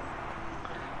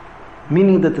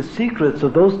 Meaning that the secrets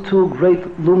of those two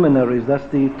great luminaries, that's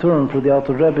the term for the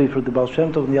Alter Rebbe, for the Baal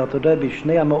Shem Tov and the Alter Rebbe,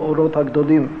 Shnei HaMa'orot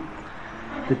HaGdolim,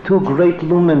 the two great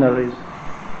luminaries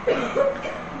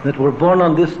that were born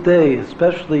on this day,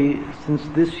 especially since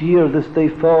this year, this day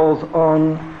falls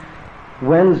on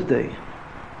Wednesday,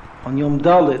 on Yom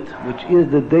Dalet, which is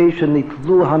the day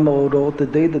Shenitlu HaMa'orot, the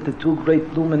day that the two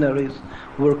great luminaries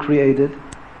were created.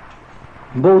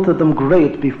 Both of them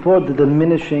great before the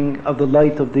diminishing of the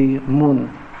light of the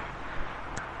moon.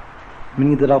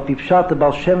 Meaning that Al Pipshat, the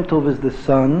Baal Shem Tov is the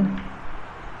sun,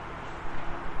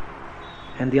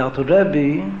 and the Alter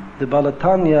Rebbe, the Baal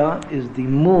Tanya, is the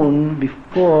moon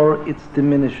before its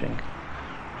diminishing,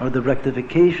 or the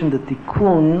rectification, the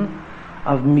tikkun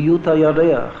of Miyut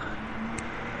HaYareach.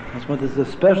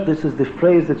 This is the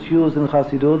phrase that's used in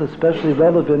Chassidut, especially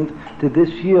relevant to this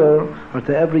year, or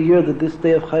to every year that this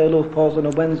day of Chai Elul falls on a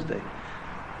Wednesday,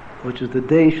 which is the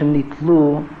day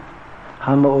Shenitlu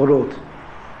HaMa'orot.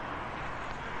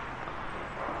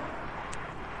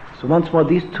 So once more,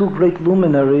 these two great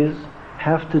luminaries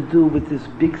have to do with this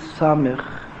big Samech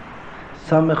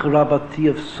Rabati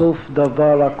of Sof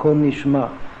Davar HaKol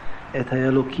Nishma, Et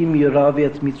ha'elokim yira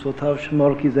v'et mitzvotav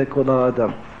shmor ki ze kol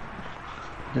ha'adam.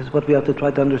 This is what we have to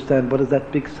try to understand. What is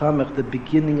that big Samech, the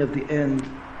beginning of the end?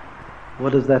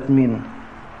 What does that mean?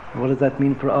 What does that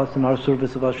mean for us in our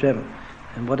service of Hashem?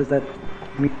 And what does that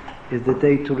mean? Is the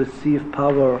day to receive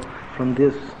power from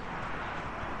this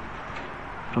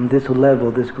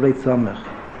level, this great Samech.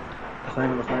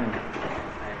 L'chaim, l'chaim.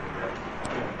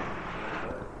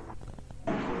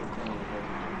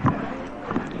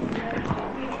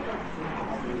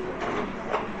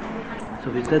 So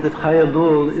we said that Chai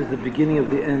Elul is the beginning of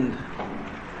the end.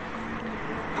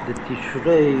 The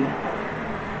Tishrei,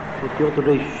 Otiot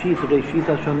Reshit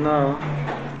HaShana,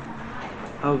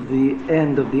 of the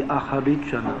end of the Acharit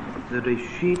Shana, the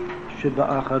Reshit Sheba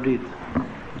Acharit.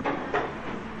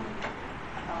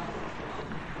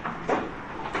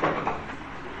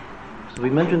 So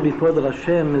we mentioned before that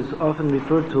Hashem is often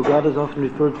referred to, God is often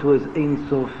referred to as Ein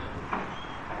Sof.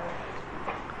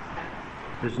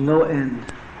 There's no end.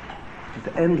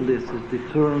 The endless is the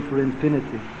term for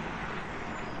infinity.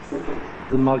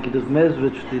 The Maggid of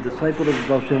Mezrich, the disciple of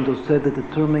Baal Shem Tov, said that the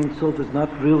term Ein Sof is not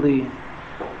really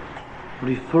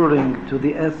referring to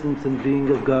the essence and being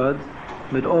of God,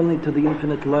 but only to the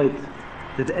infinite light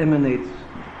that emanates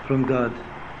from God.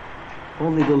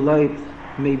 Only the light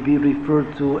may be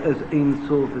referred to as Ein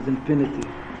Sof, as infinity,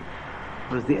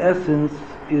 whereas the essence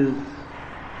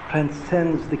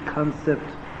transcends the concept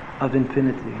of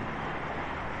infinity,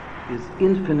 is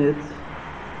infinite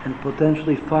and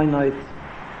potentially finite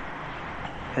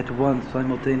at once,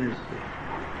 simultaneously.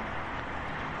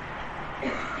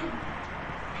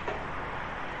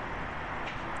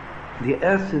 The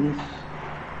essence,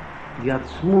 the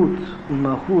Atzmut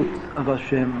Umahut of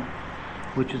Hashem,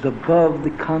 which is above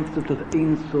the concept of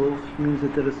Ein Sof, means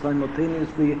that there is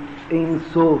simultaneously Ein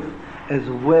Sof as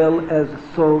well as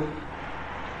Sof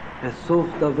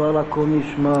Davar HaKol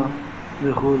Nishma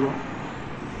V'chulu.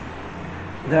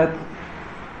 That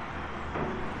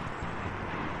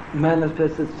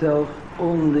manifests itself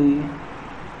only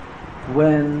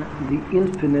when the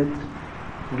infinite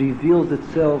reveals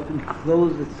itself,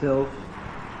 encloses itself,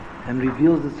 and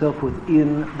reveals itself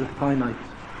within the finite,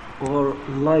 or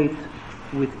light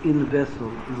within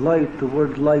vessel. Light, the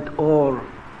word light, or,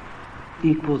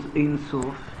 equals Ein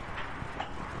Sof.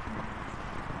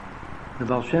 The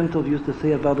Baal Shem Tov used to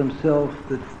say about himself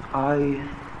that I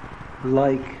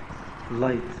like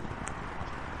light.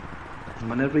 And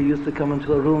whenever he used to come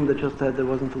into a room that just had, there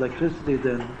wasn't electricity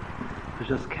then, it was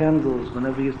just candles.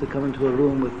 Whenever he used to come into a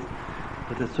room with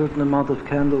a certain amount of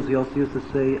candles, he also used to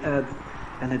say, add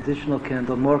an additional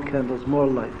candle, more candles, more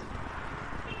light.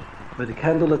 But the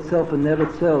candle itself, and Ner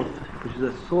itself, which is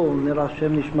a soul, Ner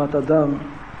Hashem Nishmat Adam,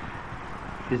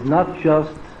 is not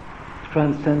just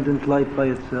transcendent light by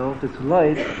itself. It's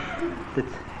light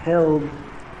that's held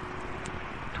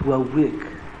to a wick.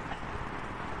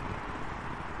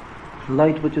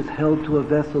 Light which is held to a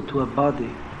vessel, to a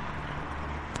body.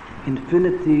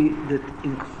 Infinity that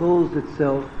enclosed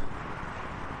itself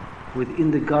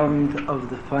within the garment of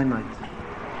the finite.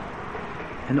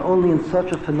 And only in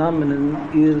such a phenomenon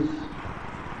is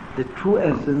the true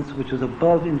essence, which is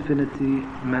above infinity,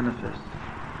 manifest.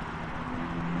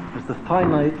 As the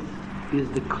finite is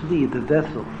the kli, the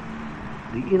vessel.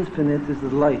 The infinite is the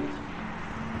light.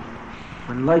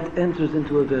 When light enters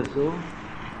into a vessel,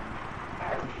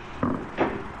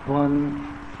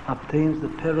 one obtains the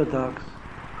paradox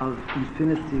of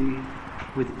infinity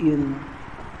within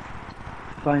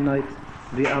finite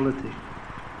reality.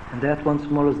 And that once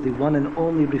more is the one and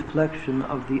only reflection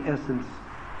of the essence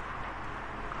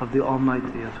of the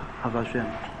Almighty, of Hashem.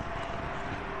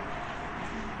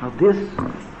 Now this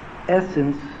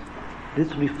essence,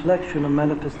 this reflection or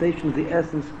manifestation of the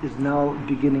essence is now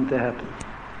beginning to happen.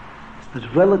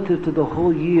 But relative to the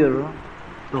whole year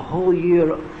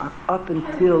up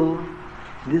until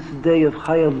this day of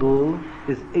Chai Elul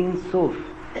is Ein Sof.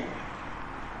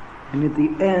 And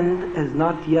the end has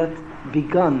not yet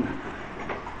begun.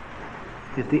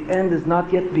 If the end has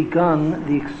not yet begun,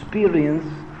 the experience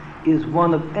is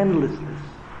one of endlessness.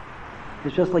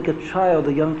 It's just like a child,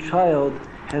 a young child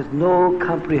has no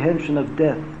comprehension of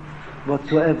death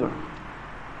whatsoever.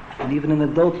 And even an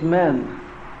adult man,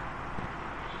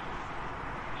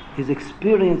 his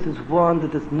experience is one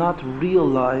that does not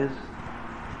realize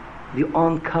the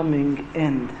oncoming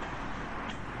end,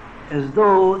 as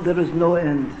though there is no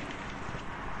end,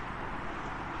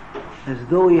 as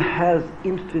though he has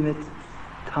infinite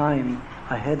time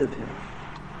ahead of him,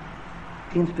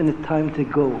 infinite time to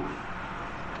go.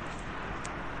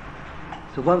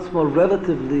 So once more,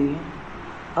 relatively,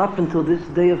 up until this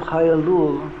day of Chai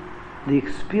Elul, the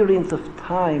experience of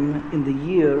time in the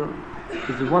year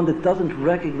is the one that doesn't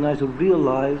recognize or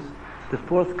realize the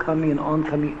forthcoming and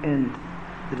oncoming end,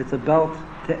 that it's about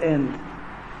to end,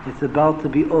 it's about to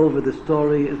be over, the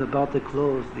story is about to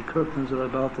close, the curtains are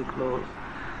about to close,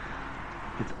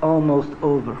 it's almost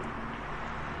over.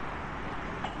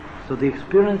 So the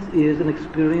experience is an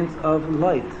experience of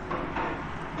light.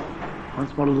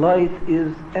 Once more, light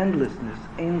is endlessness,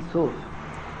 Ein Sof.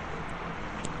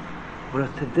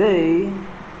 Whereas today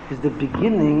is the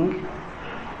beginning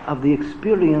of the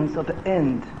experience of the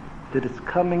end, that it's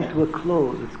coming to a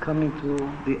close, it's coming to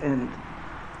the end.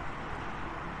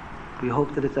 We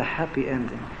hope that it's a happy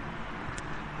ending.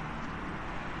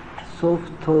 Sof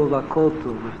tov hakol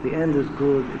tov. If the end is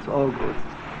good, it's all good.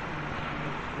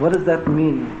 What does that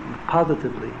mean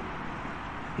positively?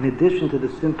 In addition to the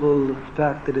simple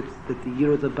fact that the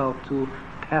year is about to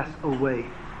pass away.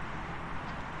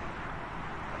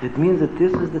 It means that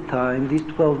this is the time, these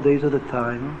 12 days are the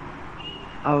time,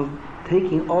 of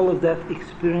taking all of that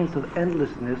experience of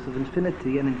endlessness, of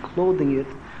infinity, and enclosing it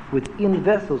within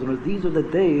vessels. And these are the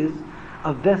days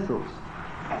of vessels,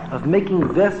 of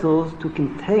making vessels to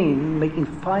contain, making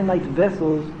finite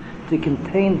vessels to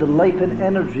contain the life and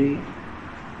energy,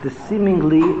 the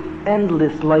seemingly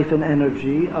endless life and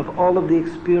energy of all of the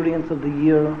experience of the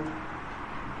year,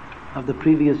 of the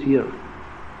previous year.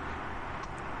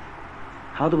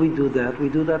 How do we do that? We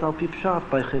do that al pi pshat,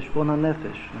 by cheshbon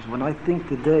hanefesh. When I think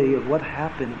today of what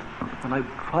happened, when I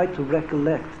try to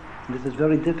recollect, and this is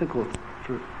very difficult,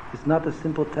 it's not a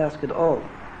simple task at all,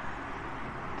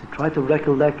 to try to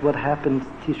recollect what happened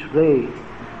Tishrei,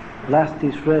 last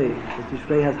Tishrei. If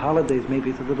Tishrei has holidays,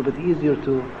 maybe it's a little bit easier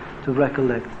to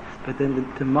recollect. But then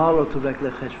tomorrow to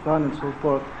recollect Cheshvan and so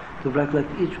forth, to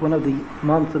recollect each one of the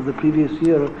months of the previous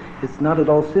year, it's not at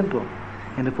all simple.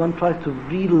 And if one tries to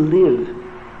relive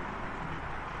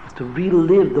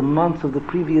the months of the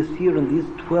previous year in these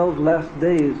 12 last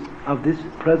days of this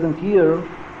present year,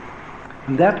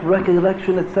 and that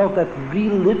recollection itself, that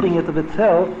reliving it of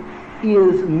itself,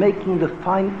 is making the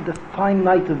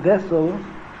finite vessel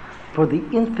for the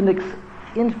infinite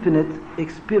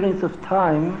experience of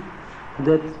time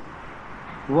that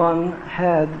one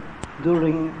had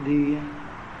during the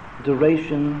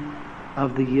duration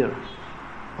of the year.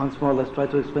 Once more, let's try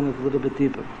to explain it a little bit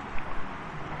deeper.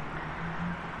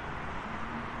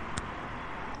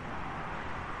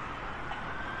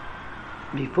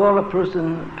 Before a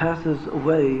person passes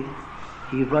away,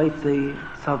 he writes a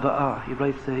tzava'ah, he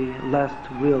writes a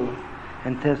last will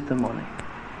and testimony.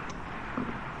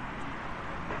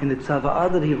 In the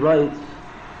tzava'ah that he writes,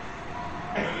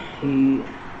 he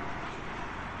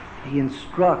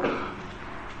instructs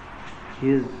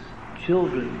his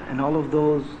children and all of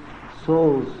those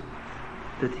souls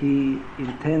that he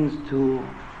intends to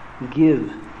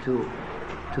give to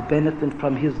benefit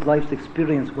from his life's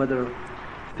experience, whether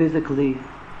physically,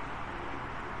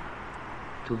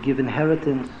 to give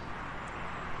inheritance,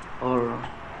 or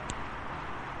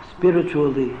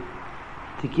spiritually,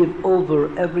 to give over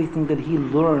everything that he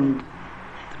learned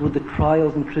through the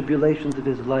trials and tribulations of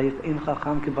his life. In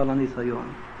chacham kebal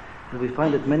hanisayon. And we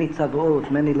find that many tzava'ot,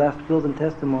 many last wills and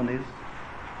testimonies,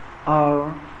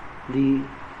 are the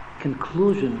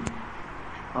conclusion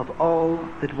of all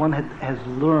that one has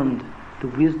learned, the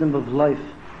wisdom of life,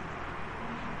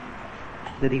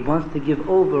 that he wants to give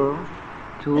over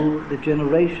to the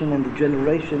generation and the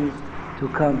generations to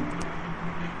come.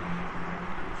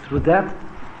 Through that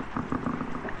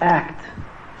act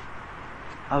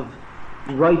of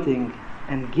writing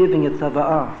and giving a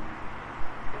tzava'ah,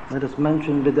 let us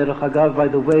mention b'derech hagav, by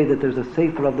the way, that there's a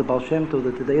sefer of the Baal Shem Tov,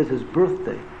 that today is his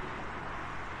birthday.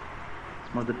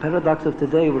 Well, the paradox of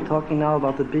today, we're talking now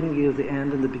about the beginning of the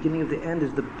end, and the beginning of the end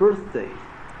is the birthday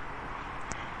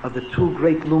of the two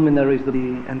great luminaries,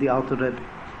 and the Alter Rebbe.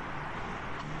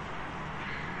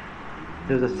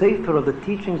 There's a sefer of the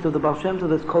teachings of the Baal Shem Tov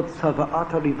that's called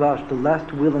Tzava'at HaRivash, the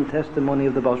last will and testimony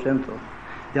of the Baal Shem Tov.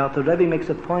 The Alter Rebbe makes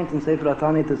a point in Sefer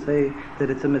Atani to say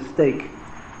that it's a mistake,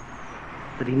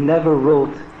 that he never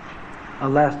wrote a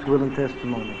last will and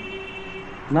testimony.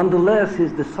 Nonetheless,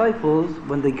 his disciples,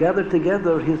 when they gathered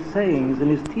together his sayings and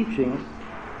his teachings,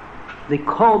 they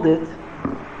called his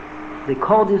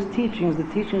teachings, the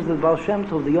teachings of the Baal Shem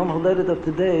Tov, the Yom HaLedet of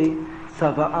today,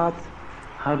 Tzava'at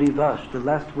HaRivash, the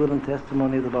last will and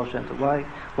testimony of the Baal Shem Tov.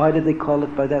 Why did they call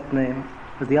it by that name?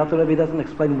 Because the Alter Rebbe doesn't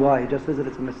explain why, he just says that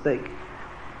it's a mistake.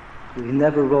 He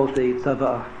never wrote a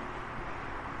Tzava'ah,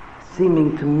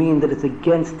 seeming to mean that it's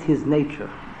against his nature,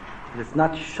 that it's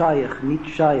not shayach, nit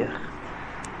shayach.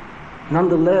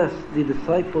 Nonetheless, the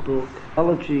disciple took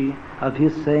theology of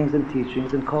his sayings and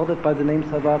teachings and called it by the name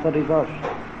Tzava'at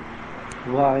HaRivash.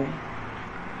 Why?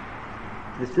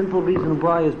 The simple reason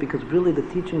why is because really the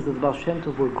teachings of the Baal Shem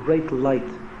Tov were great light.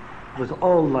 It was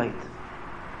all light.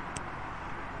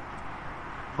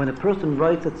 When a person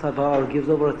writes a tzava'ah or gives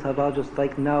over a tzava'ah, just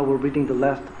like now we're reading the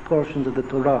last portions of the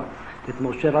Torah, that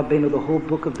Moshe Rabbeinu, the whole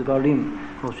book of Devarim,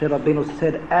 Moshe Rabbeinu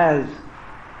said as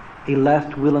a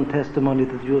last will and testimony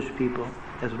to the Jewish people,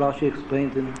 as Rashi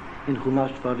explained in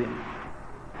Chumash Dvarim.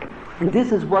 And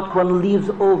this is what one leaves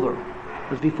over.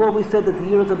 Because before we said that the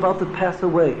year is about to pass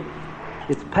away,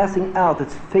 it's passing out,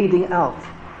 it's fading out.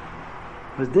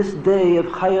 Because this day of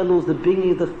Chai Elul is the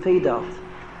beginning of the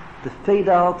fade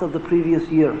out of the previous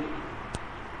year.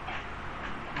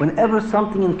 Whenever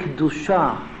something in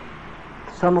Kedusha,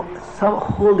 some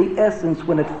holy essence,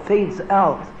 when it fades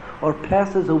out or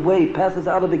passes away, passes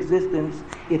out of existence,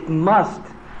 it must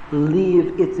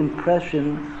leave its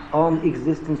impression on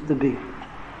existence to be.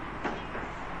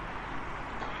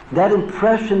 that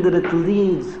impression that it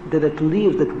leaves,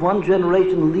 that one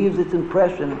generation leaves its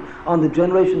impression on the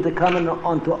generation to come and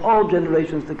onto all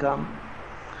generations to come,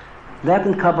 that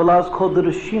in Kabbalah is called the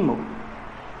Reshimu.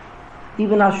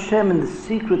 Even Hashem, in the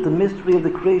secret, the mystery of the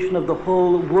creation of the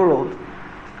whole world,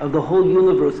 of the whole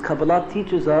universe, Kabbalah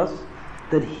teaches us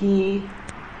that He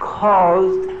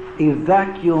caused a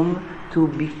vacuum to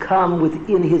become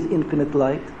within His infinite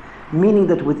light, meaning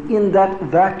that within that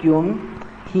vacuum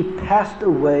He passed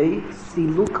away,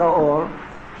 Siluka Or,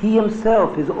 He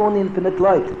Himself, His own infinite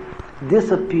light,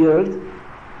 disappeared,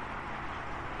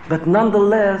 but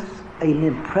nonetheless an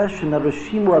impression, a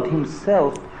Reshimu of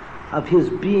Himself, of His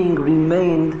being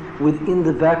remained within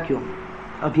the vacuum,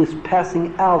 of His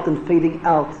passing out and fading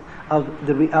out of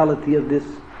the reality of this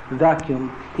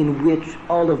vacuum in which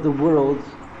all of the worlds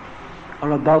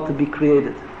are about to be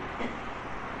created.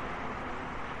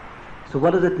 So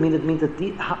what does it mean? It means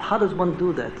that how does one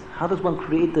do that? How does one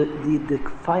create the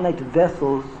finite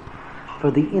vessels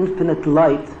for the infinite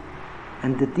light,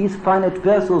 and that these finite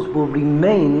vessels will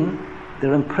remain,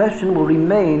 their impression will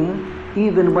remain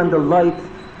even when the light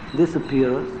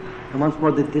disappears? And once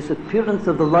more, the disappearance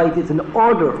of the light is in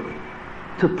order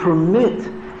to permit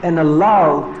and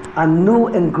allow a new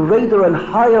and greater and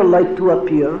higher light to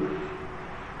appear.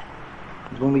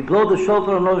 When we blow the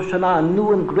shofar on Rosh Hashanah, a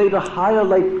new and greater higher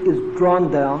light is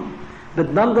drawn down,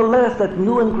 but nonetheless that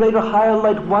new and greater higher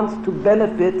light wants to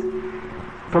benefit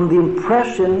from the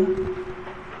impression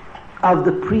of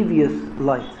the previous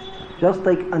light, just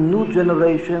like a new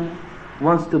generation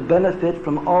wants to benefit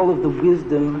from all of the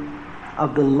wisdom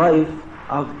of the life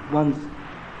of one's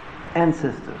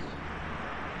ancestors.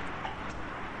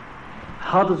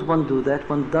 How does one do that?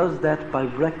 One does that by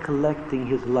recollecting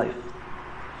his life.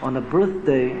 On a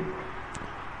birthday,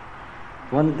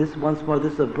 this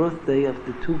is a birthday of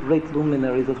the two great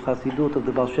luminaries of Chassidut, of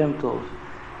the Baal Shem Tov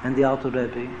and the Alter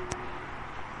Rebbe.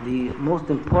 The most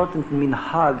important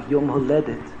minhag, Yom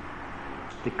Holedet,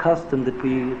 the custom that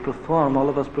we perform, all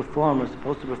of us perform, are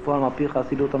supposed to perform Al Pi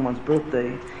Chassidut on one's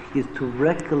birthday, is to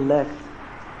recollect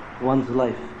one's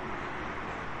life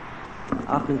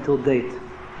up until date.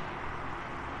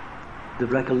 The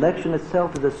recollection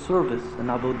itself is a service, an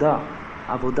avodah,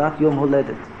 avodat Yom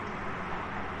Holedet.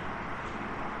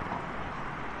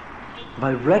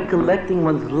 By recollecting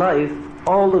one's life,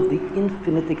 all of the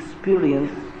infinite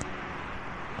experience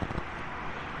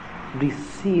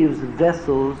receives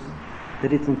vessels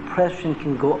that its impression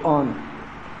can go on.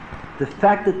 The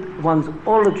fact that one's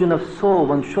origin of soul,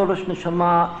 one's Shoresh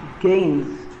Neshama,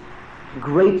 gains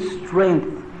great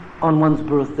strength on one's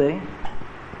birthday,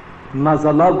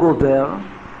 Mazala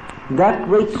Gover, that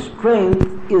great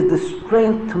strength is the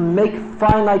strength to make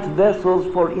finite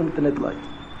vessels for infinite light.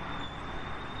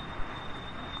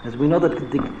 As we know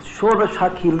that the Shoresh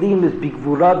HaKilim is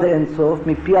Bigvura de Ensof,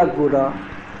 Mipi HaGvura,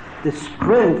 the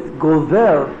strength,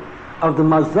 Gover, of the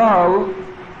Mazal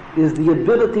is the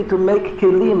ability to make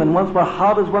Kelim. And once more,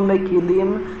 how does one make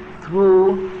Kelim?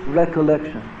 Through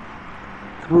recollection,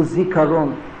 through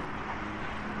Zikaron.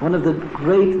 One of the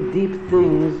great deep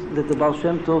things that the Baal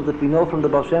Shem Tov, that we know from the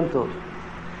Baal Shem Tov,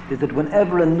 is that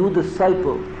whenever a new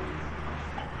disciple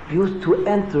used to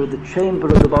enter the chamber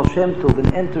of the Baal Shem Tov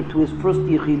and enter to his first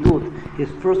yichidut, his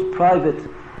first private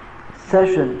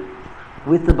session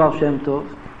with the Baal Shem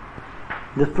Tov,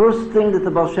 the first thing that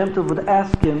the Baal Shem Tov would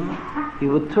ask him, he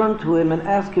would turn to him and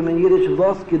ask him in Yiddish,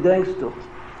 "Was gedenkst du?"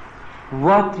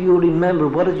 What do you remember?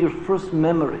 What is your first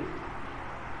memory?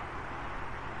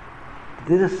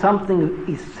 This is something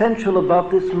essential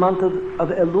about this month of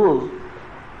Elul.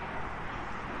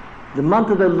 The month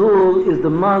of Elul is the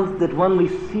month that one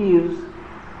receives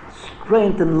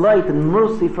strength and light and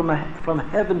mercy from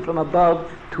heaven, from above,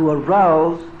 to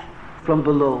arouse from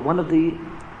below. One of the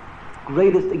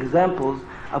greatest examples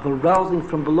of arousing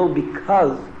from below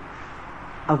because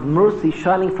of mercy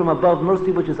shining from above,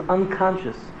 mercy which is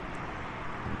unconscious,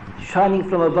 shining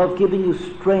from above, giving you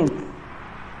strength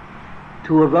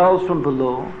to arouse from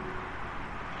below.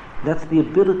 That's the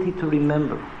ability to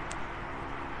remember.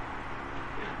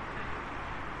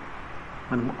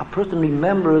 When a person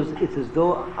remembers, it's as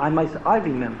though I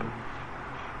remember.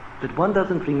 But one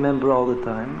doesn't remember all the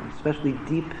time, especially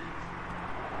deep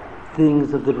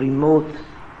things of the remote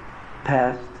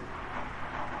past.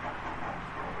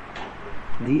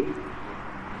 The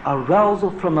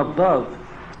arousal from above,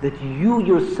 that you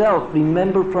yourself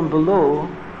remember from below,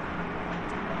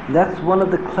 that's one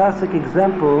of the classic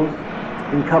examples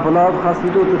in Kabbalah of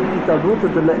Chassidut, of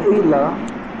Itaruta de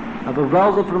Le'ela, of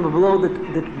arousal from below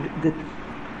that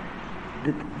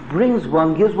brings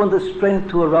one, gives one the strength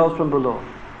to arouse from below.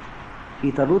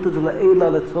 Itaruta de Le'ela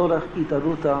letzorach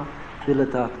itaruta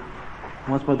dilatata.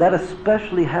 Once more, that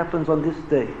especially happens on this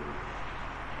day.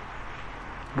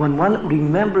 When one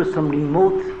remembers some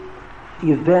remote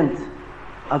event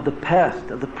of the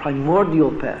past, of the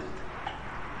primordial past,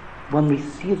 one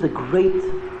receives a great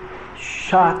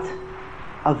shot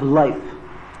of life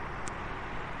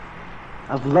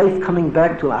coming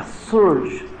back to a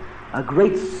surge, a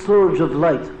great surge of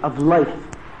light, of life.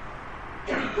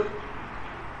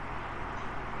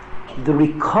 The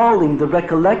recalling, the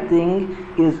recollecting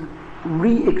is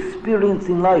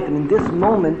re-experiencing life. And in this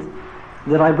moment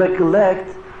that I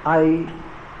recollect, a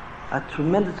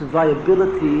tremendous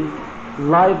viability,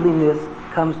 liveliness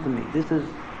comes to me. This is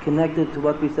connected to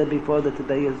what we said before, that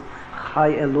today is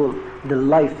Chai Elul, the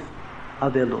life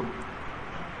of Elul.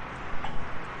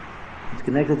 It's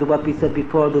connected to what we said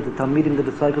before, that the Talmidim, the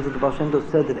disciples of the Baal Shem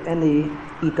Tov, said that any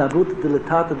itarut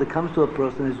dilatata that comes to a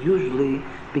person is usually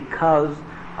because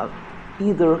of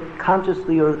either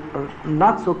consciously or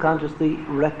not so consciously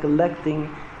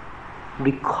recollecting,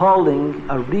 recalling,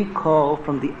 a recall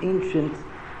from the ancient,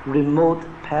 remote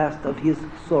past of his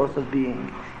source of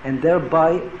being, and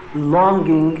thereby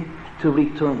longing to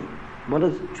return. What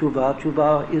is tshuva?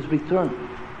 Tshuva is return.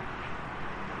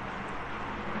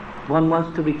 One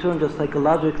wants to return just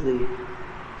psychologically.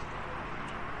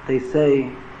 They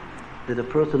say that a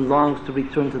person longs to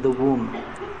return to the womb.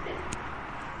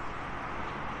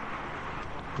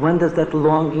 When does that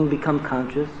longing become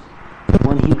conscious?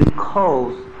 When he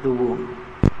recalls the womb.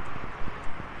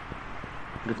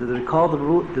 But to recall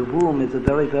the womb is a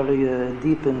very, very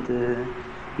deep and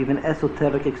even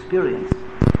esoteric experience.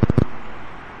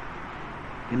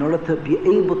 In order to be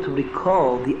able to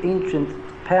recall the ancient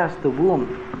past, the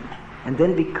womb, and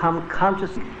then become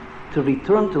conscious to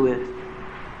return to it,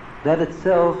 that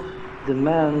itself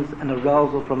demands an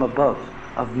arousal from above,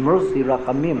 of mercy,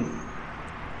 rachamim.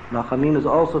 Rachamim is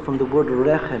also from the word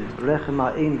rechem, rechem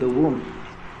ha'ein, the womb.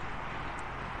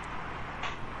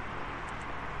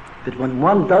 But when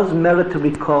one does merit to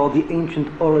recall the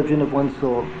ancient origin of one's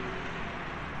soul,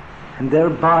 and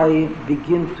thereby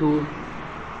begin to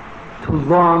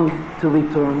long to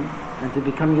return and to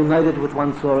become united with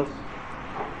one's source,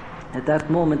 at that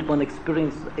moment one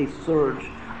experiences a surge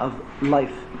of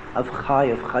life, of chai,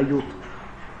 of chayut.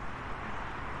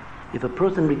 If a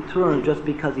person returns just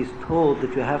because he's told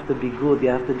that you have to be good, you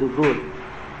have to do good,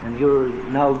 and you're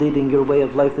now leading your way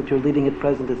of life that you're leading at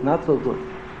present is not so good,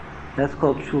 that's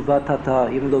called tshuva tata,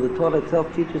 even though the Torah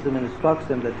itself teaches him and instructs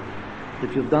him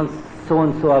that you've done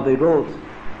so-and-so averot,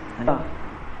 and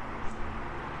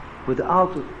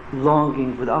without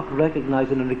longing, without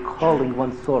recognizing and recalling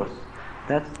one's source.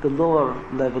 That's the lower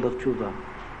level of tshuva.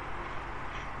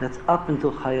 That's up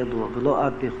until Chai Elul, v'lo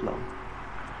ad bichlal.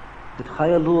 But Chai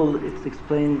Elul, it's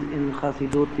explained in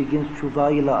Chassidut, begins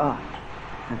tshuva ila'ah.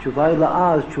 And tshuva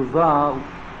ila'ah is tshuva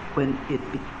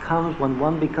when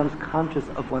one becomes conscious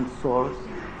of one's source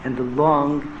and the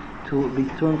long to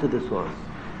return to the source.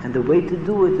 And the way to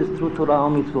do it is through Torah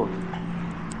mitzvot.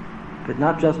 But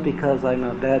not just because I'm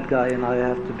a bad guy and I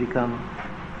have to become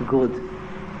good,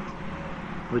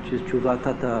 which is tshuva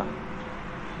tata.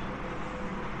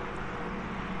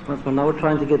 Once more, now we're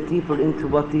trying to get deeper into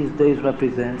what these days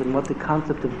represent and what the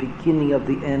concept of beginning of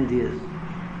the end is.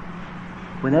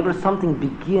 Whenever something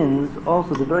begins,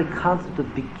 also the very concept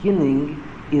of beginning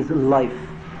is life.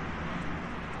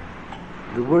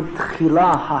 The word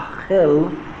tchila,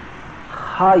 hachel,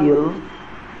 chayil,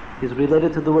 is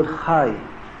related to the word chai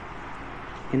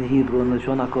in Hebrew, in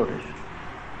Lashon HaKodesh.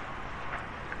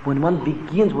 When one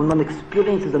begins, when one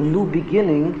experiences a new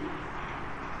beginning,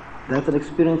 that's an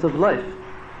experience of life.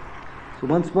 So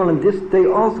once more, in this day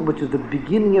also, which is the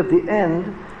beginning of the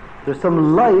end, there's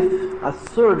some life, a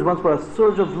surge, once more, a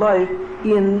surge of life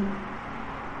in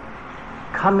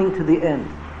coming to the end.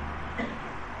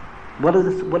 What is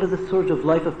the surge of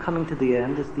life of coming to the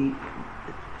end? Is the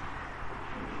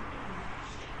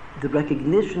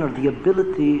recognition or the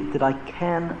ability that I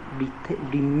can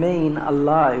remain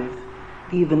alive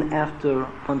even after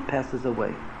one passes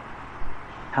away.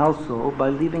 How so? By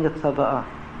leaving a tzava'ah.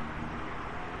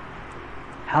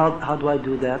 How do I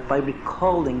do that? By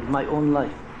recalling my own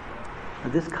life.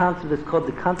 And this concept is called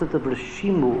the concept of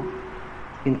Reshimu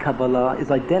in Kabbalah, is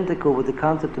identical with the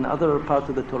concept in other parts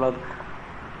of the Torah of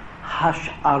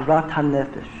Hash'arat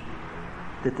HaNefesh,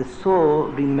 that the soul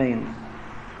remains.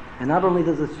 And not only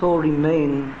does the soul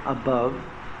remain above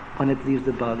when it leaves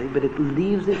the body, but it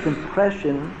leaves its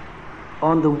impression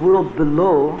on the world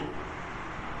below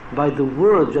by the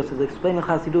words, just as explained in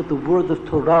Chassidut, the words of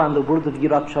Torah and the words of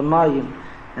Yirat Shamayim,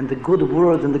 and the good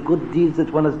words and the good deeds that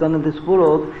one has done in this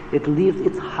world. It leaves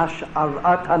its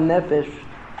Hash'arat HaNefesh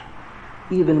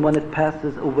even when it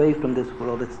passes away from this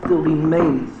world, it still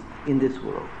remains in this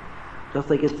world. Just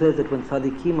like it says that when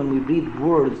tzaddikim, when we read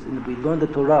words, and we learn the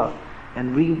Torah,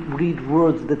 and read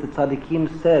words that the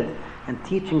tzaddikim said, and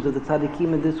teachings of the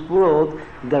tzaddikim in this world,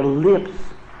 their lips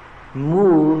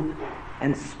move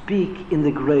and speak in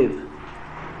the grave.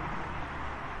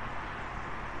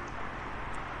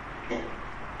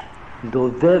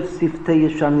 Dovev siftei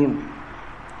yeshanim,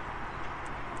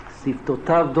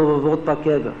 siftotav dovavot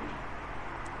ba'kever.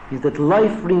 Is that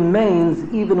life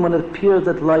remains even when it appears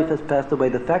that life has passed away.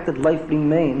 The fact that life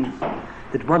remains,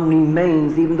 that one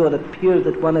remains even though it appears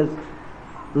that one has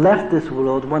left this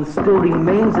world, one still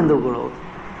remains in the world.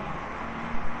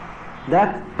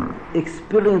 That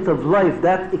experience of life,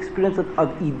 that experience of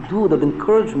idud, of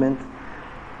encouragement,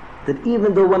 that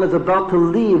even though one is about to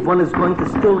leave, one is going to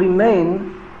still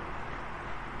remain,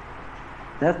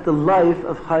 that's the life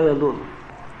of Chai Elul,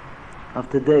 of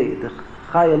today, the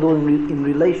Chai Elul in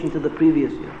relation to the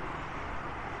previous year.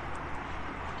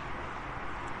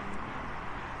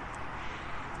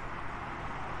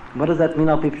 What does that mean,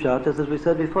 Al Pi Pshat? Just as we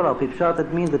said before, Al Pi Pshat,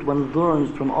 it means that one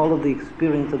learns from all of the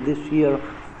experience of this year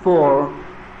for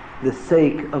the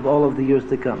sake of all of the years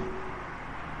to come.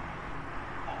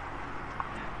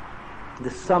 The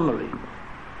summary.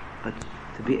 But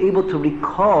to be able to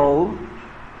recall,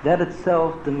 that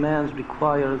itself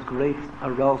requires great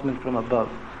arousement from above,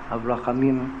 of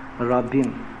Rachamim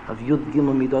Rabim, of Yud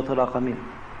Gimel Midot Rachamim.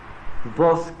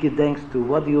 Vos gedenkst du,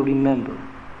 what do you remember?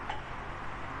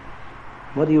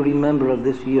 What do you remember of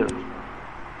this year?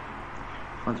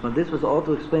 Once more, this was all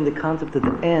to explain the concept that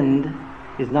the end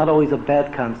is not always a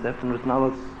bad concept, and now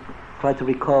let's try to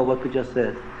recall what we just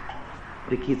said.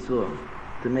 B'kitzur,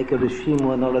 to make a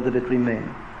reshima in order that it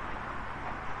remain.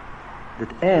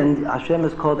 That end, Hashem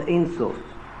is called Ein Sof.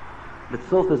 But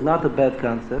Sof is not a bad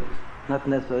concept, not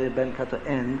necessarily a bad concept,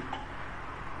 end,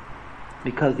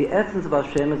 because the essence of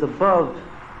Hashem is above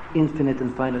infinite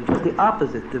and finite. Just the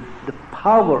opposite. The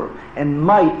power and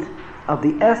might of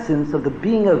the essence of the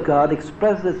being of God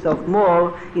expresses itself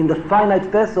more in the finite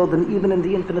vessel than even in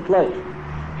the infinite light.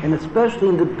 And especially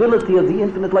in the ability of the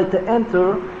infinite light to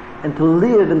enter and to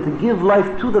live and to give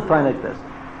life to the finite vessel.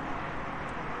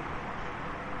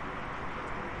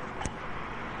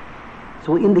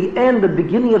 So in the end, the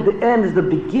beginning of the end is the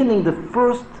beginning, the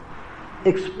first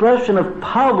expression of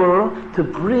power to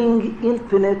bring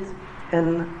infinite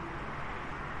and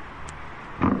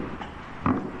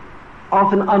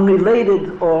often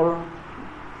unrelated or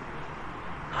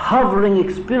hovering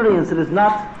experience that is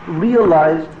not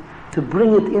realized, to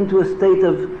bring it into a state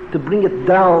of, to bring it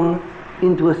down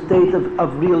into a state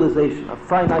of realization, of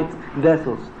finite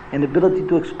vessels, and ability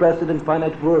to express it in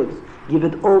finite words, give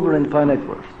it over in finite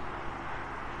words.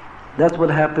 That's what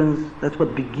happens, that's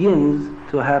what begins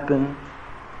to happen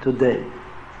today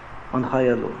on Chai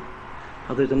Elul.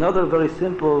 Now there's another very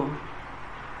simple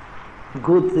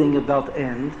good thing about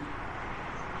end.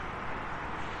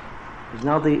 Is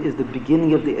now is the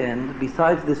beginning of the end,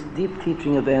 besides this deep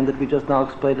teaching of end that we just now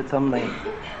explained at some length.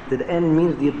 That end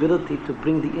means the ability to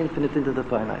bring the infinite into the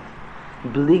finite.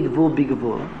 Bli gvul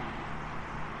bigvul.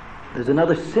 There's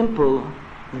another simple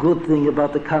good thing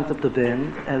about the concept of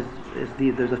end,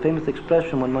 there's a famous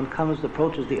expression when one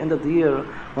approaches the end of the year,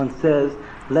 one says,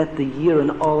 let the year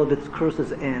and all of its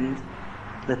curses end,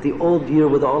 let the old year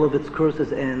with all of its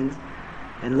curses end,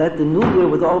 and let the new year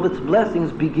with all of its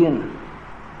blessings begin.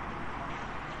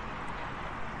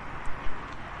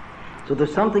 So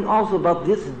there's something also about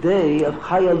this day of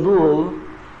Chai Elul,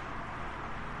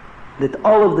 that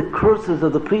all of the curses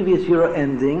of the previous year are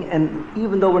ending, and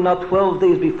even though we're now 12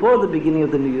 days before the beginning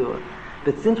of the new year,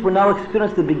 but since we're now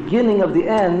experiencing the beginning of the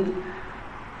end,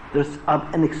 there's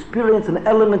an experience, an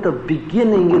element of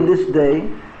beginning in this day,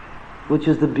 which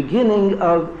is the beginning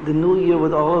of the new year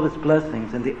with all of its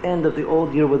blessings, and the end of the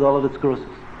old year with all of its curses.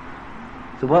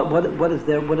 So what is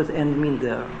there? What does end mean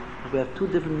there? We have two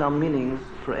different now meanings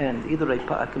for end. Either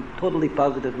a totally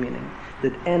positive meaning,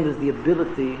 that end is the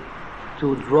ability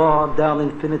to draw down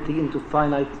infinity into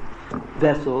finite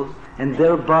vessels, and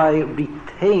thereby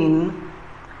retain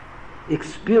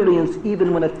experience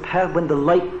even when when the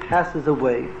light passes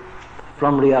away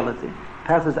from reality,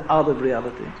 passes out of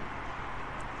reality.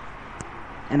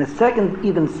 And a second,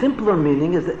 even simpler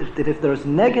meaning is that if there's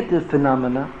negative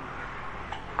phenomena,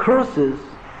 curses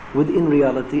within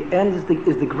reality, end is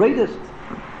the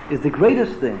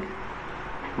greatest thing,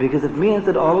 because it means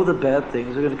that all of the bad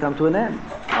things are going to come to an end.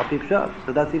 Al Pi Pshat.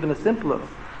 So that's even a simpler,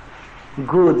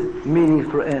 good meaning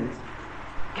for end.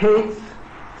 Kates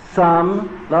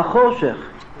Sam Lachoshech.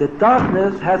 The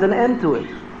darkness has an end to it.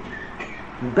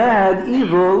 Bad,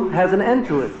 evil has an end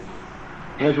to it.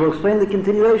 And as we'll explain the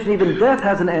continuation, even death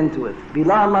has an end to it.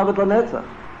 Bila mavet lanetzach.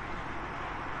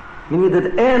 Meaning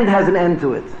that end has an end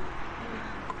to it.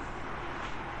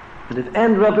 But if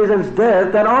end represents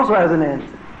death, that also has an end.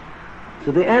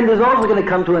 So the end is also going to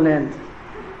come to an end.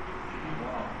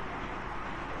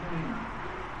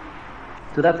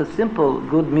 So that's a simple,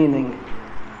 good meaning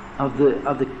of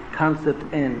the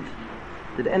concept end.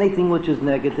 That anything which is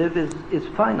negative is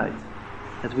finite.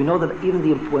 As we know that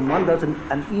even when one does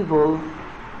an evil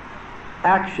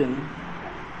action,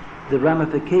 the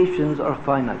ramifications are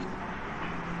finite.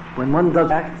 When one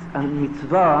does act and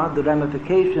mitzvah, the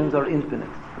ramifications are infinite.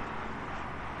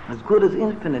 As good is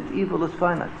infinite, evil is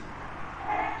finite.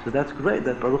 So that's great,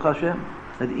 that Baruch Hashem,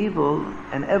 that evil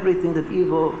and everything that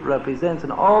evil represents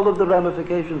and all of the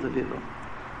ramifications of evil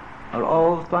are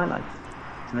all finite.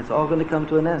 And it's all going to come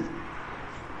to an end.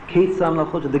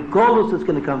 The golus is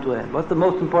going to come to an end. What's the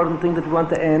most important thing that we want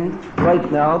to end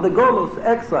right now? The golus,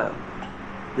 exile.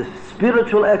 The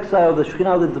spiritual exile, the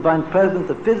Shekhinah, the divine presence,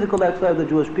 the physical exile of the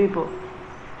Jewish people.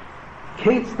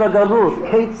 Kates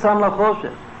v'galut, kates sam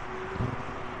lachoshev.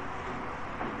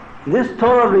 This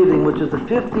Torah reading, which is the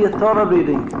 50th Torah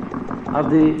reading of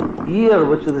the year,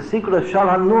 which is the secret of Shal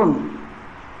HaNun,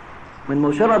 when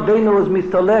Moshe Rabbeinu is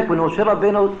mistalek, when Moshe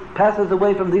Rabbeinu passes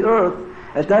away from the earth,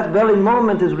 at that very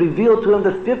moment is revealed to him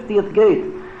the 50th gate,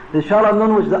 the Shal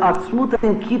HaNun, which is the Atzmut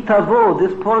in Kitavo,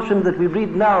 this portion that we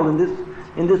read now in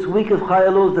this week of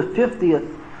Chayaluz, the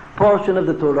 50th portion of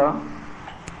the Torah.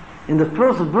 In the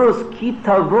first verse,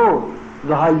 Kitavo,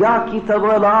 V'haya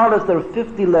Kitavo el haaretz, there are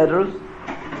 50 letters.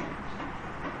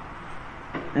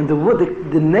 And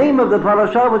the name of the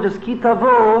parasha, which is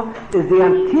Kitavo, is the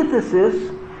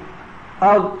antithesis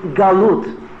of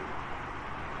Galut.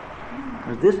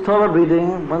 This Torah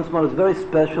reading, once more, is very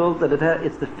special, that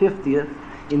it's the 50th.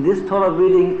 In this Torah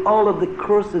reading, all of the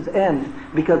curses end,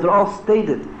 because they're all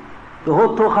stated. The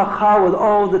whole Tochacha with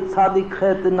all the Tzadik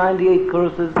Chet, the 98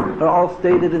 curses, are all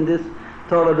stated in this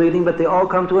Torah reading, but they all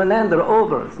come to an end, they're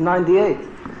over, it's 98.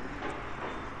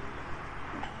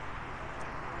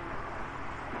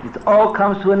 It all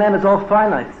comes to an end, it's all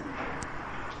finite.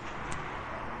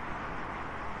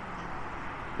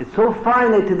 It's so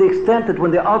finite to the extent that when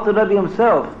the Alter Rebbe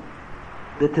himself,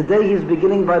 that today he's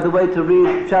beginning, by the way, to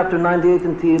read chapter 98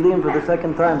 in Tehillim for the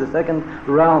second time, the second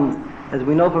round. As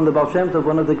we know from the Baal Shem Tov,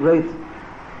 one of the great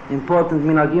important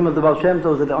minhagim of the Baal Shem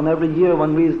Tov is that on every year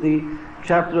one reads the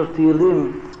chapter of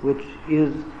Tehillim, which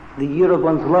is the year of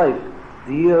one's life,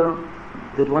 the year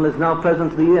that one is now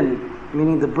presently in,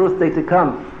 meaning the birthday to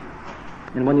come.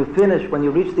 And when you finish, when you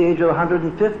reach the age of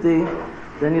 150,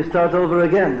 then you start over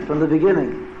again, from the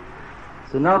beginning.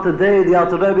 So now today, the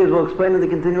Alter Rebbe will explain in the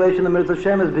continuation of Mirza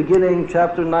Hashem is beginning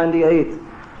chapter 98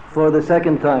 for the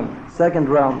second time, second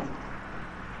round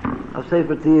of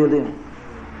Sefer Tehillim.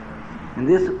 In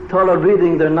this Torah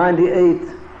reading, there are 98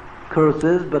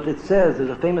 curses, but it says, there's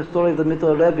a famous story of the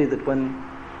Mitzvah Rebbe, that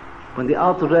when the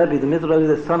Alter Rebbe, the Mitzvah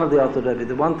Rebbe, the son of the Alter Rebbe,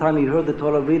 the one time he heard the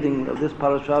Torah reading of this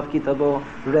parasha of Kitabo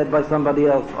read by somebody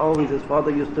else. Always his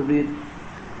father used to read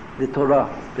the Torah.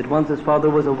 But once his father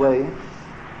was away,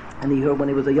 and he heard, when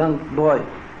he was a young boy,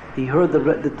 he heard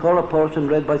the Torah portion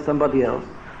read by somebody else,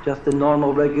 just a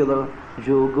normal, regular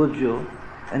Jew, good Jew.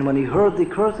 And when he heard the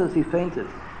curses, he fainted.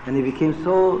 And he became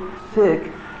so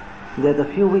sick that a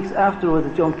few weeks afterwards,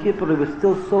 at Yom Kippur, he was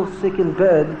still so sick in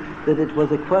bed that it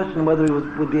was a question whether he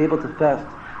would be able to fast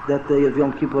that day of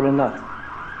Yom Kippur or not.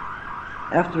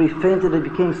 After he fainted, he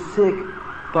became sick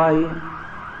by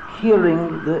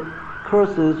hearing the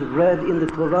curses read in the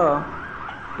Torah,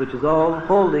 which is all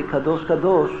holy, kadosh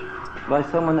kadosh, by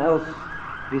someone else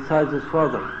besides his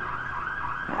father.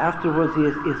 Afterwards he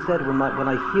said, when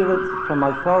I hear it from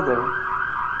my father,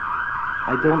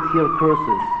 I don't hear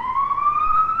curses.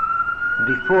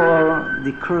 Before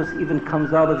the curse even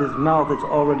comes out of his mouth, it's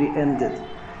already ended.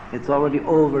 It's already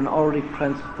over and already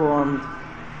transformed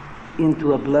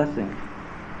into a blessing.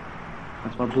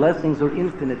 And so blessings are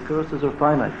infinite, curses are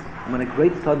finite. And when a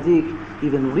great tzaddik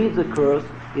even reads a curse,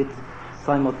 it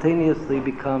simultaneously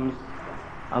becomes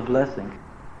a blessing.